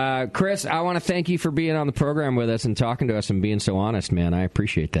 Chris, I want to thank you for being on the program with us and talking to us and being so honest, man. I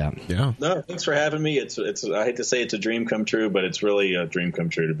appreciate that. Yeah. No, thanks for having me. It's I hate to say it's a dream come true, but it's really a dream come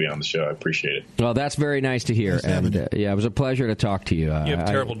true to be on the show. I appreciate it. Well, that's very nice to hear. And it was a pleasure to talk to you. You have a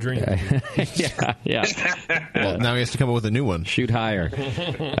terrible dream. Yeah. Well, now he has to come up with a new one. Shoot higher. I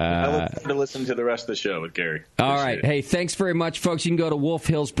look forward to listening to the rest of the show with Gary. All right. Hey, thanks very much, folks. You can go to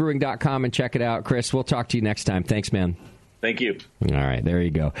wolfhillsbrewing.com and check it out. Chris, we'll talk to you next time. Thanks, man. Thank you. All right, there you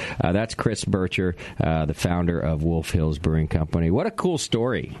go. That's Chris Bircher, the founder of Wolf Hills Brewing Company. What a cool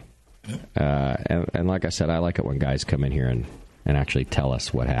story. And like I said, I like it when guys come in here and actually tell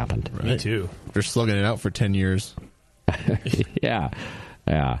us what happened. Right. Me too. They're slugging it out for 10 years. Yeah.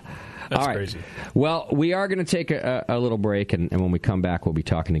 That's all right. crazy. Well, we are going to take a little break, and when we come back, we'll be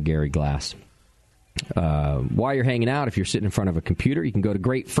talking to Gary Glass. While you're hanging out, if you're sitting in front of a computer, you can go to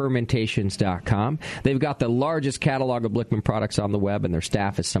greatfermentations.com. They've got the largest catalog of Blickman products on the web, and their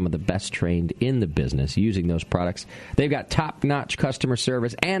staff is some of the best trained in the business using those products. They've got top-notch customer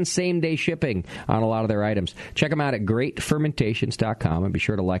service and same-day shipping on a lot of their items. Check them out at greatfermentations.com, and be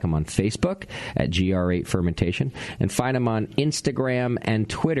sure to like them on Facebook at GR8 Fermentation, and find them on Instagram and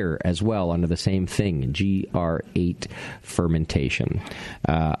Twitter as well under the same thing, GR8 Fermentation.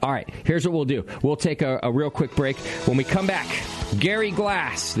 All right, here's what we'll do. We'll take a real quick break. When we come back, Gary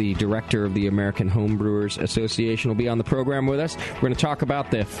Glass, the director of the American Homebrewers Association, will be on the program with us. We're going to talk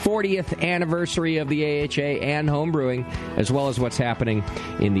about the 40th anniversary of the AHA and homebrewing, as well as what's happening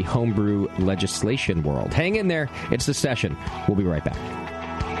in the homebrew legislation world. Hang in there. It's The Session. We'll be right back.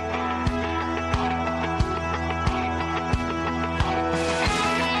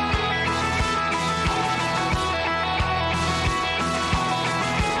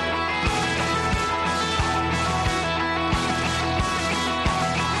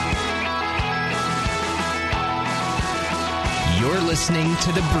 You're listening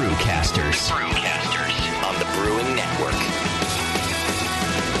to the Brewcasters. On the Brewing Network.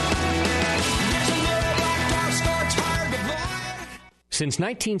 Since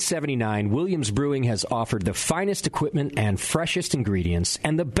 1979, Williams Brewing has offered the finest equipment and freshest ingredients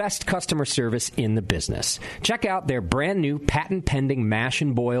and the best customer service in the business. Check out their brand new patent-pending mash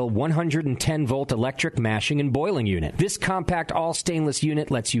and boil 110-volt electric mashing and boiling unit. This compact all-stainless unit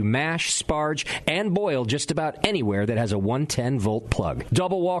lets you mash, sparge, and boil just about anywhere that has a 110-volt plug.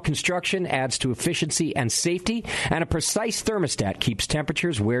 Double-wall construction adds to efficiency and safety, and a precise thermostat keeps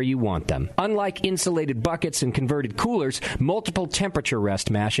temperatures where you want them. Unlike insulated buckets and converted coolers, multiple temperature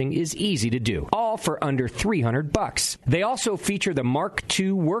rest mashing is easy to do, all for under $300. They also feature the Mark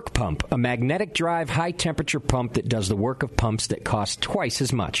II work pump, a magnetic drive high-temperature pump that does the work of pumps that cost twice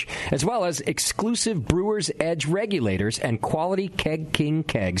as much, as well as exclusive Brewer's Edge regulators and quality Keg King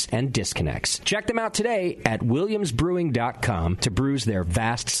kegs and disconnects. Check them out today at williamsbrewing.com to brews their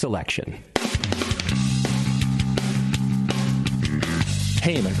vast selection.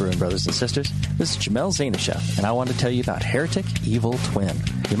 Hey, my brewing brothers and sisters. This is Jamel Zanisha, and I want to tell you about Heretic Evil Twin.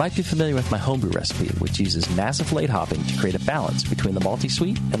 You might be familiar with my homebrew recipe, which uses massive late hopping to create a balance between the malty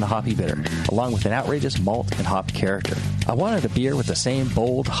sweet and the hoppy bitter, along with an outrageous malt and hop character. I wanted a beer with the same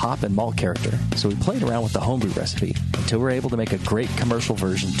bold hop and malt character, so we played around with the homebrew recipe until we were able to make a great commercial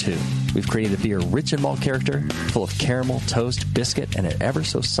version too. We've created a beer rich in malt character, full of caramel, toast, biscuit, and an ever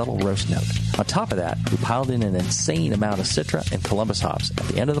so subtle roast note. On top of that, we piled in an insane amount of Citra and Columbus hops at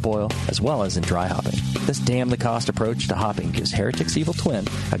the end of the boil, as well as in dry hopping. This damn-the-cost approach to hopping gives Heretic's Evil Twin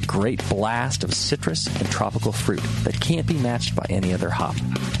a great blast of citrus and tropical fruit that can't be matched by any other hop.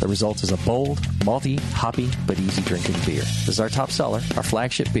 The result is a bold, malty, hoppy, but easy-drinking beer. This is our top seller, our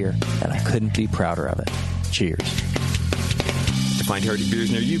flagship beer, and I couldn't be prouder of it. Cheers. To find Heretic beers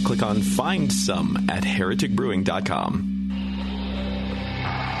near you, click on Find Some at hereticbrewing.com.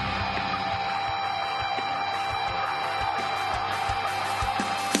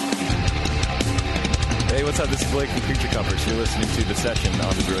 Hey, what's up? This is Blake from Creature Comforts. You're listening to The Session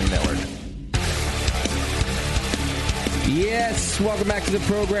on the Brewing Network. Yes, welcome back to the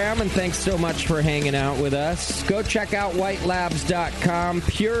program, and thanks so much for hanging out with us. Go check out whitelabs.com.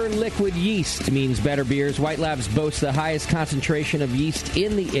 Pure liquid yeast means better beers. White Labs boasts the highest concentration of yeast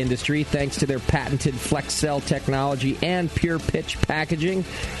in the industry thanks to their patented flex cell technology and pure pitch packaging.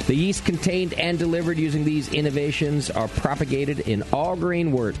 The yeast contained and delivered using these innovations are propagated in all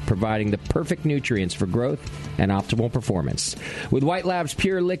grain wort, providing the perfect nutrients for growth and optimal performance. With White Labs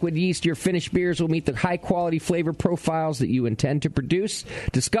Pure Liquid Yeast, your finished beers will meet the high-quality flavor profiles that you intend to produce.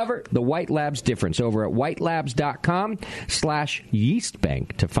 Discover the White Labs difference over at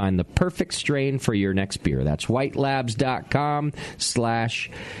whitelabs.com/yeastbank to find the perfect strain for your next beer. That's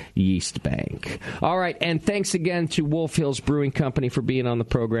whitelabs.com/yeastbank. All right, and thanks again to Wolf Hills Brewing Company for being on the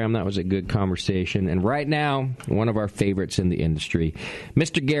program. That was a good conversation. And right now, one of our favorites in the industry,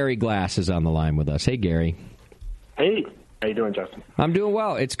 Mr. Gary Glass is on the line with us. Hey, Gary. Hey, how you doing, Justin? I'm doing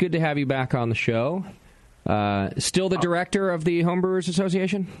well. It's good to have you back on the show. Still the director of the Homebrewers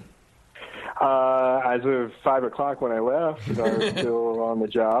Association? As of 5 o'clock when I left, I was still on the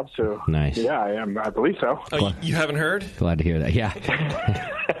job. So nice. Yeah, I am. I believe so. Oh, you haven't heard? Glad to hear that. Yeah.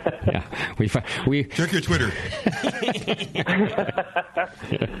 Yeah. We check your Twitter.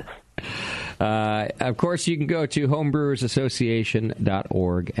 Of course, you can go to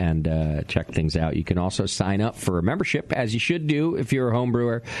homebrewersassociation.org and check things out. You can also sign up for a membership, as you should do if you're a home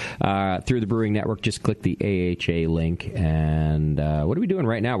brewer, through the Brewing Network. Just click the AHA link. And what are we doing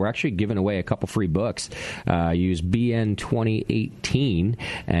right now? We're actually giving away a couple free books. Use BN 2018,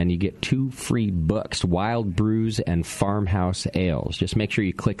 and you get 2 free books, Wild Brews and Farmhouse Ales. Just make sure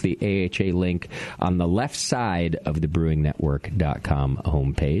you click the AHA link on the left side of the BrewingNetwork.com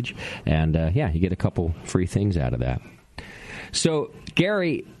homepage. And, you get a couple free things out of that. So,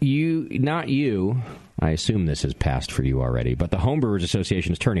 Gary, I assume this has passed for you already, but the Homebrewers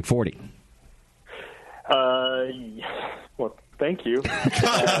Association is turning 40. Well, Thank you.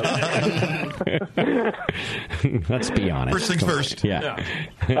 Let's be honest. First things first. Yeah.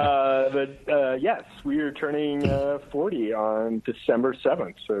 Yes, we are turning 40 on December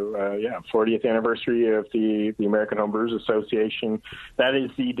 7th. So, 40th anniversary of the American Homebrewers Association. That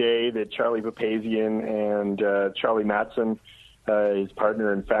is the day that Charlie Papazian and Charlie Mattson, his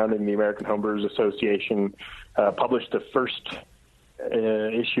partner in founding the American Homebrewers Association, published the first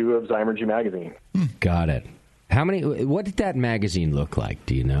issue of Zymergy magazine. Got it. What did that magazine look like?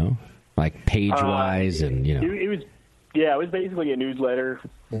 Do you know? Like page-wise and, you know. It was basically a newsletter,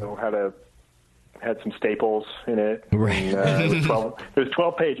 had some staples in it. Right. It was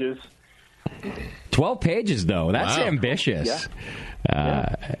 12 pages. 12 pages, though. That's Wow. ambitious.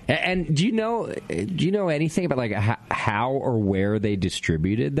 Yeah. And do you know anything about like how or where they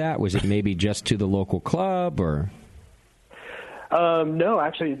distributed that? Was it maybe just to the local club or? No,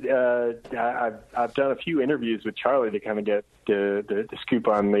 actually, I've done a few interviews with Charlie to kind of get the scoop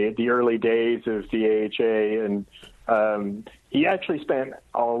on the early days of the AHA, and he actually spent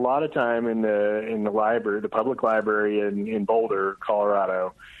a lot of time in the library, the public library in Boulder,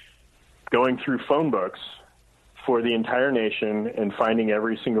 Colorado, going through phone books for the entire nation and finding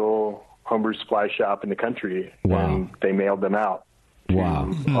every single homebrew supply shop in the country. Wow. And they mailed them out to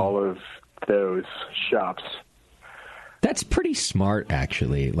all of those shops. That's pretty smart,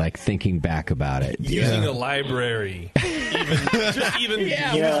 actually, like thinking back about it. Using a library. Even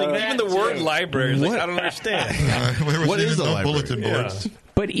the word library. Like, I don't understand. What is a library? Bulletin boards. Yeah.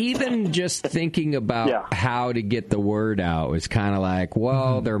 But even just thinking about how to get the word out was kind of like,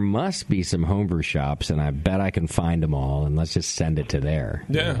 well, there must be some homebrew shops, and I bet I can find them all, and let's just send it to there.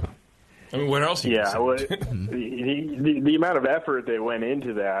 Yeah. You know? I mean, what else? Yeah, well, the amount of effort that went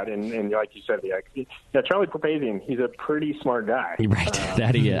into that, and like you said, Charlie Papazian, he's a pretty smart guy. Right,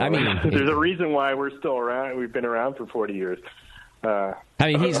 that he is. I mean, there's a reason why we're still around. We've been around for 40 years. I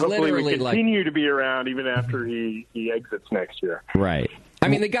mean, he's hopefully literally we continue to be around even after he exits next year. Right. I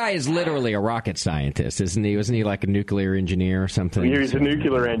mean, the guy is literally a rocket scientist, isn't he? Wasn't he like a nuclear engineer or something? He's a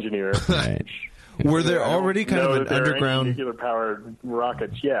nuclear engineer. Right. Were there already kind of an underground nuclear-powered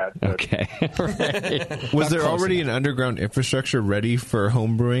rockets yet? Okay. Right. Was there already an underground infrastructure ready for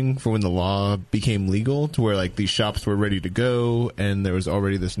homebrewing for when the law became legal, to where like these shops were ready to go and there was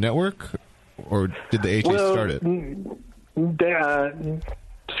already this network, or did the AHA start it?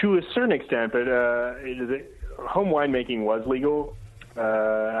 To a certain extent, but home winemaking was legal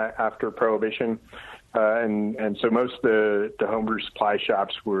after Prohibition. And so most of the homebrew supply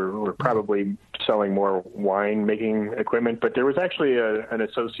shops were probably selling more wine-making equipment. But there was actually an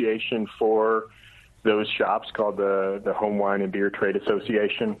association for those shops called the Home Wine and Beer Trade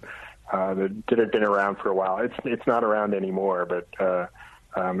Association that had been around for a while. It's not around anymore, but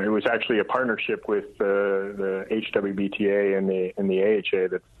it was actually a partnership with the HWBTA and the AHA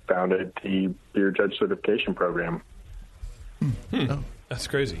that founded the Beer Judge Certification Program. Oh, that's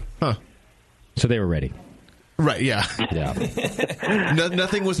crazy. Huh. So they were ready. Right, yeah.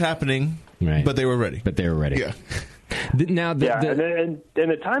 Nothing was happening, right, but they were ready. and Yeah.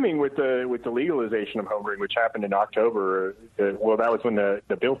 the timing with the legalization of homebrewing, which happened in October, that was when the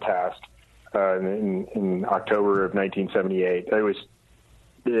bill passed in October of 1978.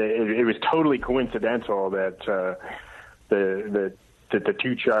 It was totally coincidental that the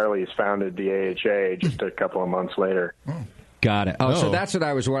two Charlies founded the AHA just a couple of months later. Got it. So that's what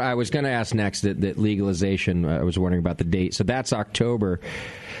I was going to ask next. That legalization. I was wondering about the date. So that's October.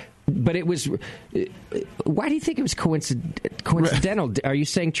 But it was. Why do you think it was coincidental? Are you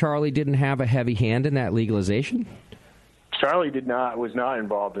saying Charlie didn't have a heavy hand in that legalization? Charlie was not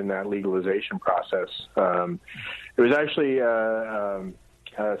involved in that legalization process. It was actually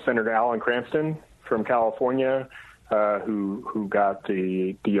Senator Alan Cranston from California who got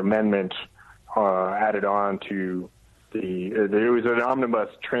the amendment added on to. There was an omnibus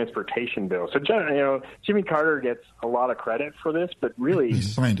transportation bill. So, Jimmy Carter gets a lot of credit for this, but really,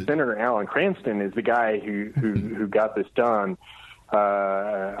 Senator Alan Cranston is the guy who got this done,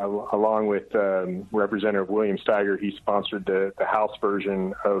 along with Representative William Steiger. He sponsored the House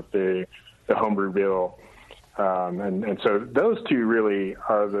version of the homebrew bill, and so those two really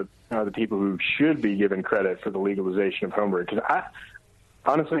are the people who should be given credit for the legalization of homebrew. Because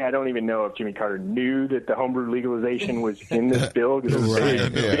honestly, I don't even know if Jimmy Carter knew that the homebrew legalization was in this bill, because it was a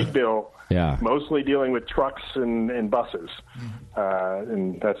big bill, mostly dealing with trucks and buses.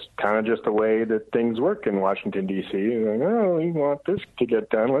 And that's kind of just the way that things work in Washington, D.C. Like, we want this to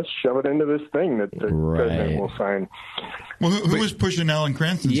get done. Let's shove it into this thing that the president will sign. Well, who was pushing Alan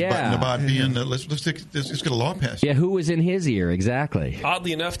Cranston's button about being, let's get a law passed? Yeah, who was in his ear, exactly?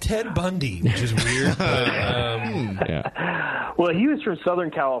 Oddly enough, Ted Bundy, which is weird. Well, he was from Southern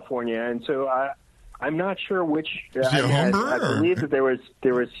California, and so I'm not sure which. I believe that there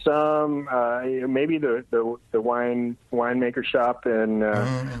was some maybe the winemaker shop in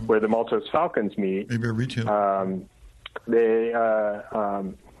where the Maltose Falcons meet. Maybe a retail.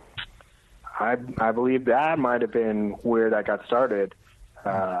 I believe that might have been where that got started.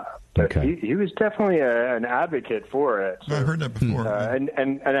 But he was definitely an advocate for it. I heard that before.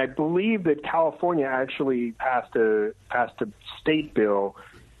 And I believe that California actually passed a state bill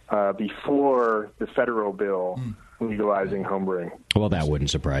before the federal bill legalizing homebrewing. Well, that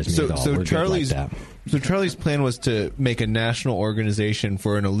wouldn't surprise me at all. So Charlie's plan was to make a national organization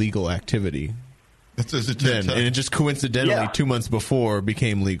for an illegal activity. That's and it just coincidentally 2 months before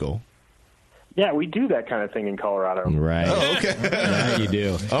became legal. Yeah, we do that kind of thing in Colorado. Right. Oh, okay. Yeah, you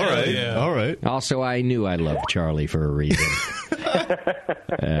do. All right. Yeah. All right. Also, I knew I loved Charlie for a reason.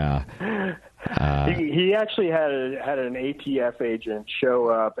 Yeah. He actually had an ATF agent show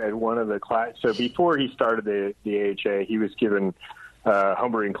up at one of the classes. So before he started the AHA, he was given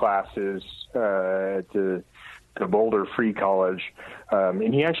homebrewing classes at the Boulder Free College,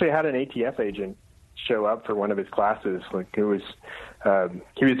 and he actually had an ATF agent show up for one of his classes. Like he was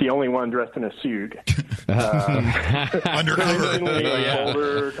the only one dressed in a suit. Undercover.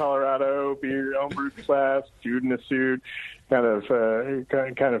 Boulder, Colorado, beer homebrew class, dude in a suit, kind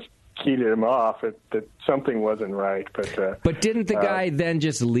of keyed him off that something wasn't right. But didn't the guy then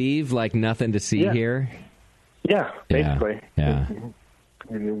just leave like nothing to see here? Yeah, basically. Yeah.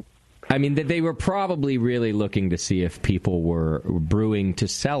 I mean, they were probably really looking to see if people were brewing to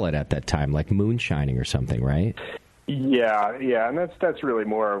sell it at that time, like moonshining or something, right? Yeah, and that's really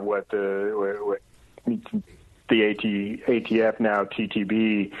more of what the ATF, now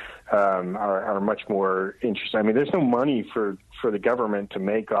TTB, are much more interested. I mean, there's no money for the government to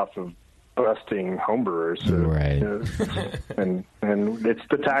make off of busting homebrewers, right? And it's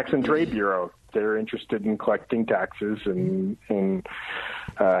the Tax and Trade Bureau. They're interested in collecting taxes and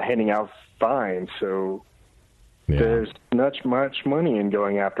handing out fines. So there's not much money in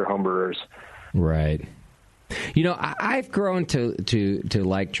going after homebrewers. Right. You know, I've grown to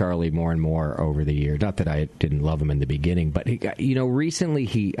like Charlie more and more over the years. Not that I didn't love him in the beginning, but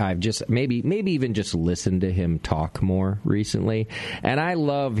recently I've just maybe even just listened to him talk more recently, and I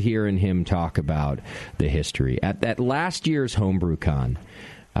love hearing him talk about the history at last year's HomebrewCon.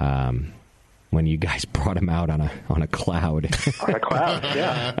 When you guys brought him out on a cloud. On a cloud,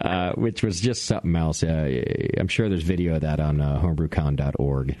 yeah. Which was just something else. I'm sure there's video of that on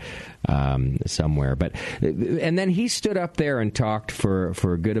homebrewcon.org somewhere. And then he stood up there and talked for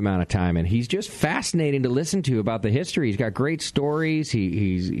a good amount of time, and he's just fascinating to listen to about the history. He's got great stories.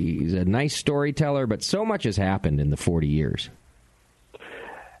 He's a nice storyteller, but so much has happened in the 40 years.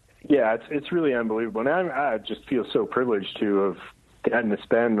 Yeah, it's really unbelievable. And I just feel so privileged to have gotten to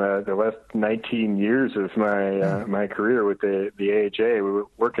spend the last 19 years of my career with the AHA. We were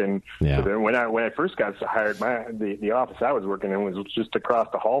working when I first got hired. The office I was working in was just across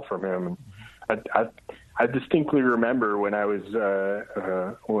the hall from him. And I distinctly remember when I was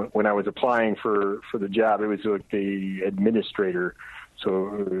applying for the job. It was like the administrator.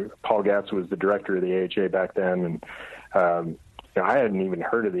 So Paul Gatz was the director of the AHA back then, and I hadn't even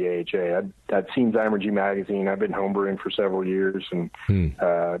heard of the AHA. I'd seen Zymergy magazine. I've been homebrewing for several years, and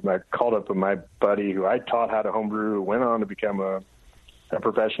I called up with my buddy who I taught how to homebrew, who went on to become a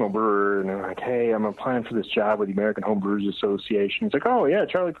professional brewer, and I'm like, hey, I'm applying for this job with the American Homebrewers Association. He's like, oh, yeah,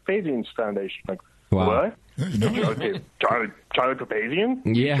 Charlie Papazian's foundation. I'm like, wow. What? Charlie Papazian?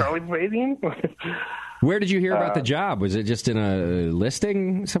 Yeah. Charlie Papazian? Where did you hear about the job? Was it just in a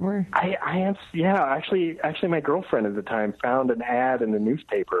listing somewhere? Actually, my girlfriend at the time found an ad in the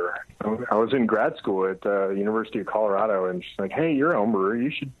newspaper. I was in grad school at the University of Colorado, and she's like, "Hey, you're a homebrewer. You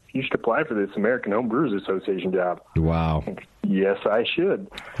should apply for this American Homebrewers Association job." Wow. Yes, I should.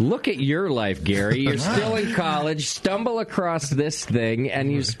 Look at your life, Gary. You're still in college, stumble across this thing,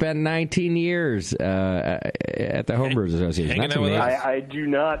 and you spend 19 years at the Homebrewers Association. That's amazing. I do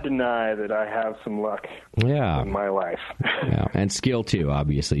not deny that I have some luck in my life. Yeah, and skill, too.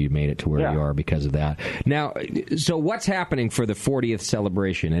 Obviously, you made it to where you are because of that. Now, so what's happening for the 40th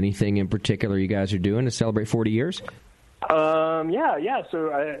celebration? Anything in particular you guys are doing to celebrate 40 years? Yeah.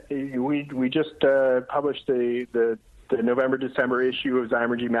 So we just published the November-December issue of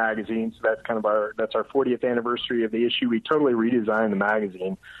Zymergy magazine. So that's kind of our 40th anniversary of the issue. We totally redesigned the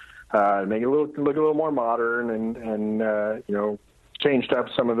magazine, make it look a little more modern, and changed up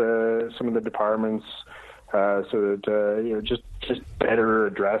some of the departments. so that just better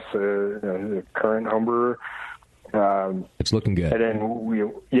address the current homebrewer. It's looking good. And then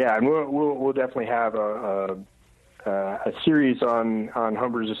we'll definitely have a series on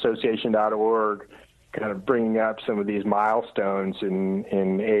homebrewsassociation.org, kind of bringing up some of these milestones in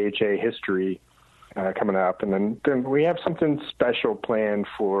AHA history coming up, and then we have something special planned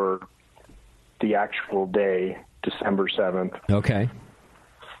for the actual day, December 7th. Okay.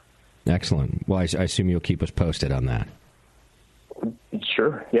 Excellent. Well, I assume you'll keep us posted on that.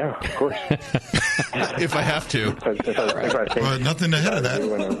 Sure. Yeah, of course. If I have to. If I think nothing ahead of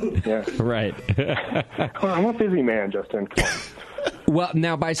that. Yeah. Right. Well, I'm a busy man, Justin. Come on. Well,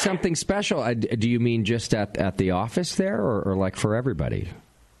 now, by something special, do you mean just at the office there, or like for everybody?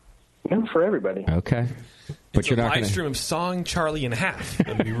 No, for everybody. Okay. But you're not live stream of Song Charlie in Half.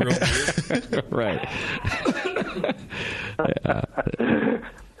 That'd be real weird. Right.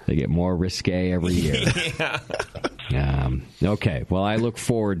 They get more risque every year. Yeah. Okay. Well, I look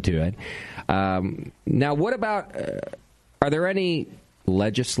forward to it. Now, what about, are there any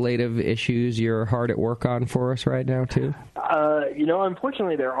legislative issues you're hard at work on for us right now, too?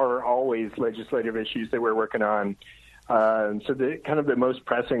 Unfortunately, there are always legislative issues that we're working on. So the most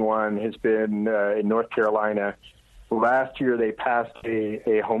pressing one has been in North Carolina. Last year, they passed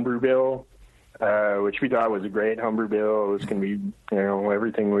a homebrew bill, which we thought was a great homebrew bill. It was going to be,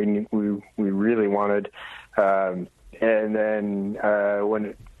 everything we really wanted. And then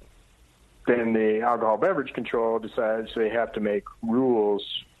then the alcohol beverage control decides they have to make rules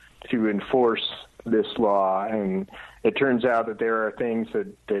to enforce this law, and it turns out that there are things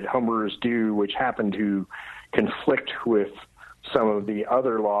that homebrewers do which happen to conflict with some of the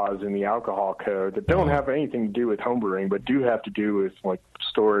other laws in the alcohol code that don't have anything to do with homebrewing, but do have to do with like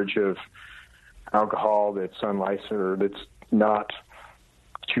storage of alcohol that's unlicensed or that's not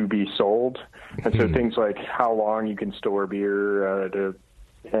to be sold. And so things like how long you can store beer to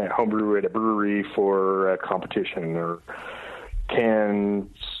homebrew at a brewery for a competition, or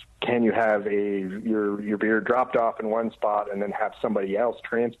can you have your beer dropped off in one spot and then have somebody else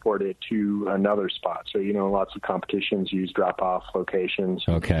transport it to another spot? So, lots of competitions use drop-off locations.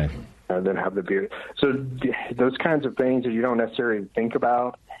 Okay. And then have the beer. So those kinds of things that you don't necessarily think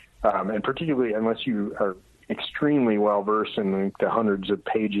about, and particularly unless you are extremely well-versed in the hundreds of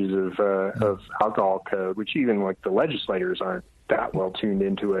pages of alcohol code, which even like the legislators aren't that well tuned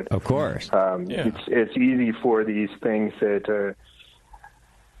into it. Of course. It's easy for these things that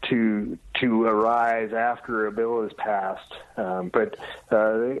to arise after a bill is passed, but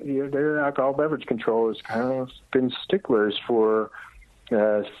their alcohol beverage control has kind of been sticklers for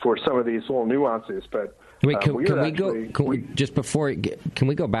some of these little nuances. But wait, can we go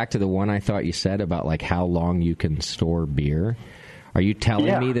back to the one I thought you said about like how long you can store beer? Are you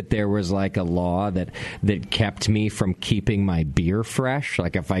telling me that there was like a law that kept me from keeping my beer fresh?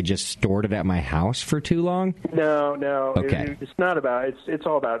 Like if I just stored it at my house for too long? No. Okay. It's not about. It's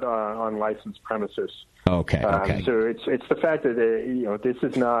all about on licensed premises. Okay. So it's the fact that this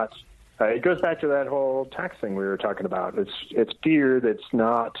is not. It goes back to that whole tax thing we were talking about. It's beer that's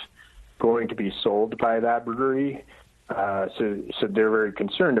not going to be sold by that brewery. So they're very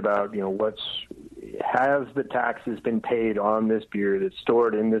concerned about has the taxes been paid on this beer that's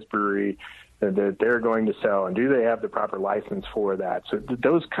stored in this brewery that they're going to sell, and do they have the proper license for that? So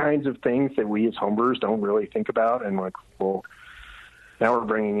those kinds of things that we as homebrewers don't really think about, and now we're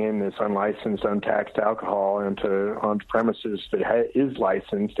bringing in this unlicensed, untaxed alcohol onto premises that is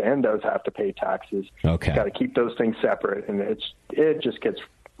licensed and does have to pay taxes. Okay, got to keep those things separate, and it just gets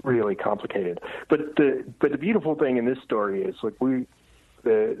really complicated. But the beautiful thing in this story is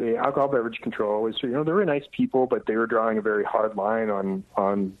the alcohol beverage control is, they're very nice people, but they were drawing a very hard line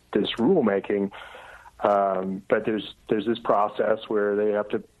on this rulemaking. But there's this process where they have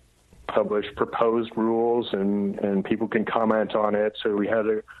to publish proposed rules and people can comment on it. So we had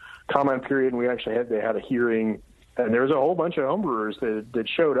a comment period, and they had a hearing, and there was a whole bunch of homebrewers that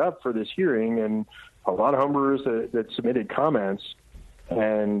showed up for this hearing, and a lot of homebrewers that submitted comments.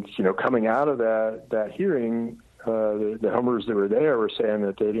 And, coming out of that hearing, the homebrewers that were there were saying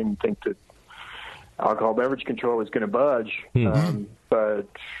that they didn't think that alcohol beverage control was going to budge, but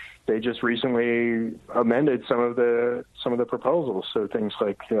they just recently amended some of the proposals. So things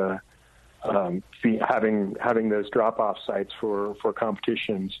like having those drop-off sites for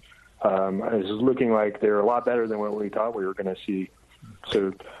competitions is looking like they're a lot better than what we thought we were going to see.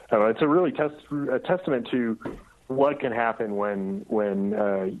 So it's a really a testament to what can happen when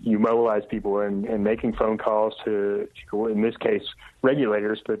you mobilize people and making phone calls to, in this case,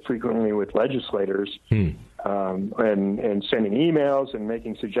 regulators, but frequently with legislators, and sending emails and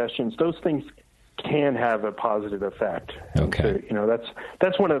making suggestions. Those things can have a positive effect. Okay. So,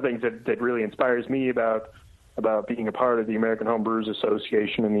 that's one of the things that really inspires me about being a part of the American Homebrewers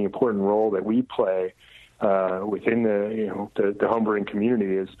Association and the important role that we play within the homebrewing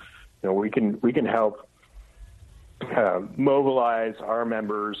community is, we can help mobilize our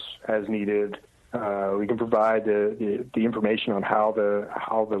members as needed. We can provide the information on how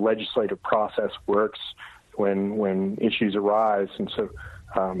the legislative process works when issues arise, and so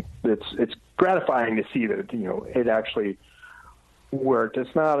it's gratifying to see that it actually worked.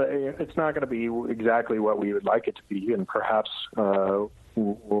 It's not going to be exactly what we would like it to be, and perhaps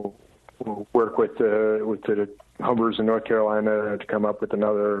we'll work with the homebrewers in North Carolina to come up with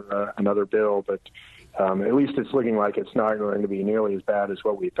another bill, but at least it's looking like it's not going to be nearly as bad as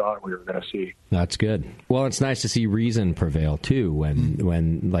what we thought we were going to see. That's good. Well, it's nice to see reason prevail too.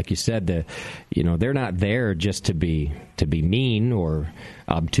 When, like you said, they're not there just to be mean or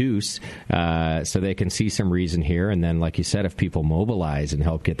obtuse, so they can see some reason here. And then, like you said, if people mobilize and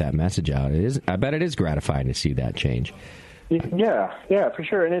help get that message out, I bet it is gratifying to see that change. Yeah, for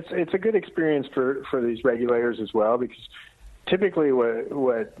sure. And it's a good experience for these regulators as well, because typically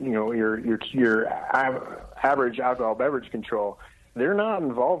what your average alcohol beverage control, they're not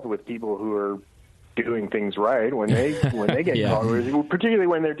involved with people who are doing things right when they get involved, particularly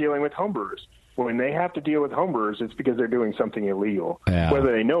when they're dealing with homebrewers. When they have to deal with homebrewers, it's because they're doing something illegal,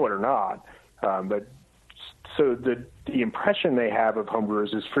 whether they know it or not. But so the impression they have of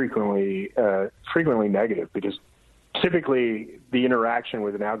homebrewers is frequently negative, because typically the interaction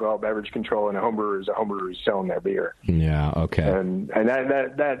with an alcohol beverage control and a homebrewer is a homebrewer who's selling their beer. Yeah, okay. And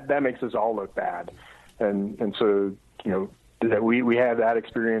that makes us all look bad. And so, that we have that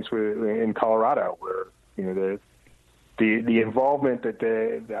experience in Colorado, where, the involvement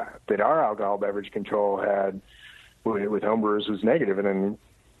that our alcohol beverage control had with homebrewers was negative. And then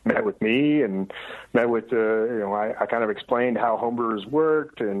met with me and met with, I kind of explained how homebrewers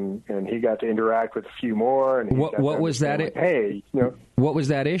worked, and he got to interact with a few more. And what was that? What was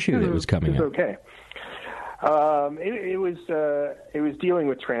that issue that was coming up? Okay. It was dealing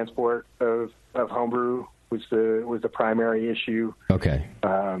with transport of homebrew was the primary issue. Okay.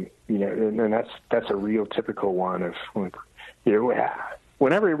 And that's a real typical one of,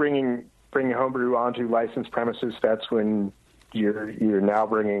 whenever you're bringing homebrew onto licensed premises, that's when you're now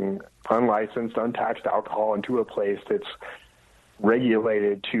bringing unlicensed, untaxed alcohol into a place that's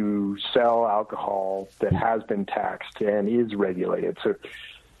regulated to sell alcohol that has been taxed and is regulated. So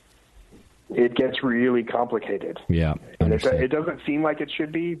it gets really complicated. Yeah, and it doesn't seem like it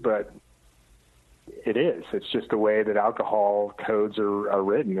should be, but it is. It's just the way that alcohol codes are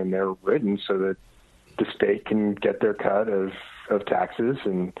written, and they're written so that the state can get their cut of taxes.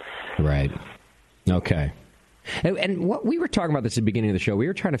 And right. Okay. And what we were talking about this at the beginning of the show, we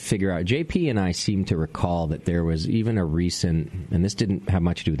were trying to figure out, JP and I seem to recall that there was even a recent, and this didn't have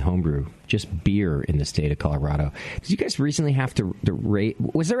much to do with homebrew, just beer in the state of Colorado. Did you guys recently have to rate,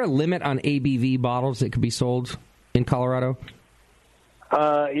 was there a limit on ABV bottles that could be sold in Colorado?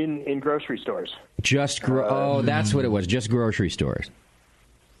 In grocery stores. Just, that's what it was, just grocery stores.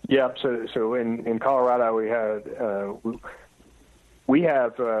 Yeah, so in Colorado we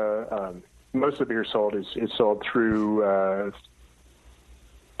have most of the beer sold is sold through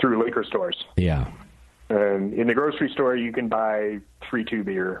liquor stores. Yeah. And in the grocery store, you can buy 3-2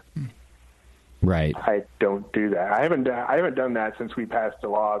 beer. Right. I don't do that. I haven't done that since we passed the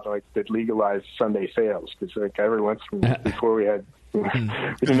laws that legalized Sunday sales. Because every once before we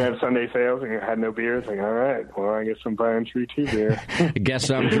didn't have Sunday sales and had no beer. It's all right, well, I guess I'm buying 3-2 beer. I guess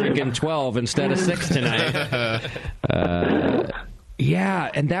I'm drinking 12 instead of 6 tonight. Yeah,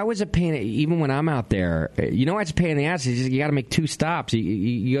 and that was a pain. Even when I'm out there, it's a pain in the ass. You got to make 2 stops.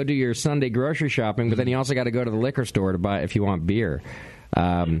 You go do your Sunday grocery shopping, but then you also got to go to the liquor store to buy if you want beer.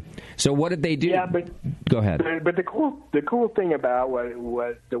 So what did they do? Yeah, but go ahead. But the cool thing about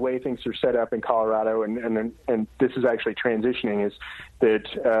what the way things are set up in Colorado, and this is actually transitioning, is that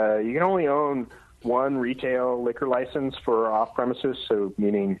you can only own one retail liquor license for off premises. So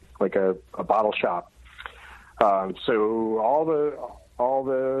meaning like a bottle shop. So all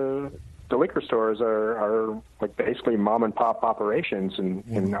the liquor stores are like basically mom and pop operations,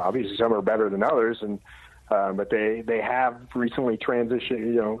 and obviously some are better than others, but they have recently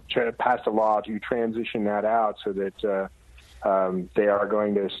transitioned, passed a law to transition that out so that they are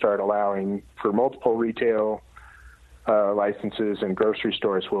going to start allowing for multiple retail licenses, and grocery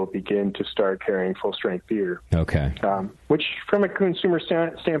stores will begin to start carrying full-strength beer. Okay. Which, from a consumer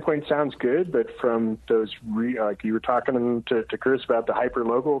standpoint, sounds good, but from those, like you were talking to Chris about the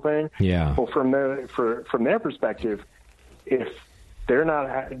hyper-local thing. Yeah. Well, from their perspective, if they're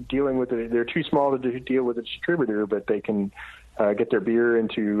not dealing with it. They're too small to deal with a distributor, but they can get their beer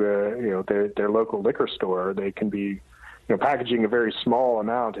into their local liquor store. They can be packaging a very small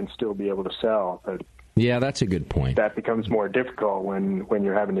amount and still be able to sell. But yeah, that's a good point. That becomes more difficult when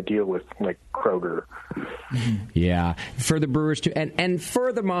you're having to deal with like Kroger. Yeah, for the brewers too, and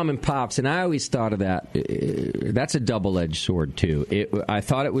for the mom and pops. And I always thought of that. That's a double-edged sword too. I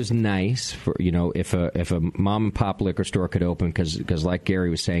thought it was nice for if a mom and pop liquor store could open because like Gary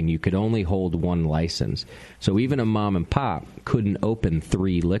was saying, you could only hold one license. So even a mom and pop couldn't open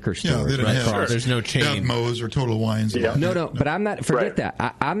 3 liquor stores. Yeah, they didn't have, there's no chain. Moe's or Total Wines. Yeah. No, but I'm not. Forget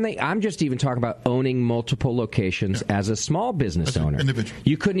that. I'm just even talking about owning multiple locations as a small business owner. Individual.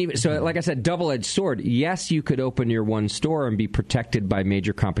 You couldn't even. So, like I said, double-edged sword. Yes, you could open your one store and be protected by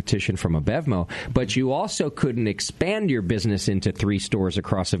major competition from a BevMo, but you also couldn't expand your business into 3 stores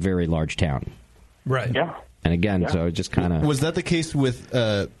across a very large town. Right. Yeah. And again, so it just kind of was that the case with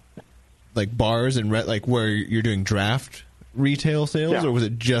like bars and like where you're doing draft retail sales, or was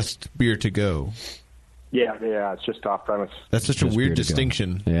it just beer to go? Yeah, it's just off premise. That's such a weird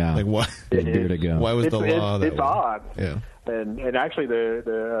distinction. Yeah, like why? Beer to go. Why was the law that it's way? odd. Yeah, and actually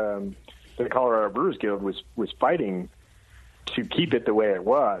the Colorado Brewers Guild was fighting to keep it the way it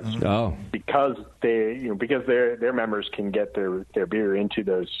was. Oh, because because their members can get their beer into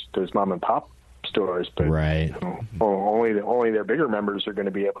those mom and pop stores, but right. Only their bigger members are going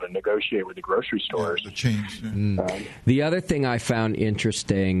to be able to negotiate with the grocery stores. The change. The other thing I found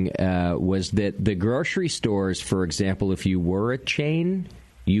interesting was that the grocery stores, for example, if you were a chain,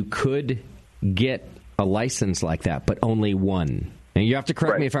 you could get a license like that, but only one. And you have to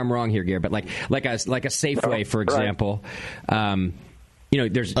correct me if I'm wrong here, Gary, but like a Safeway, for example.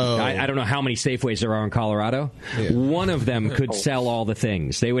 There's I don't know how many Safeways there are in Colorado. Yeah. One of them could sell all the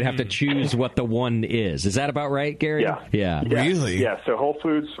things. They would have to choose what the one is. Is that about right, Gary? Yeah. Really? Yeah. So Whole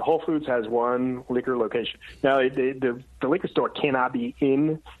Foods has one liquor location. Now the liquor store cannot be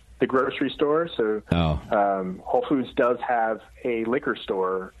in the grocery store. So Whole Foods does have a liquor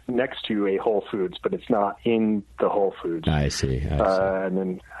store next to a Whole Foods, but it's not in the Whole Foods. I see. And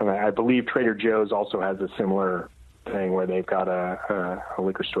then I believe Trader Joe's also has a similar thing where they've got a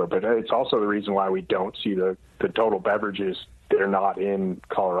liquor store, but it's also the reason why we don't see the total beverages that are not in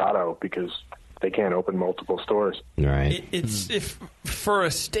Colorado, because they can't open multiple stores. Right. If for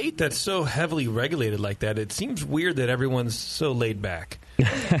a state that's so heavily regulated like that, it seems weird that everyone's so laid back.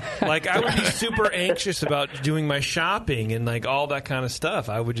 Like, I would be super anxious about doing my shopping and like all that kind of stuff.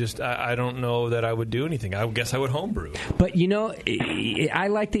 I would just, I don't know that I would do anything. I guess I would homebrew. But I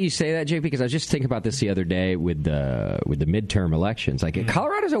like that you say that, Jake, because I was just thinking about this the other day with the midterm elections. Like,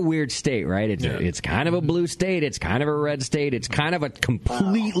 Colorado's a weird state, right? It's kind of a blue state. It's kind of a red state. It's kind of a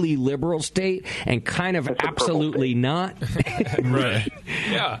completely liberal state, and kind of absolutely not. Right.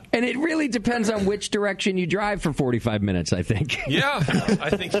 Yeah. And it really depends on which direction you drive for 45 minutes, I think. Yeah. I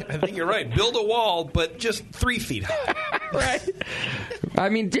think you're right. Build a wall, but just 3 feet high. Right. I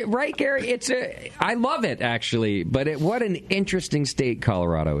mean, right, Gary? I love it, actually. But what an interesting state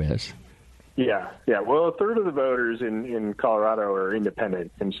Colorado is. Yeah. Well, a third of the voters in Colorado are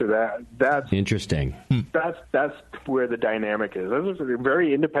independent, and so that's interesting. That's where the dynamic is. Those are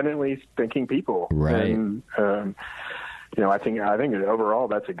very independently thinking people, right? And I think overall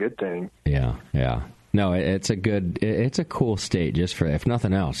that's a good thing. Yeah. No, it's a cool state, just for, if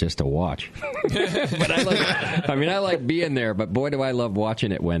nothing else, just to watch. But I like being there, but boy, do I love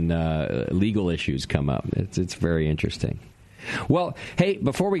watching it when legal issues come up. It's very interesting. Well, hey,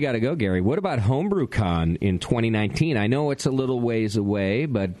 before we got to go, Gary, what about HomebrewCon in 2019? I know it's a little ways away,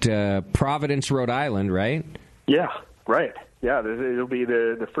 but Providence, Rhode Island, right? Yeah, right. Yeah, it'll be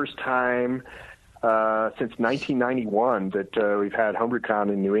the first time since 1991 that we've had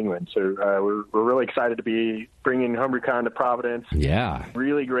HomebrewCon in New England. So we're really excited to be bringing HomebrewCon to Providence. Yeah.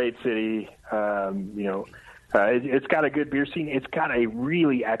 Really great city. It's got a good beer scene. It's got a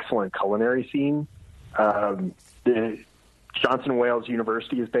really excellent culinary scene. Johnson & Wales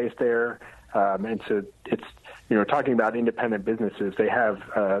University is based there. And so it's, talking about independent businesses, they have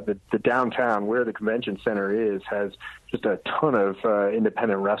the downtown where the convention center has just a ton of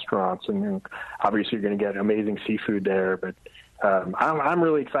independent restaurants, and obviously you're going to get amazing seafood there. But I'm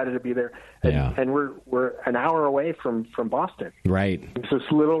really excited to be there, and we're an hour away from Boston. Right. It's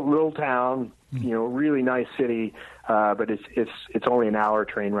this little town, really nice city, but it's only an hour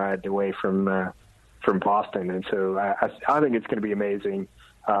train ride away from Boston, and so I think it's going to be amazing.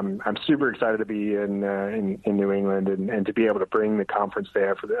 I'm super excited to be in New England and to be able to bring the conference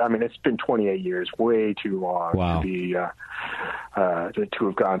there. It's been 28 years, way too long to be to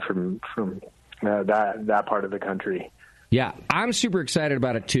have gone from that part of the country. Yeah, I'm super excited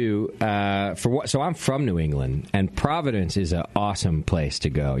about it too. So I'm from New England, and Providence is an awesome place to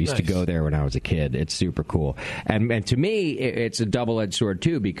go. I used to go there when I was a kid. It's super cool, and to me, it's a double-edged sword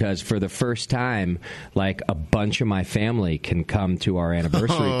too, because for the first time, like, a bunch of my family can come to our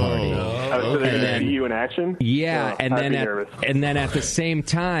anniversary party. So they're going to see you in action. Yeah, and then at the same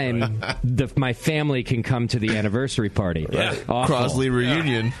time, my family can come to the anniversary party. Yeah. Crosley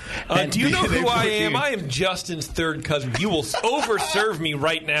reunion. Do you know who I am? I am Justin's third cousin. You will overserve me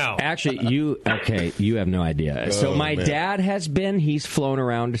right now. Actually, you have no idea. So my dad has been. He's flown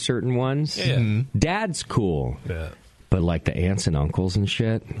around to certain ones. Yeah. Dad's cool. Yeah. But like the aunts and uncles and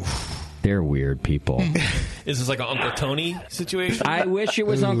shit, they're weird people. Is this like an Uncle Tony situation? I wish it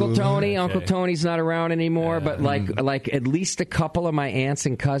was Uncle Tony. Uncle Tony's not around anymore, but like at least a couple of my aunts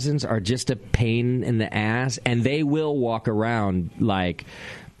and cousins are just a pain in the ass, and they will walk around like,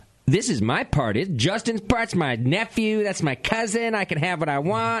 this is my party. It's Justin's part. It's my nephew. That's my cousin. I can have what I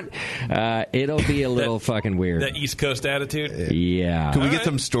want. It'll be a little fucking weird. That East Coast attitude? Yeah. Can we get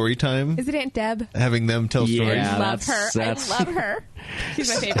some story time? Is it Aunt Deb? Having them tell stories? I love her. I love her. She's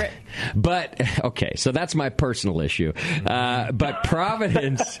my favorite. But, okay, so that's my personal issue. But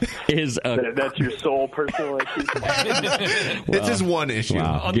Providence is a... That's your sole personal issue? It's just one issue.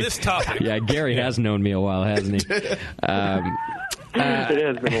 Wow. On this topic. Yeah, Gary has known me a while, hasn't he? It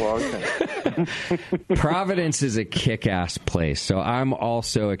has been a long time. Providence is a kick-ass place, so I'm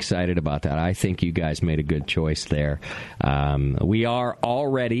also excited about that. I think you guys made a good choice there. We are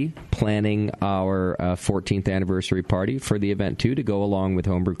already planning our 14th anniversary party for the event, too, to go along with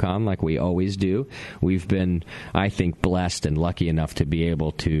HomebrewCon like we always do. We've been, I think, blessed and lucky enough to be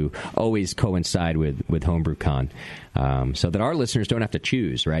able to always coincide with HomebrewCon. So that our listeners don't have to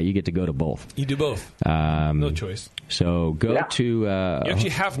choose, right? You get to go to both. You do both. No choice. So go to... you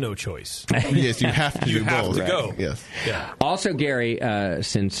actually have no choice. Yes, you have to do have both. to go. Yes. Yeah. Also, Gary,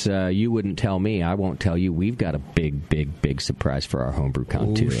 since you wouldn't tell me, I won't tell you, we've got a big surprise for our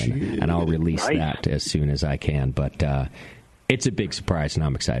HomebrewCon, too. And I'll release that as soon as I can. But it's a big surprise, and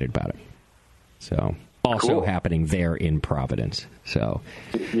I'm excited about it. So... Also happening there in Providence. So,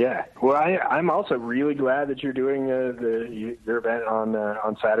 yeah. Well, I'm also really glad that you're doing your event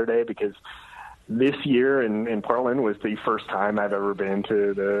on Saturday, because this year in Portland was the first time I've ever been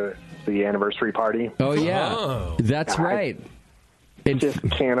to the anniversary party. Oh yeah, that's right. I just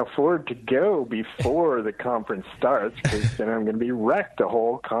can't afford to go before the conference starts, because then I'm going to be wrecked the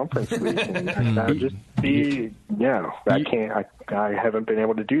whole conference week. And I just I can't. I haven't been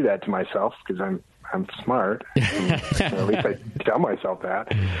able to do that to myself because I'm smart. At least I tell myself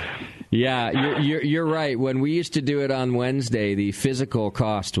that. Yeah, you're right. When we used to do it on Wednesday, the physical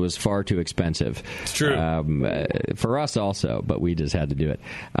cost was far too expensive. It's true. For us also, but we just had to do it.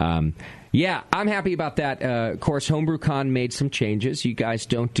 Yeah, I'm happy about that. Of course, HomebrewCon made some changes. You guys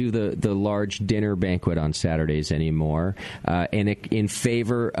don't do the large dinner banquet on Saturdays anymore, and in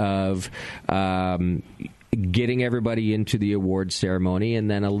favor of getting everybody into the awards ceremony and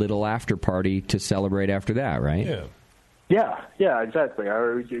then a little after party to celebrate after that, right? Yeah, exactly.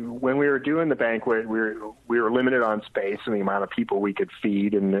 When we were doing the banquet, we were limited on space and the amount of people we could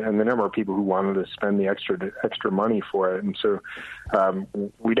feed, and the number of people who wanted to spend the extra money for it. And so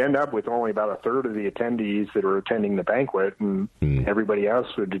we'd end up with only about a third of the attendees that were attending the banquet, and everybody else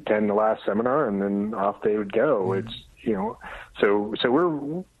would attend the last seminar, and then off they would go. It's so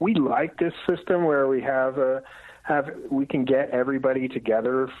we like this system where we we can get everybody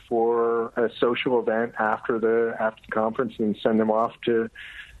together for a social event after the conference and send them off to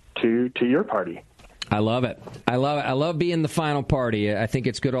your party. I love it. I love being the final party. I think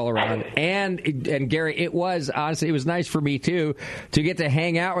it's good all around. And Gary, it was nice for me too to get to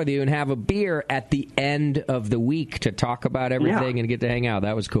hang out with you and have a beer at the end of the week to talk about everything and get to hang out.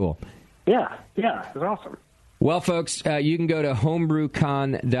 That was cool. Yeah, it was awesome. Well, folks, you can go to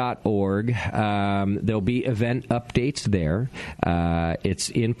homebrewcon.org. There'll be event updates there. It's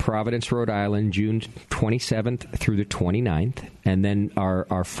in Providence, Rhode Island, June 27th through the 29th. And then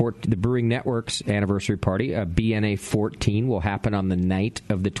the Brewing Network's anniversary party, BNA 14, will happen on the night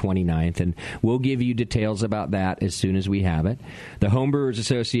of the 29th. And we'll give you details about that as soon as we have it. The Homebrewers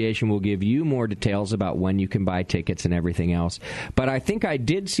Association will give you more details about when you can buy tickets and everything else. But I think I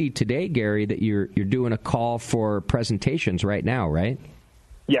did see today, Gary, that you're doing a call for presentations right now, right?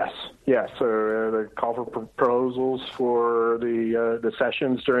 Yes. So the call for proposals for the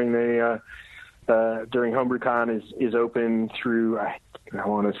sessions during HomebrewCon is open through I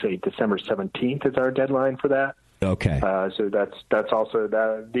want to say December 17th is our deadline for that. Okay. So that's also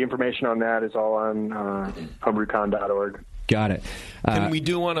the information on that is all on homebrewcon.org. Got it. Can we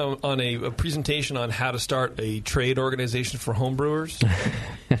do one on a presentation on how to start a trade organization for homebrewers?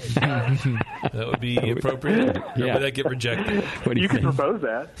 That would be appropriate. Or would that get rejected? What do you could think? propose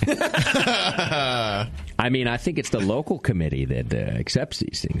that. I mean, I think it's the local committee that accepts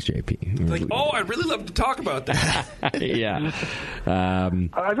these things, JP. Like, I'd really love to talk about that. Yeah.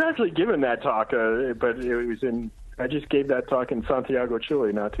 I've actually given that talk, but it was in. I just gave that talk in Santiago,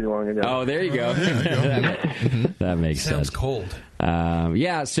 Chile, not too long ago. Oh, there you go. That makes sense. Sounds cold.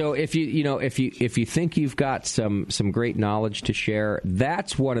 Yeah. So if you think you've got some great knowledge to share,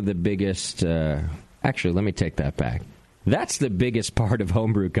 that's one of the biggest. Actually, let me take that back. That's the biggest part of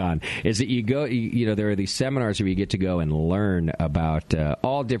HomebrewCon is that you go, there are these seminars where you get to go and learn about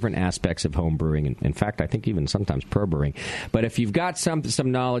all different aspects of home brewing. In fact, I think even sometimes pro brewing. But if you've got some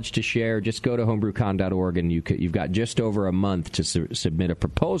knowledge to share, just go to homebrewcon.org and you've got just over a month to submit a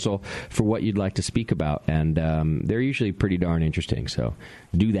proposal for what you'd like to speak about. And they're usually pretty darn interesting. So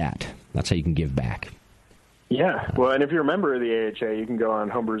do that. That's how you can give back. Yeah, well, and if you're a member of the AHA, you can go on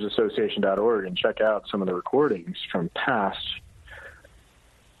homebrewsassociation.org and check out some of the recordings from past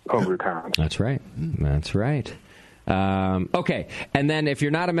HomebrewCon. That's right. That's right. Okay, and then if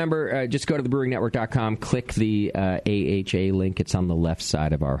you're not a member, just go to thebrewingnetwork.com, click the AHA link. It's on the left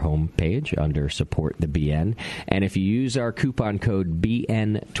side of our homepage under Support the BN. And if you use our coupon code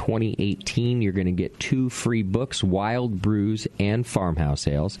BN2018, you're going to get 2 free books, Wild Brews and Farmhouse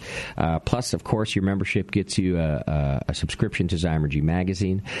Ales. Plus, of course, your membership gets you a subscription to Zymergy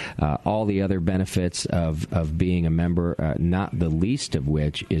Magazine. All the other benefits of being a member, not the least of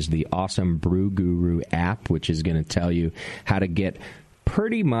which is the awesome Brew Guru app, which is going to tell you how to get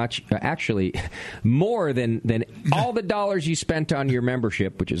pretty much, actually, more than all the dollars you spent on your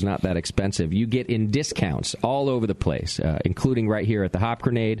membership, which is not that expensive, you get in discounts all over the place, including right here at the Hop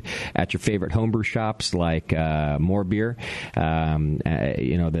Grenade, at your favorite homebrew shops like More Beer.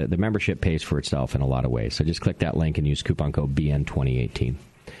 The membership pays for itself in a lot of ways. So just click that link and use coupon code BN2018.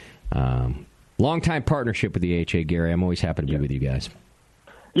 Long-time partnership with the AHA, Gary. I'm always happy to be with you guys.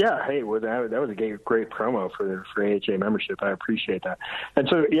 Yeah, hey, well, that was a great promo for AHA membership. I appreciate that. And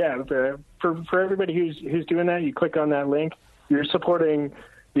so, yeah, for everybody who's doing that, you click on that link. You're supporting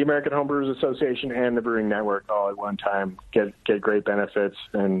the American Homebrewers Association and the Brewing Network all at one time. Get great benefits,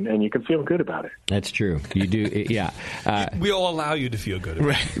 and you can feel good about it. That's true. You do, yeah. We'll allow you to feel good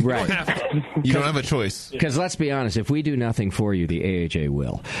about it. Right. You don't have a choice. Because let's be honest, if we do nothing for you, the AHA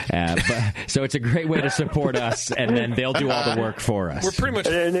will. So it's a great way to support us, and then they'll do all the work for us. We're pretty much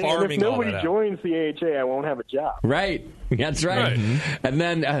and farming if nobody all that joins the AHA, I won't have a job. Right. That's right. And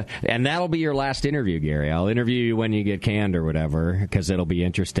then, and that'll be your last interview, Gary. I'll interview you when you get canned or whatever, because it'll be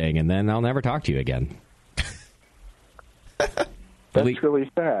interesting, and then I'll never talk to you again. That's really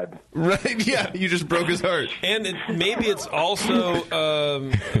sad. Right? Yeah, you just broke his heart. And maybe it's also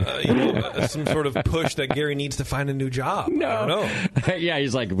some sort of push that Gary needs to find a new job. No. I don't know. Yeah,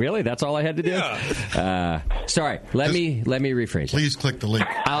 he's like, really? That's all I had to do? Yeah. Sorry, let me rephrase it. Please click the link.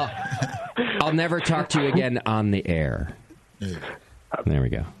 I'll never talk to you again on the air. There we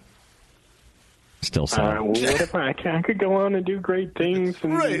go. Still sad. What if I could go on and do great things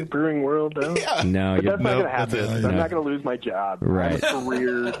in the brewing world, though? Yeah. No, but that's not going to happen. I'm not going to lose my job. Right. I'm a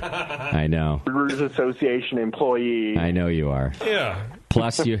career I know. Brewers Association employee. I know you are. Yeah.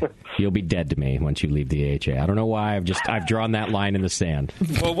 Plus, you'll be dead to me once you leave the AHA. I don't know why. I've drawn that line in the sand.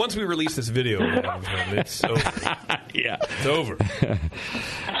 Well, once we release this video, it's over. Yeah. It's over.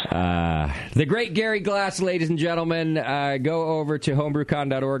 The great Gary Glass, ladies and gentlemen. Go over to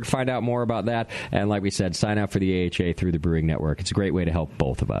homebrewcon.org, find out more about that. And like we said, sign up for the AHA through the Brewing Network. It's a great way to help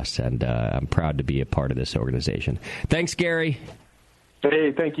both of us. And I'm proud to be a part of this organization. Thanks, Gary.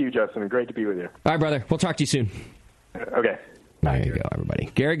 Hey, thank you, Justin. Great to be with you. All right, brother. We'll talk to you soon. Okay. There you go, everybody.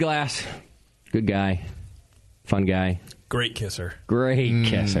 Gary Glass, good guy, fun guy. Great kisser. Great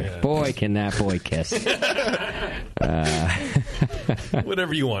kisser. Yeah. Boy, can that boy kiss.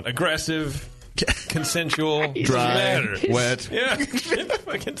 Whatever you want. Aggressive, consensual, dry, wet. Yeah,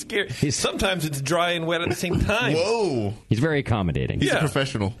 fucking scary. Sometimes it's dry and wet at the same time. Whoa. He's very accommodating. He's a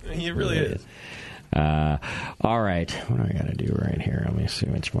professional. He really is. All right. What do I got to do right here? Let me see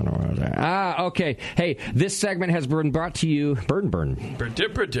which one was there. Okay. Hey, this segment has been brought to you. I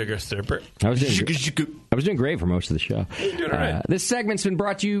was doing great for most of the show. You're doing all right. This segment's been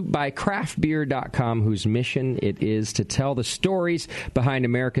brought to you by craftbeer.com, whose mission it is to tell the stories behind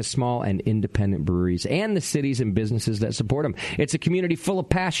America's small and independent breweries and the cities and businesses that support them. It's a community full of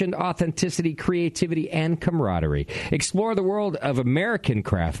passion, authenticity, creativity, and camaraderie. Explore the world of American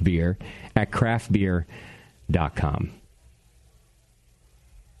craft beer at craftbeer.com.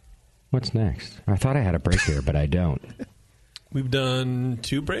 What's next? I thought I had a break here, but I don't. We've done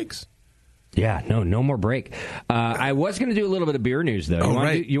 2 breaks. Yeah, no more break. I was going to do a little bit of beer news, though.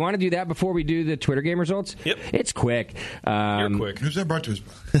 You want to do that before we do the Twitter game results? Yep. It's quick. You're quick. Who's that brought to us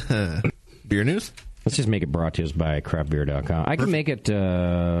by? Beer news? Let's just make it brought to us by craftbeer.com. I can make it...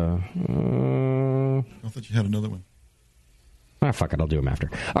 I thought you had another one. Fuck it. I'll do them after.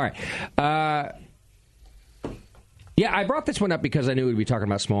 All right. Yeah, I brought this one up because I knew we'd be talking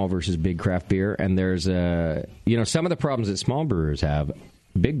about small versus big craft beer. And there's, some of the problems that small brewers have,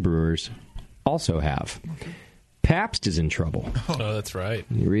 big brewers also have. Pabst is in trouble. Oh, that's right.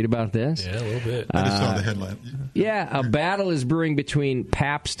 You read about this? Yeah, a little bit. I just saw the headline. Yeah, a battle is brewing between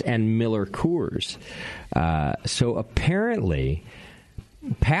Pabst and Miller Coors. So apparently,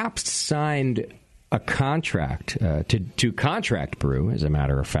 Pabst signed a contract to contract brew, as a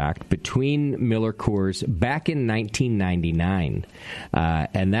matter of fact, between Miller Coors back in 1999.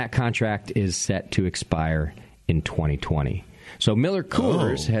 And that contract is set to expire in 2020. So Miller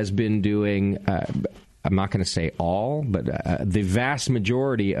Coors has been doing... I'm not going to say all, but the vast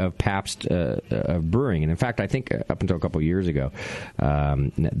majority of Pabst of brewing. And in fact, I think up until a couple of years ago,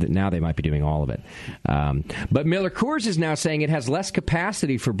 now they might be doing all of it. But Miller Coors is now saying it has less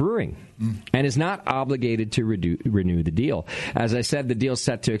capacity for brewing and is not obligated to renew the deal. As I said, the deal's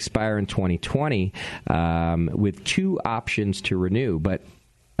set to expire in 2020 with 2 options to renew. But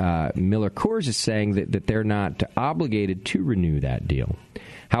Miller Coors is saying that they're not obligated to renew that deal.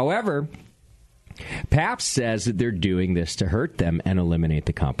 However, Pabst says that they're doing this to hurt them and eliminate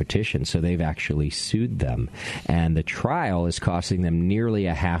the competition, so they've actually sued them. And the trial is costing them nearly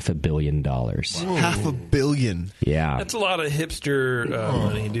 $500 million. $500 million? Yeah. That's a lot of hipster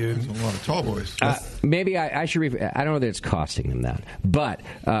money, dude. That's a lot of tall boys. Maybe I should... I don't know that it's costing them that. But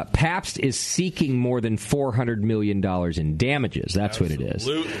Pabst is seeking more than $400 million in damages. That's what it is.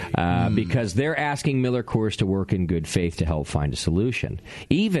 Because they're asking Miller Coors to work in good faith to help find a solution,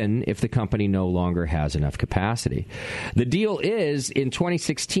 even if the company no longer has enough capacity. The deal is, in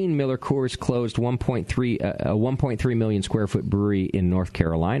 2016, Miller Coors closed a 1.3 million square foot brewery in North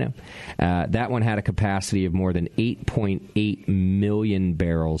Carolina. That one had a capacity of more than 8.8 million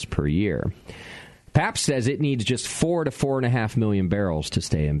barrels per year. Pabst says it needs just 4 to 4.5 million barrels to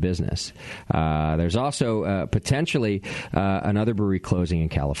stay in business. There's also potentially another brewery closing in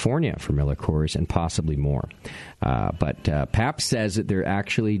California for Miller Coors and possibly more. But Pabst says that they're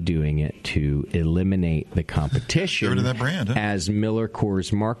actually doing it to eliminate the competition. Get rid of that brand, huh? As Miller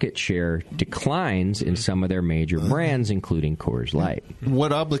Coors' market share declines in some of their major brands, including Coors Light.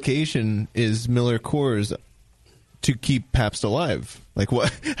 What obligation is Miller Coors to keep Pabst alive? Like,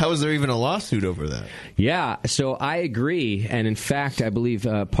 what? How is there even a lawsuit over that? Yeah, so I agree. And in fact, I believe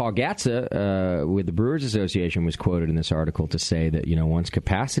Paul Gatza with the Brewers Association was quoted in this article to say that, once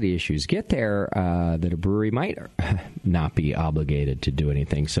capacity issues get there, that a brewery might not be obligated to do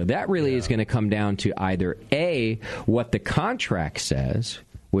anything. So that really is going to come down to either A, what the contract says,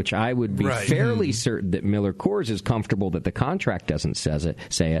 which I would be fairly certain that Miller Coors is comfortable that the contract doesn't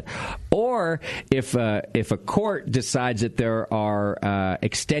say it, or if a court decides that there are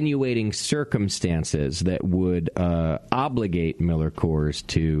extenuating circumstances that would obligate Miller Coors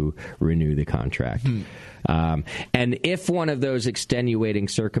to renew the contract. And if one of those extenuating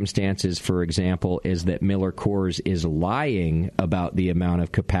circumstances, for example, is that Miller Coors is lying about the amount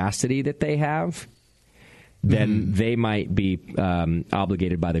of capacity that they have, then they might be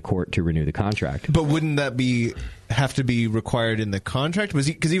obligated by the court to renew the contract. But wouldn't that have to be required in the contract?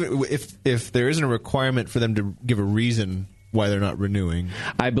 Because even if there isn't a requirement for them to give a reason why they're not renewing.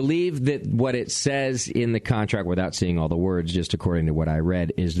 I believe that what it says in the contract, without seeing all the words, just according to what I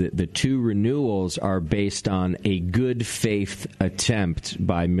read, is that the 2 renewals are based on a good faith attempt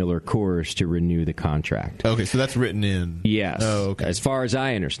by Miller Coors to renew the contract. Okay, so that's written in. Yes. Oh, okay. As far as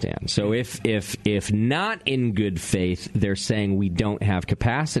I understand. So if not in good faith, they're saying we don't have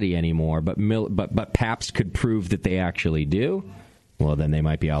capacity anymore, but Pabst could prove that they actually do. Well, then they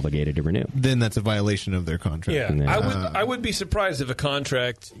might be obligated to renew. Then that's a violation of their contract. Yeah, I would be surprised if a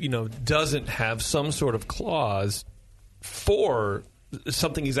contract, doesn't have some sort of clause for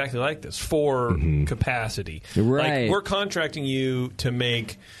something exactly like this, for capacity. Right. Like, we're contracting you to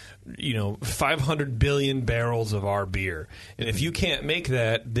make 500 billion barrels of our beer. And if you can't make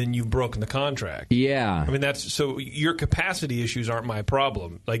that, then you've broken the contract. Yeah. I mean, so your capacity issues aren't my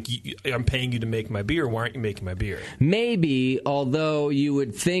problem. Like, I'm paying you to make my beer. Why aren't you making my beer? Maybe, although you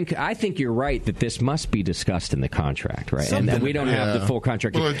would think, I think you're right that this must be discussed in the contract, right? And we don't have the full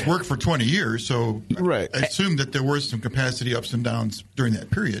contract. Well, it's worked for 20 years, so I assume that there were some capacity ups and downs during that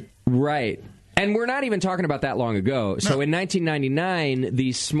period. Right. And we're not even talking about that long ago. So in 1999,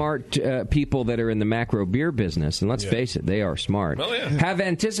 these smart people that are in the macro beer business, and let's face it, they are smart, have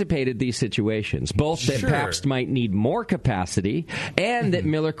anticipated these situations. Both that Pabst might need more capacity and that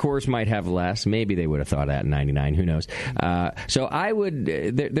Miller Coors might have less. Maybe they would have thought that in 99. Who knows? So I would,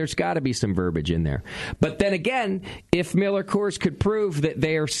 there's got to be some verbiage in there. But then again, if Miller Coors could prove that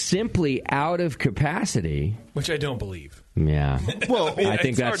they are simply out of capacity... Which I don't believe. Yeah. Well, I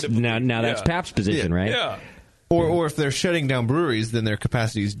think that's now that's Pabst's position, right? Yeah. Or if they're shutting down breweries, then their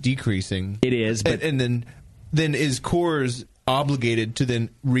capacity is decreasing. It is, but and then is Coors obligated to then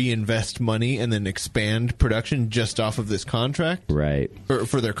reinvest money and then expand production just off of this contract? Right. Or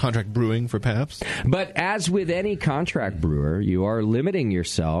for their contract brewing for Pabst? But as with any contract brewer, you are limiting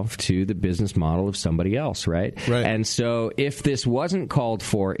yourself to the business model of somebody else, right? Right. And so if this wasn't called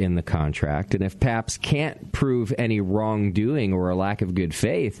for in the contract, and if Pabst can't prove any wrongdoing or a lack of good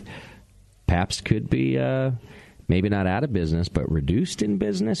faith, Pabst could be... maybe not out of business, but reduced in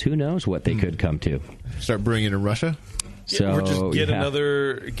business. Who knows what they could come to? Start brewing in Russia? So, or just get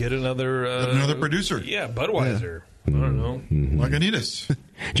another producer. Yeah, Budweiser. I don't know. Lagunitas.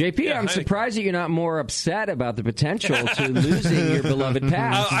 JP, I'm surprised that you're not more upset about the potential to losing your beloved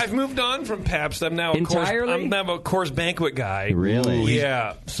Pabst. I've moved on from Pabst. I'm now entirely. I'm now a Coors Banquet guy. Really?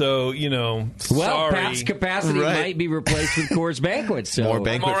 Yeah. So well, sorry. Pabst capacity might be replaced with Coors Banquet. So more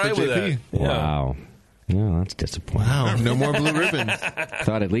banquet I'm all right for JP. With that. Wow. No, that's disappointing. Wow, no more blue ribbons.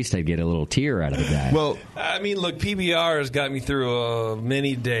 Thought at least I'd get a little tear out of the guy. Well, I mean, look, PBR has got me through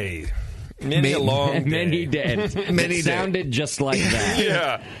many days. Many a long day. Many days. Many sounded just like that.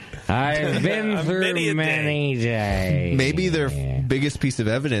 Yeah. I've been through many days. Maybe their biggest piece of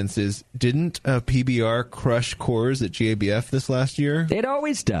evidence is, didn't PBR crush Coors at GABF this last year? It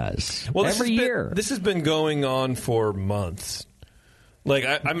always does. Well, every year. This has been going on for months. Like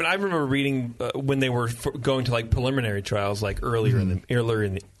I remember reading when they were going to like preliminary trials, like earlier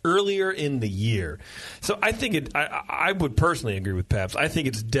in the year. So I think I would personally agree with Pabst. I think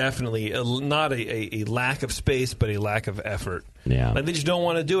it's definitely not a lack of space, but a lack of effort. Yeah, like they just don't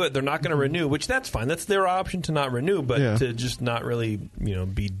want to do it. They're not going to renew, which that's fine. That's their option to not renew, but to just not really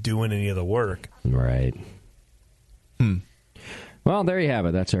be doing any of the work. Right. Well, there you have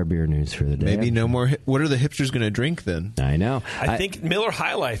it. That's our beer news for the day. Maybe no more. What are the hipsters going to drink then? I know. I think Miller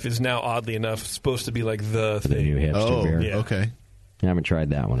High Life is now, oddly enough, supposed to be like the new hipster beer. Yeah. Okay. I haven't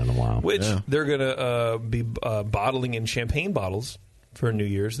tried that one in a while. Which they're going to be bottling in champagne bottles for New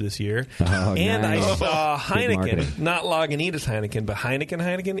Year's this year. Oh, and nice. I saw marketing. Heineken, not Lagunitas Heineken, but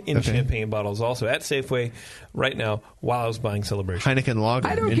Heineken in champagne bottles also at Safeway right now while I was buying Celebration. Heineken Lager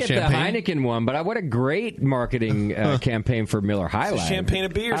I don't get champagne? the Heineken one, but what a great marketing campaign for Miller High Life. Champagne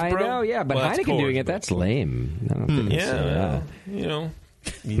of beers, bro. I know, yeah, but Heineken doing it, that's lame. I don't think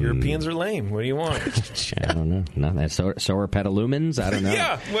Europeans are lame. What do you want? I don't know. So are Petalumans? I don't know.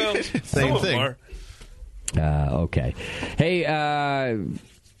 Yeah, well, same thing. Okay. Hey,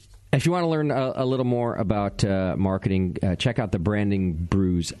 if you want to learn a little more about marketing, check out the Branding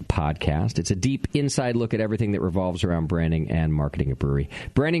Brews podcast. It's a deep inside look at everything that revolves around branding and marketing a brewery.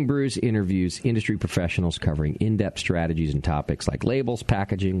 Branding Brews interviews industry professionals covering in-depth strategies and topics like labels,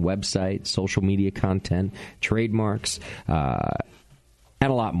 packaging, websites, social media content, trademarks, and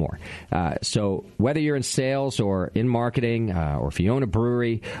a lot more. So whether you're in sales or in marketing, or if you own a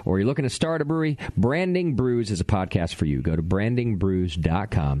brewery or you're looking to start a brewery, Branding Brews is a podcast for you. Go to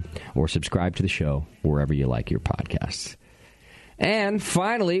brandingbrews.com or subscribe to the show wherever you like your podcasts. And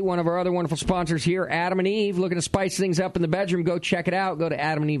finally, one of our other wonderful sponsors here, Adam and Eve, looking to spice things up in the bedroom. Go check it out. Go to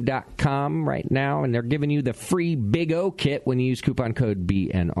adamandeve.com right now, and they're giving you the free Big O kit when you use coupon code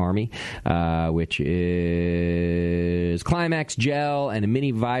BNARMY, which is Climax Gel and a mini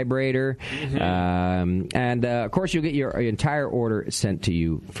vibrator. And, of course, you'll get your entire order sent to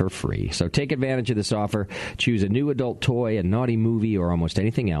you for free. So take advantage of this offer. Choose a new adult toy, a naughty movie, or almost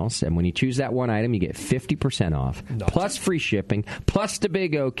anything else. And when you choose that one item, you get 50% off, plus free shipping, plus the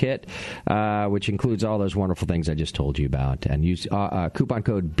Big O kit, which includes all those wonderful things I just told you about. And use coupon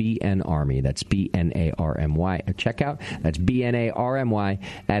code BNARMY. That's BNARMY at checkout. That's BNARMY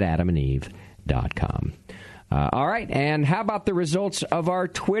at adamandeve.com. All right, and how about the results of our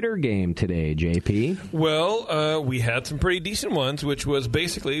Twitter game today, JP? Well, we had some pretty decent ones, which was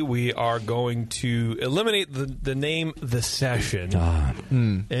basically we are going to eliminate the name The Session.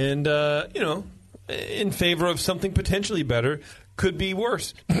 And, in favor of something potentially better. Could be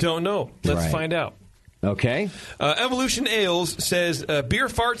worse. Don't know. Let's find out. Okay. Evolution Ales says beer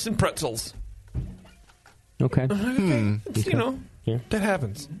farts and pretzels. Okay. That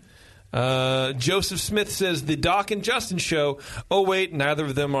happens. Joseph Smith says, the Doc and Justin show. Oh, wait, neither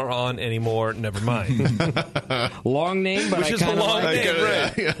of them are on anymore. Never mind. Long name, but Which I is a kind of long like name,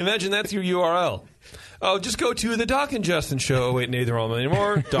 it. right? Imagine that's your URL. Oh, just go to the Doc and Justin show. Oh, wait, neither are on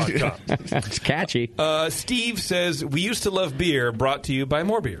anymore. .com. It's catchy. Steve says, we used to love beer, brought to you by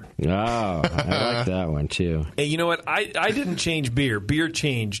More Beer. Oh, I like that one, too. Hey, you know what? I didn't change beer. Beer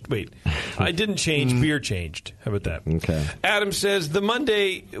changed. Wait. I didn't change. Beer changed. How about that? Okay. Adam says, the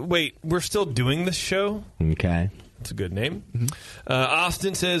Monday... Wait, we're still doing this show? Okay. That's a good name.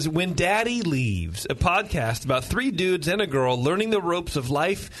 Austin says, When Daddy Leaves, a podcast about 3 dudes and a girl learning the ropes of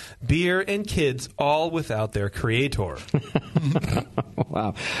life, beer, and kids, all without their creator.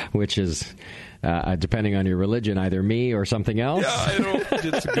 Wow. Which is, depending on your religion, either me or something else? Yeah, I don't...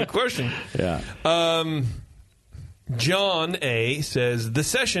 It's a good question. Yeah. John A. says, the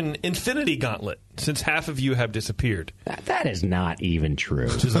session Infinity Gauntlet, since half of you have disappeared. That is not even true.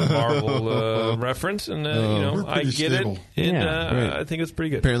 Which is a Marvel reference, and I get stable. it. And Right. I think it's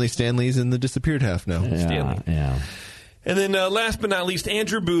pretty good. Apparently Stan Lee's in the disappeared half now. Stanley. Yeah. And then last but not least,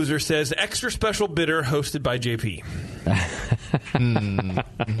 Andrew Boozer says, extra special bitter hosted by JP.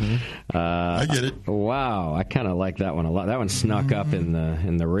 I get it. Wow, I kind of like that one a lot. That one snuck up in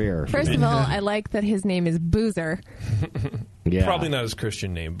the rear. First of all, I like that his name is Boozer. Yeah. Probably not his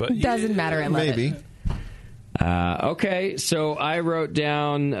Christian name, but... Doesn't matter. I love Maybe. it. Okay, so I wrote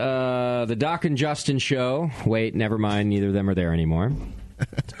down the Doc and Justin show. Wait, never mind. Neither of them are there anymore.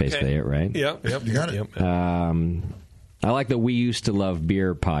 That's basically it, right? Yep. You got it. I like the We Used to Love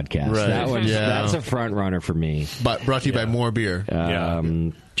Beer podcast. Right. That one, that's a front runner for me. But brought to you by More Beer.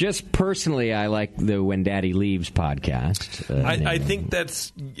 Just personally, I like the When Daddy Leaves podcast. I think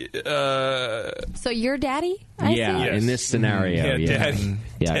that's... So you're daddy? I yeah, see. in this scenario. Yeah, Daddy.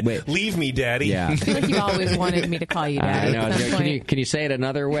 Yeah, wait. Leave me, Daddy. Yeah. I feel like you always wanted me to call you daddy. I know. at some point. Can you say it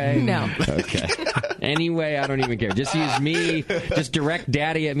another way? No. Okay. Anyway, I don't even care. Just use me. Just direct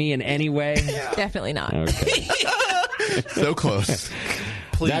daddy at me in any way. Definitely not. Okay. So close.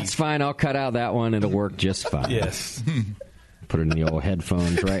 Please. That's fine. I'll cut out that one. It'll work just fine. Yes. Put it in the old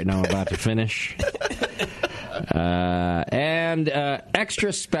headphones right now. I'm about to finish. And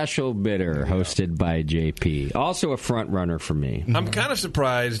Extra Special Bitter, hosted by JP. Also a front runner for me. I'm kind of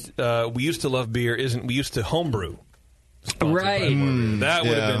surprised We Used to Love Beer isn't We Used to Homebrew. Right. That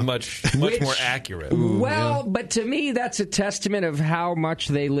would have been much more accurate. Well, but to me, that's a testament of how much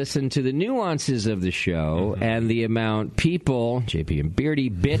they listen to the nuances of the show and the amount people, JP and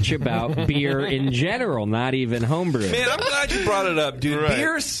Beardy, bitch about beer in general, not even homebrew. Man, I'm glad you brought it up, dude. Right.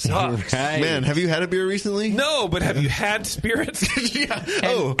 Beer sucks. Right. Man, have you had a beer recently? No, but have you had spirits? Yeah.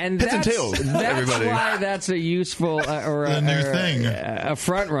 And heads and that's, tails. that's Everybody. why that's a useful or A new thing. a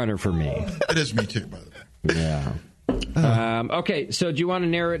front runner for me. It is me too, by the way. Yeah. Okay, so do you want to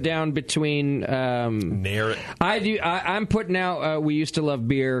narrow it down between... narrow it. I do. I'm putting out We Used to Love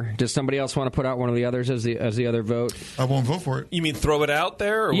Beer. Does somebody else want to put out one of the others as the other vote? I won't vote for it. You mean throw it out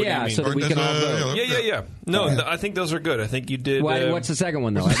there? Or what Yeah, do you mean? so that we can all vote. Yeah. No, I think those are good. I think you did... What's the second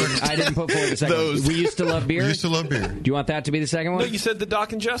one, though? I didn't put forward the second one. We Used to Love Beer? We used to love beer. Do you want that to be the second one? No, you said the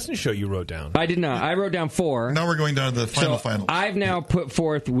Doc and Justin show you wrote down. I did not. I wrote down 4. Now we're going down to the final. I've now put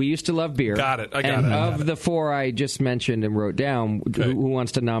forth We Used to Love Beer. Got it. I got and it. of the 4 I just mentioned and wrote down, who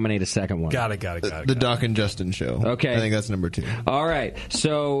wants to nominate a second one? Got it. The Doc and Justin show. Okay. I think that's number 2. All right.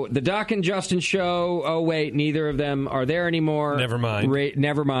 So the Doc and Justin show. Oh wait, neither of them are there anymore. Never mind.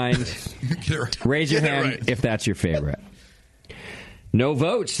 Never mind. Raise your hand if that's your favorite. No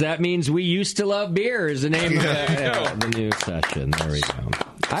votes. That means We Used to Love Beer is the name of the new session. There we go.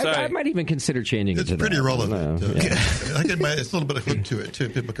 I might even consider changing it to pretty that. relevant. Yeah. I think it's a little bit of hook to it too.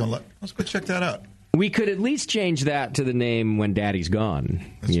 People can let's go check that out. We could at least change that to the name When Daddy's Gone.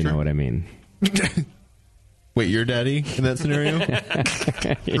 That's you true. know what I mean? Wait, your daddy in that scenario?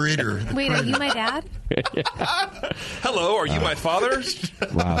 Creator. Wait, are you my dad? Hello, are you my father?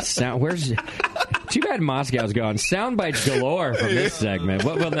 Wow. Where's... Too bad Moscow's gone. Sound bites galore from this segment.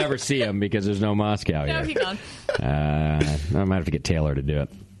 We'll never see him because there's no Moscow No, here. he's gone. I might have to get Taylor to do it.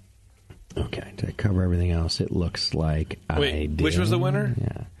 Okay, did I cover everything else? It looks like I did. Which was the winner?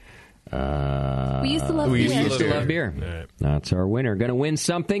 Yeah. We used to love We beer. used to love beer. Right. That's our winner. Going to win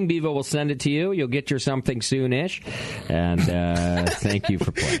something. Bevo will send it to you. You'll get your something soonish. And thank you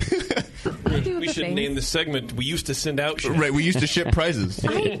for playing. We should name the segment We Used to Send Out Shit. Right, we used to ship prizes.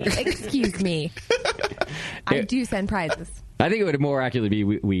 Excuse me. I do send prizes. I think it would more accurately be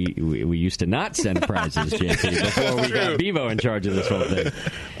we used to not send prizes, JP, before we got Bevo in charge of this whole thing.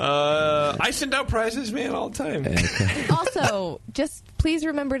 I send out prizes, man, all the time. Also, just please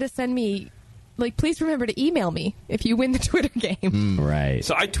remember to send me please remember to email me if you win the Twitter game. Right.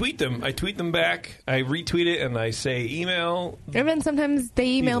 So I tweet them. I tweet them back. I retweet it, and I say email. And then sometimes they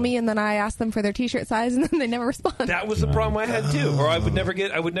email me, and then I ask them for their T-shirt size, and then they never respond. That was the problem I had too, or I would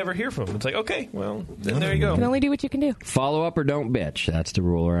never hear from them. It's like, okay, well, then there you go. You can only do what you can do. Follow up or don't bitch. That's the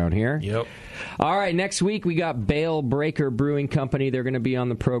rule around here. Yep. All right, next week we got Bale Breaker Brewing Company. They're going to be on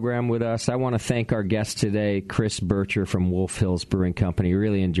the program with us. I want to thank our guest today, Chris Bircher from Wolf Hills Brewing Company.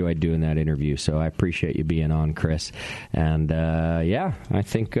 Really enjoyed doing that interview, so I appreciate you being on, Chris. And, I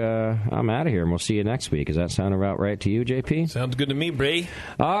think I'm out of here, and we'll see you next week. Does that sound about right to you, JP? Sounds good to me, Bray.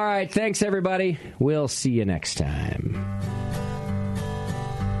 All right, thanks, everybody. We'll see you next time.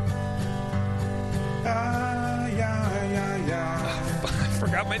 I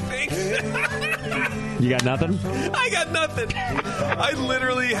forgot my thing. You got nothing? I got nothing. I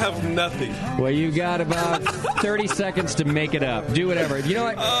literally have nothing. Well, you got about 30 seconds to make it up. Do whatever. You know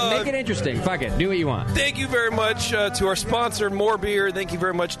what? Make it interesting. Fuck it. Do what you want. Thank you very much to our sponsor, More Beer. Thank you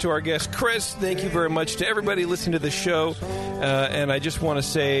very much to our guest, Chris. Thank you very much to everybody listening to the show. And I just want to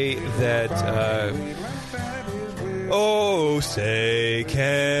say that... oh, say,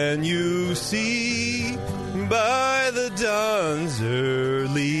 can you see by the dawn's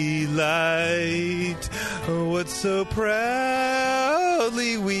early light what so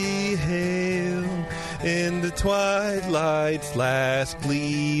proudly we hail in the twilight's last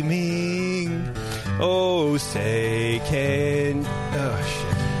gleaming? Oh, say, can... oh,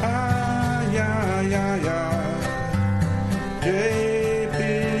 shit. Yeah, yeah, yeah.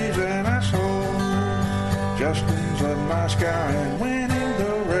 JP's an asshole. Justin's a nice guy and winning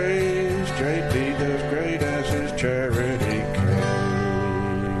the race. JP does